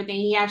hard and everything,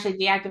 he actually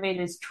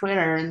deactivated his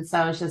Twitter. And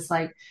so it's just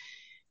like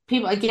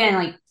people, again,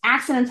 like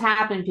accidents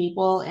happen,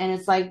 people. And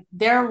it's like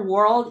their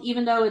world,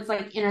 even though it's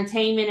like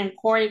entertainment and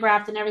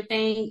choreographed and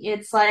everything,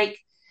 it's like,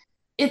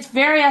 it's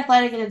very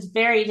athletic and it's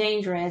very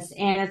dangerous.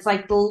 And it's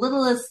like the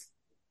littlest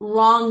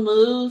wrong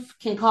move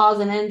can cause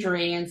an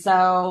injury. And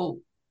so,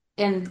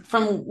 and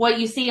from what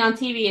you see on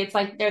TV, it's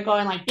like they're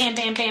going like bam,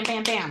 bam, bam,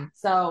 bam, bam.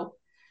 So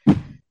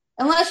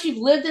unless you've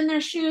lived in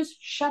their shoes,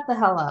 shut the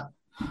hell up.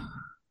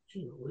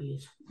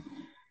 Jeez.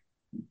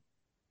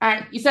 All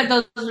right, you said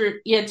those were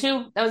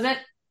two. That was it.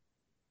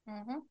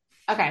 Mm-hmm.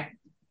 Okay.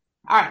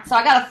 All right. So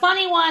I got a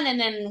funny one, and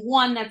then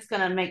one that's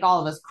gonna make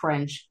all of us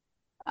cringe.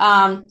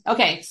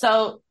 Okay.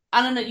 So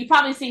I don't know. You've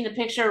probably seen the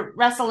picture.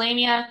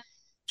 WrestleMania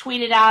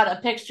tweeted out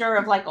a picture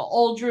of like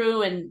old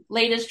Drew and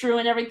latest Drew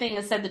and everything,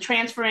 and said the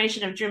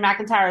transformation of Drew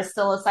McIntyre is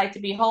still a sight to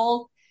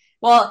behold.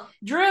 Well,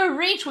 Drew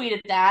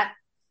retweeted that.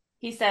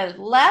 He said,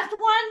 "Left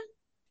one,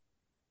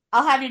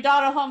 I'll have your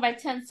daughter home by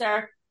 10,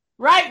 sir.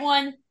 Right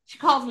one, she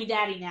calls me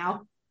daddy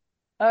now."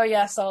 Oh,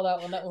 yeah, I saw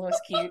that one. That one was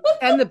cute.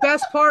 And the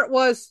best part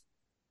was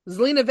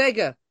Zelina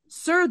Vega.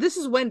 Sir, this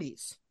is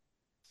Wendy's.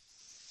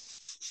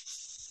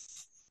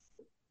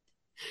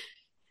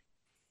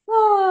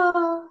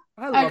 Oh,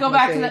 I go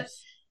back to that.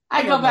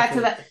 I go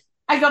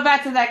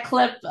back to that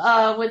clip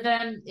with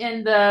them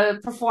in the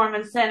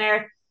performance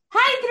center.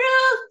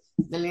 Hi,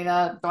 Drew.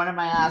 Zelina throwing in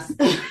my ass.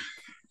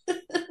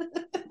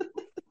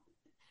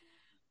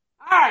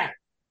 All right.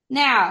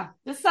 Now,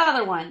 this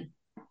other one.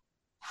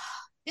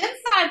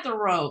 Inside the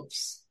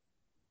Ropes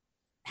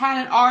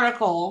had an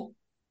article.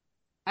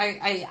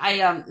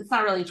 It's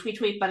not really a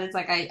tweet, but it's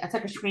like I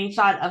took a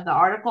screenshot of the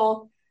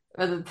article,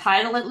 or the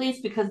title at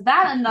least, because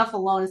that enough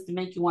alone is to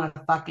make you want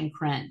to fucking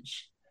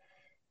cringe.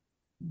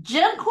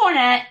 Jim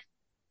Cornette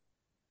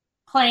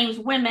claims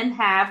women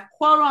have,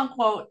 quote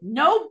unquote,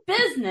 no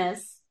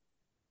business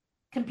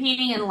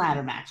competing in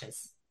ladder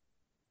matches.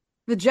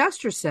 The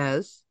Jester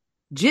says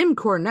Jim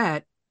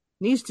Cornette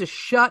needs to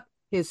shut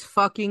his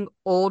fucking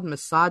old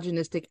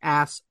misogynistic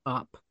ass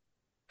up.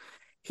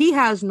 He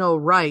has no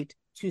right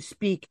to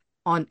speak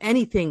on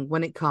anything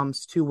when it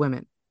comes to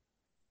women.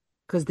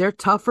 Because they're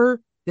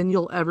tougher than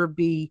you'll ever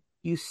be,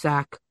 you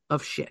sack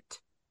of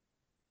shit.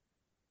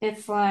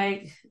 It's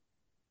like,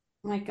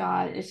 my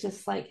God, it's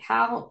just like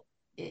how,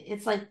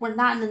 it's like we're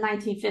not in the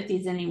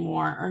 1950s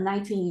anymore, or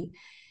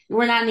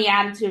we're not in the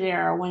Attitude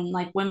Era when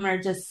like women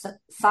are just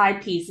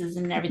side pieces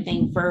and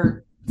everything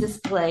for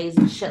displays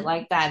and shit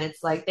like that.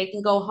 It's like they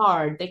can go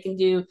hard, they can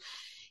do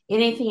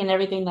anything and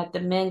everything that the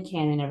men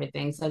can and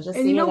everything. So just,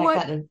 and you know that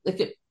what? kind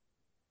of,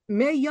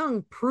 Mae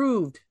Young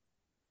proved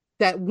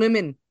that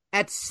women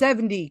at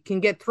 70 can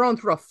get thrown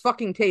through a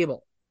fucking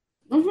table.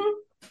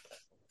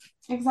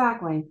 Mm-hmm.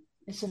 Exactly.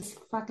 It's just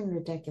fucking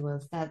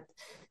ridiculous. That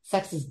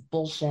sex is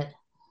bullshit.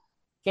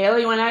 Kayla,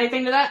 you want to add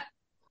anything to that?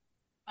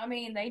 I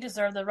mean, they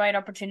deserve the right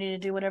opportunity to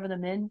do whatever the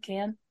men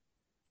can.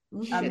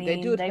 Shit, I mean, they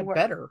do it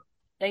better.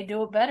 They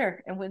do it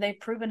better, and they've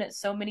proven it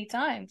so many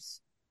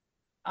times.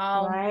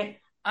 Right.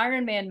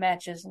 Iron Man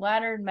matches,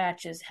 ladder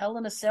matches, Hell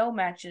in a Cell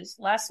matches,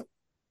 last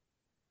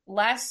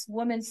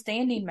woman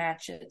standing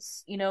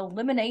matches,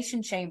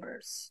 elimination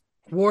chambers,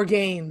 war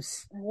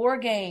games,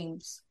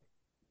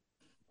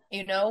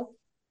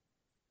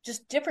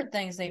 just different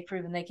things they've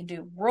proven they can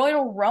do.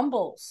 Royal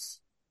Rumbles.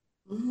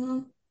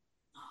 Mm-hmm.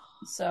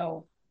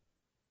 So,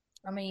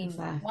 I mean,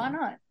 exactly. Why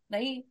not?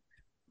 They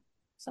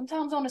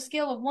sometimes on a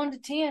scale of 1 to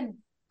 10,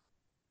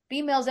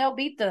 females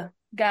outbeat the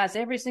guys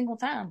every single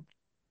time.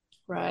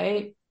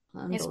 Right.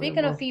 And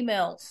speaking of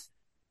females,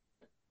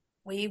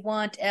 we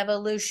want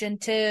Evolution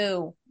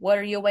 2. What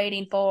are you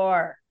waiting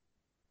for?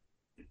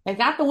 They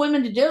got the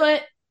women to do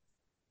it.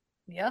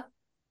 Yeah.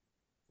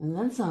 And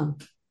then some.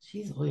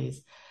 Jeez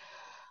Louise.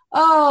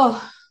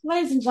 Oh,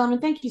 ladies and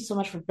gentlemen, thank you so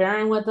much for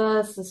bearing with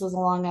us. This was a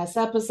long-ass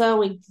episode.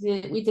 We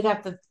did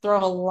have to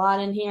throw a lot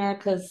in here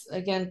because,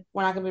 again,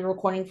 we're not going to be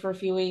recording for a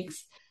few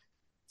weeks.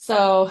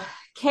 So,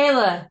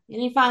 Kayla,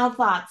 any final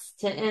thoughts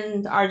to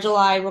end our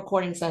July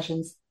recording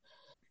sessions?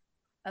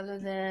 Other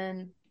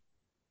than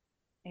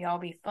y'all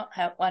be fun.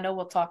 I know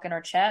we'll talk in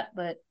our chat,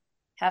 but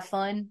have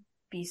fun,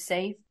 be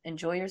safe,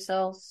 enjoy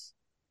yourselves,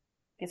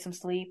 get some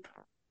sleep.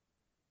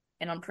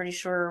 And I'm pretty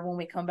sure when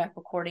we come back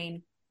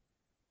recording,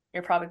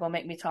 you're probably going to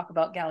make me talk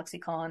about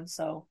GalaxyCon,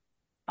 so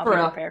I'll be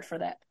prepared for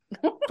that.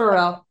 For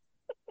real.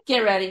 Get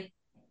ready.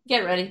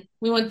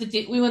 We want the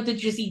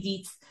juicy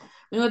deets.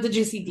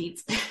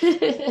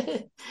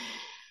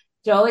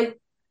 Jolie?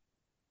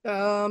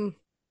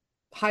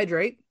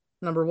 Hydrate,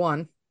 number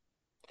one.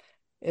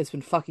 It's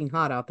been fucking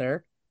hot out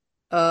there.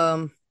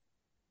 But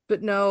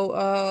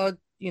no,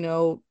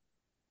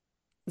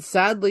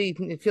 Sadly,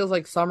 it feels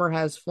like summer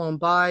has flown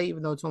by,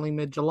 even though it's only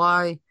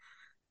mid-July.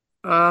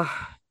 Uh,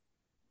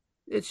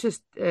 it's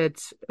just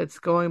it's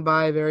going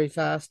by very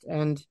fast,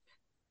 and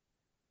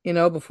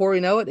before we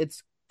know it,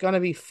 it's gonna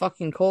be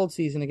fucking cold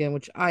season again,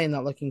 which I am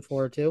not looking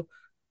forward to.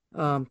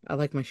 I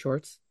like my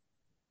shorts,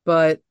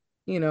 but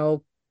you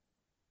know,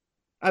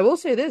 I will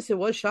say this: it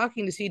was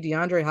shocking to see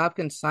DeAndre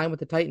Hopkins sign with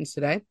the Titans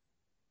today.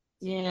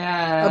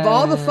 Of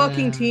all the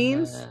fucking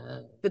teams, Yeah.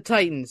 the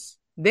Titans.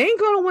 They ain't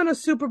gonna win a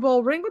Super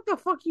Bowl ring. What the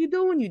fuck you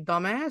doing, you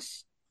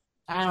dumbass?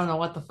 I don't know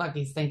what the fuck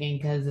he's thinking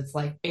because it's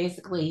like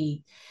basically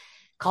he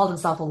called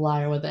himself a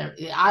liar with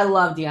it. I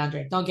love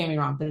DeAndre. Don't get me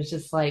wrong, but it's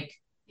just like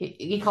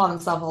he called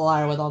himself a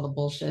liar with all the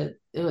bullshit.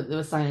 It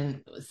was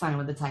signing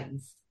with the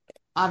Titans.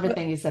 But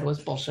Everything he said was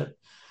bullshit.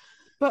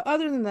 but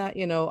other than that,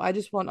 I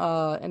just want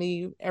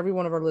every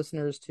one of our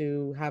listeners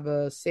to have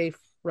a safe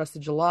rest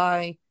of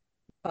July.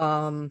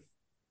 Um,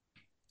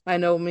 I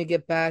know when we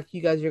get back,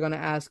 you guys are going to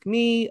ask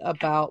me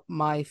about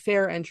my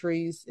fair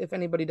entries. If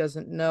anybody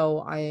doesn't know,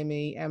 I am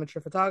a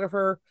amateur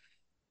photographer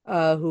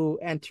who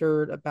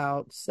entered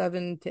about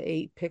 7 to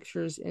 8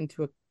 pictures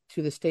to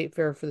the state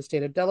fair for the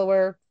state of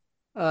Delaware.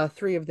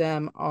 3 of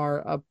them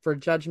are up for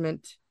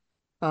judgment.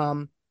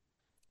 Um,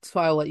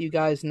 so I'll let you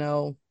guys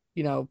know.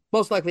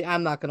 Most likely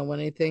I'm not going to win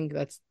anything.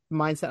 That's the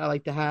mindset I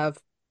like to have.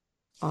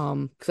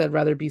 Because I'd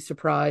rather be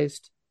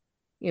surprised.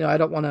 I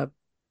don't want to,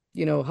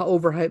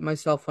 overhype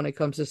myself when it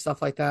comes to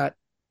stuff like that.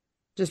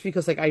 Just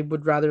because, like, I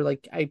would rather,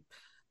 like,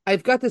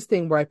 I've got this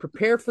thing where I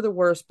prepare for the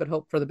worst but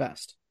hope for the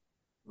best.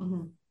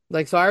 Mm-hmm.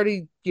 Like, so I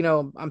already,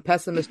 I'm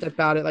pessimistic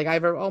about it. Like,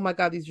 oh my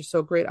God, these are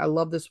so great. I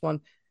love this one.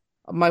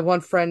 My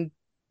one friend,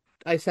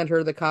 I sent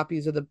her the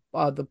copies of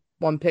the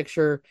one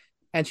picture,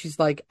 and she's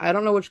like, I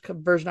don't know which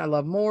version I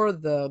love more,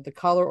 the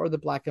color or the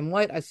black and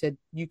white. I said,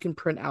 you can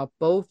print out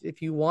both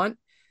if you want.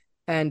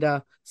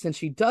 And since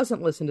she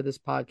doesn't listen to this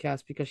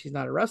podcast because she's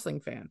not a wrestling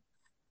fan,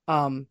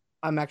 I'm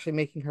actually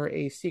making her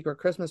a secret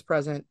Christmas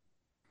present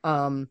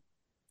um,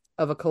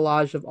 of a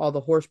collage of all the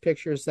horse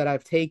pictures that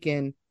I've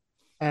taken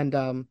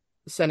and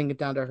sending it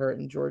down to her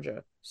in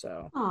Georgia.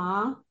 So,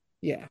 Aw.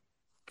 yeah,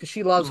 because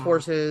she loves Aw.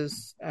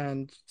 horses.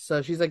 And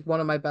so she's like one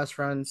of my best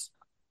friends.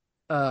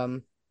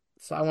 Um,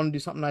 so I want to do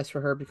something nice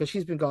for her because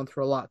she's been going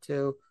through a lot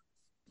too.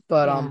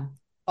 But Yeah.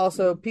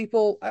 also,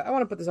 people, I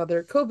want to put this out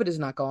there. COVID is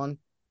not gone.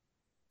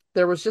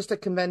 There was just a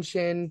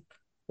convention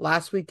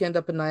last weekend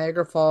up in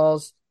Niagara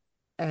Falls,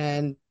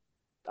 and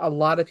a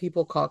lot of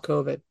people caught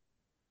COVID.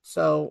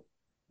 So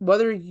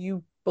whether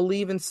you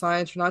believe in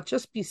science or not,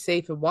 just be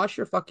safe and wash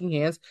your fucking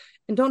hands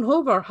and don't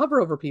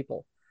hover over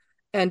people.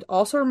 And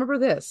also remember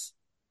this: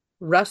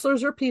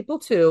 wrestlers are people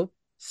too.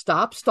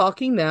 Stop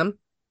stalking them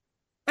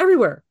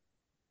everywhere.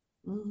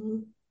 Mm-hmm.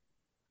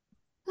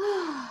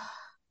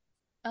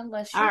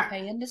 Unless All you're right.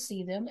 paying to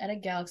see them at a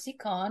Galaxy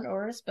Con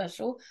or a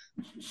special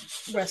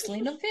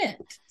wrestling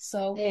event.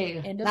 So, Hey,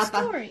 end of not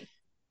that story.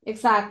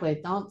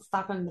 exactly. Don't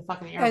stop in the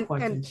fucking And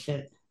airports and and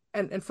shit.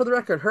 and for the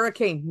record,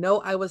 Hurricane,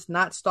 no, I was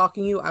not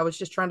stalking you. I was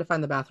just trying to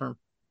find the bathroom.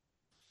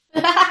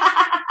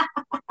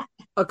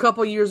 A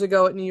couple years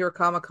ago at New York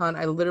Comic Con,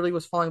 I literally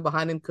was falling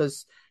behind him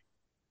because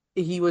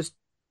he was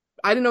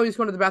I didn't know he was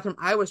going to the bathroom.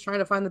 I was trying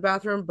to find the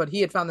bathroom, but he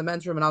had found the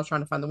men's room and I was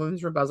trying to find the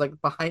women's room. But I was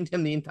like behind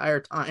him the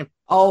entire time.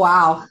 Oh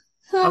wow.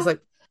 I was like,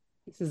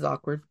 this is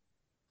awkward.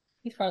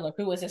 He's probably like,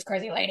 who is this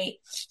crazy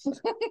lady?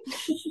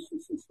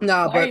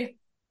 No, but Why?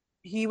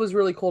 he was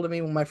really cool to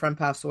me when my friend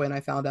passed away and I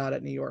found out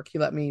at New York. He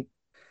let me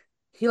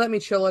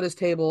chill at his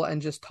table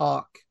and just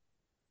talk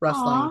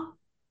wrestling. Aw.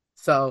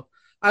 So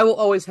I will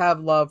always have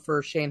love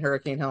for Shane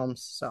Hurricane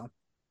Helms. So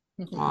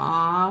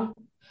Aw.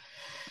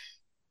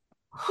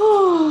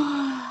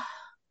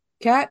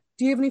 Kat,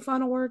 do you have any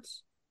final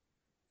words?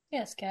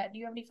 Yes, Kat, do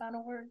you have any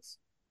final words?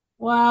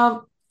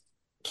 Well,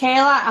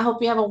 Kayla, I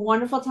hope you have a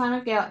wonderful time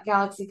at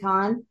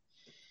GalaxyCon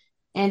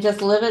and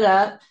just live it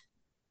up.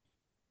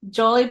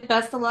 Jolie,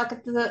 best of luck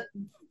at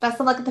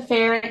the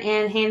fair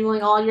and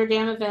handling all your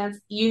damn events.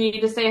 You need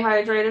to stay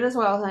hydrated as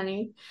well,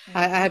 honey.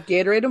 I have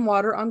Gatorade and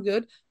water. I'm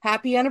good.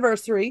 Happy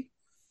anniversary.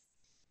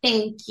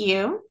 Thank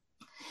you.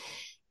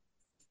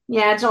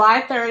 Yeah,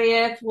 July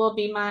 30th will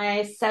be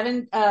my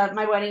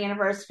wedding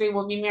anniversary.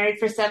 We'll be married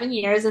for 7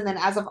 years, and then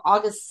as of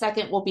August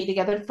 2nd, we'll be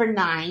together for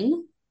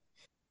 9.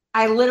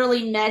 I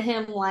literally met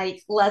him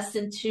like less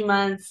than 2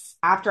 months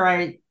after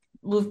I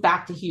moved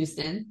back to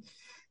Houston.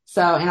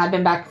 So, and I've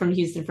been back from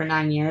Houston for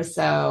 9 years.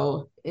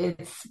 So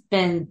it's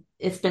been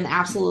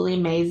absolutely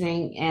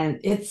amazing. And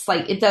it's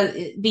like,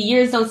 the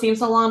years don't seem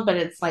so long, but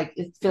it's like,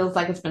 it feels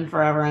like it's been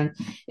forever. And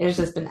it's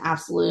just been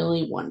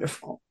absolutely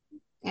wonderful.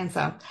 And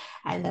so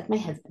I love my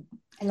husband.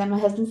 I love my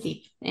husband,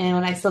 Steve.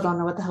 And I still don't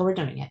know what the hell we're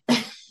doing yet.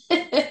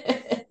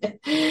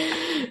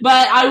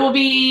 But I will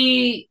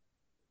be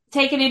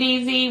taking it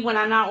easy when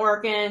I'm not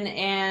working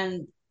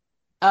and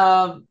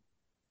trying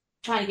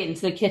to get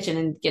into the kitchen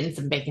and getting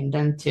some bacon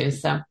done too.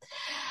 So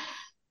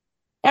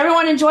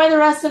everyone enjoy the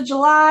rest of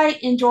July.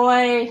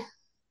 Enjoy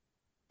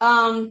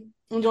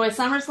enjoy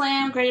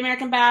SummerSlam, Great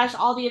American Bash,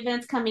 all the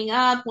events coming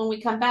up. When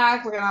we come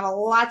back, we're going to have a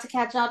lot to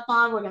catch up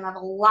on. We're going to have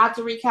a lot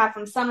to recap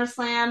from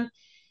SummerSlam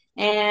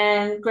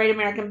and Great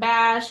American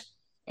Bash.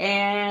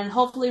 And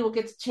hopefully we'll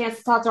get the chance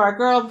to talk to our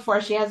girl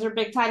before she has her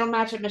big title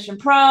match at Mission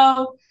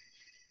Pro.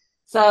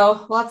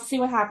 So we'll have to see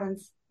what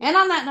happens. And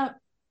on that note,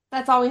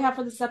 that's all we have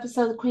for this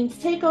episode of the Queen's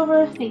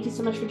Takeover. Thank you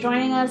so much for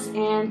joining us,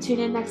 and tune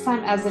in next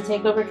time as the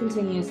takeover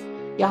continues.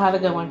 Y'all have a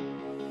good one.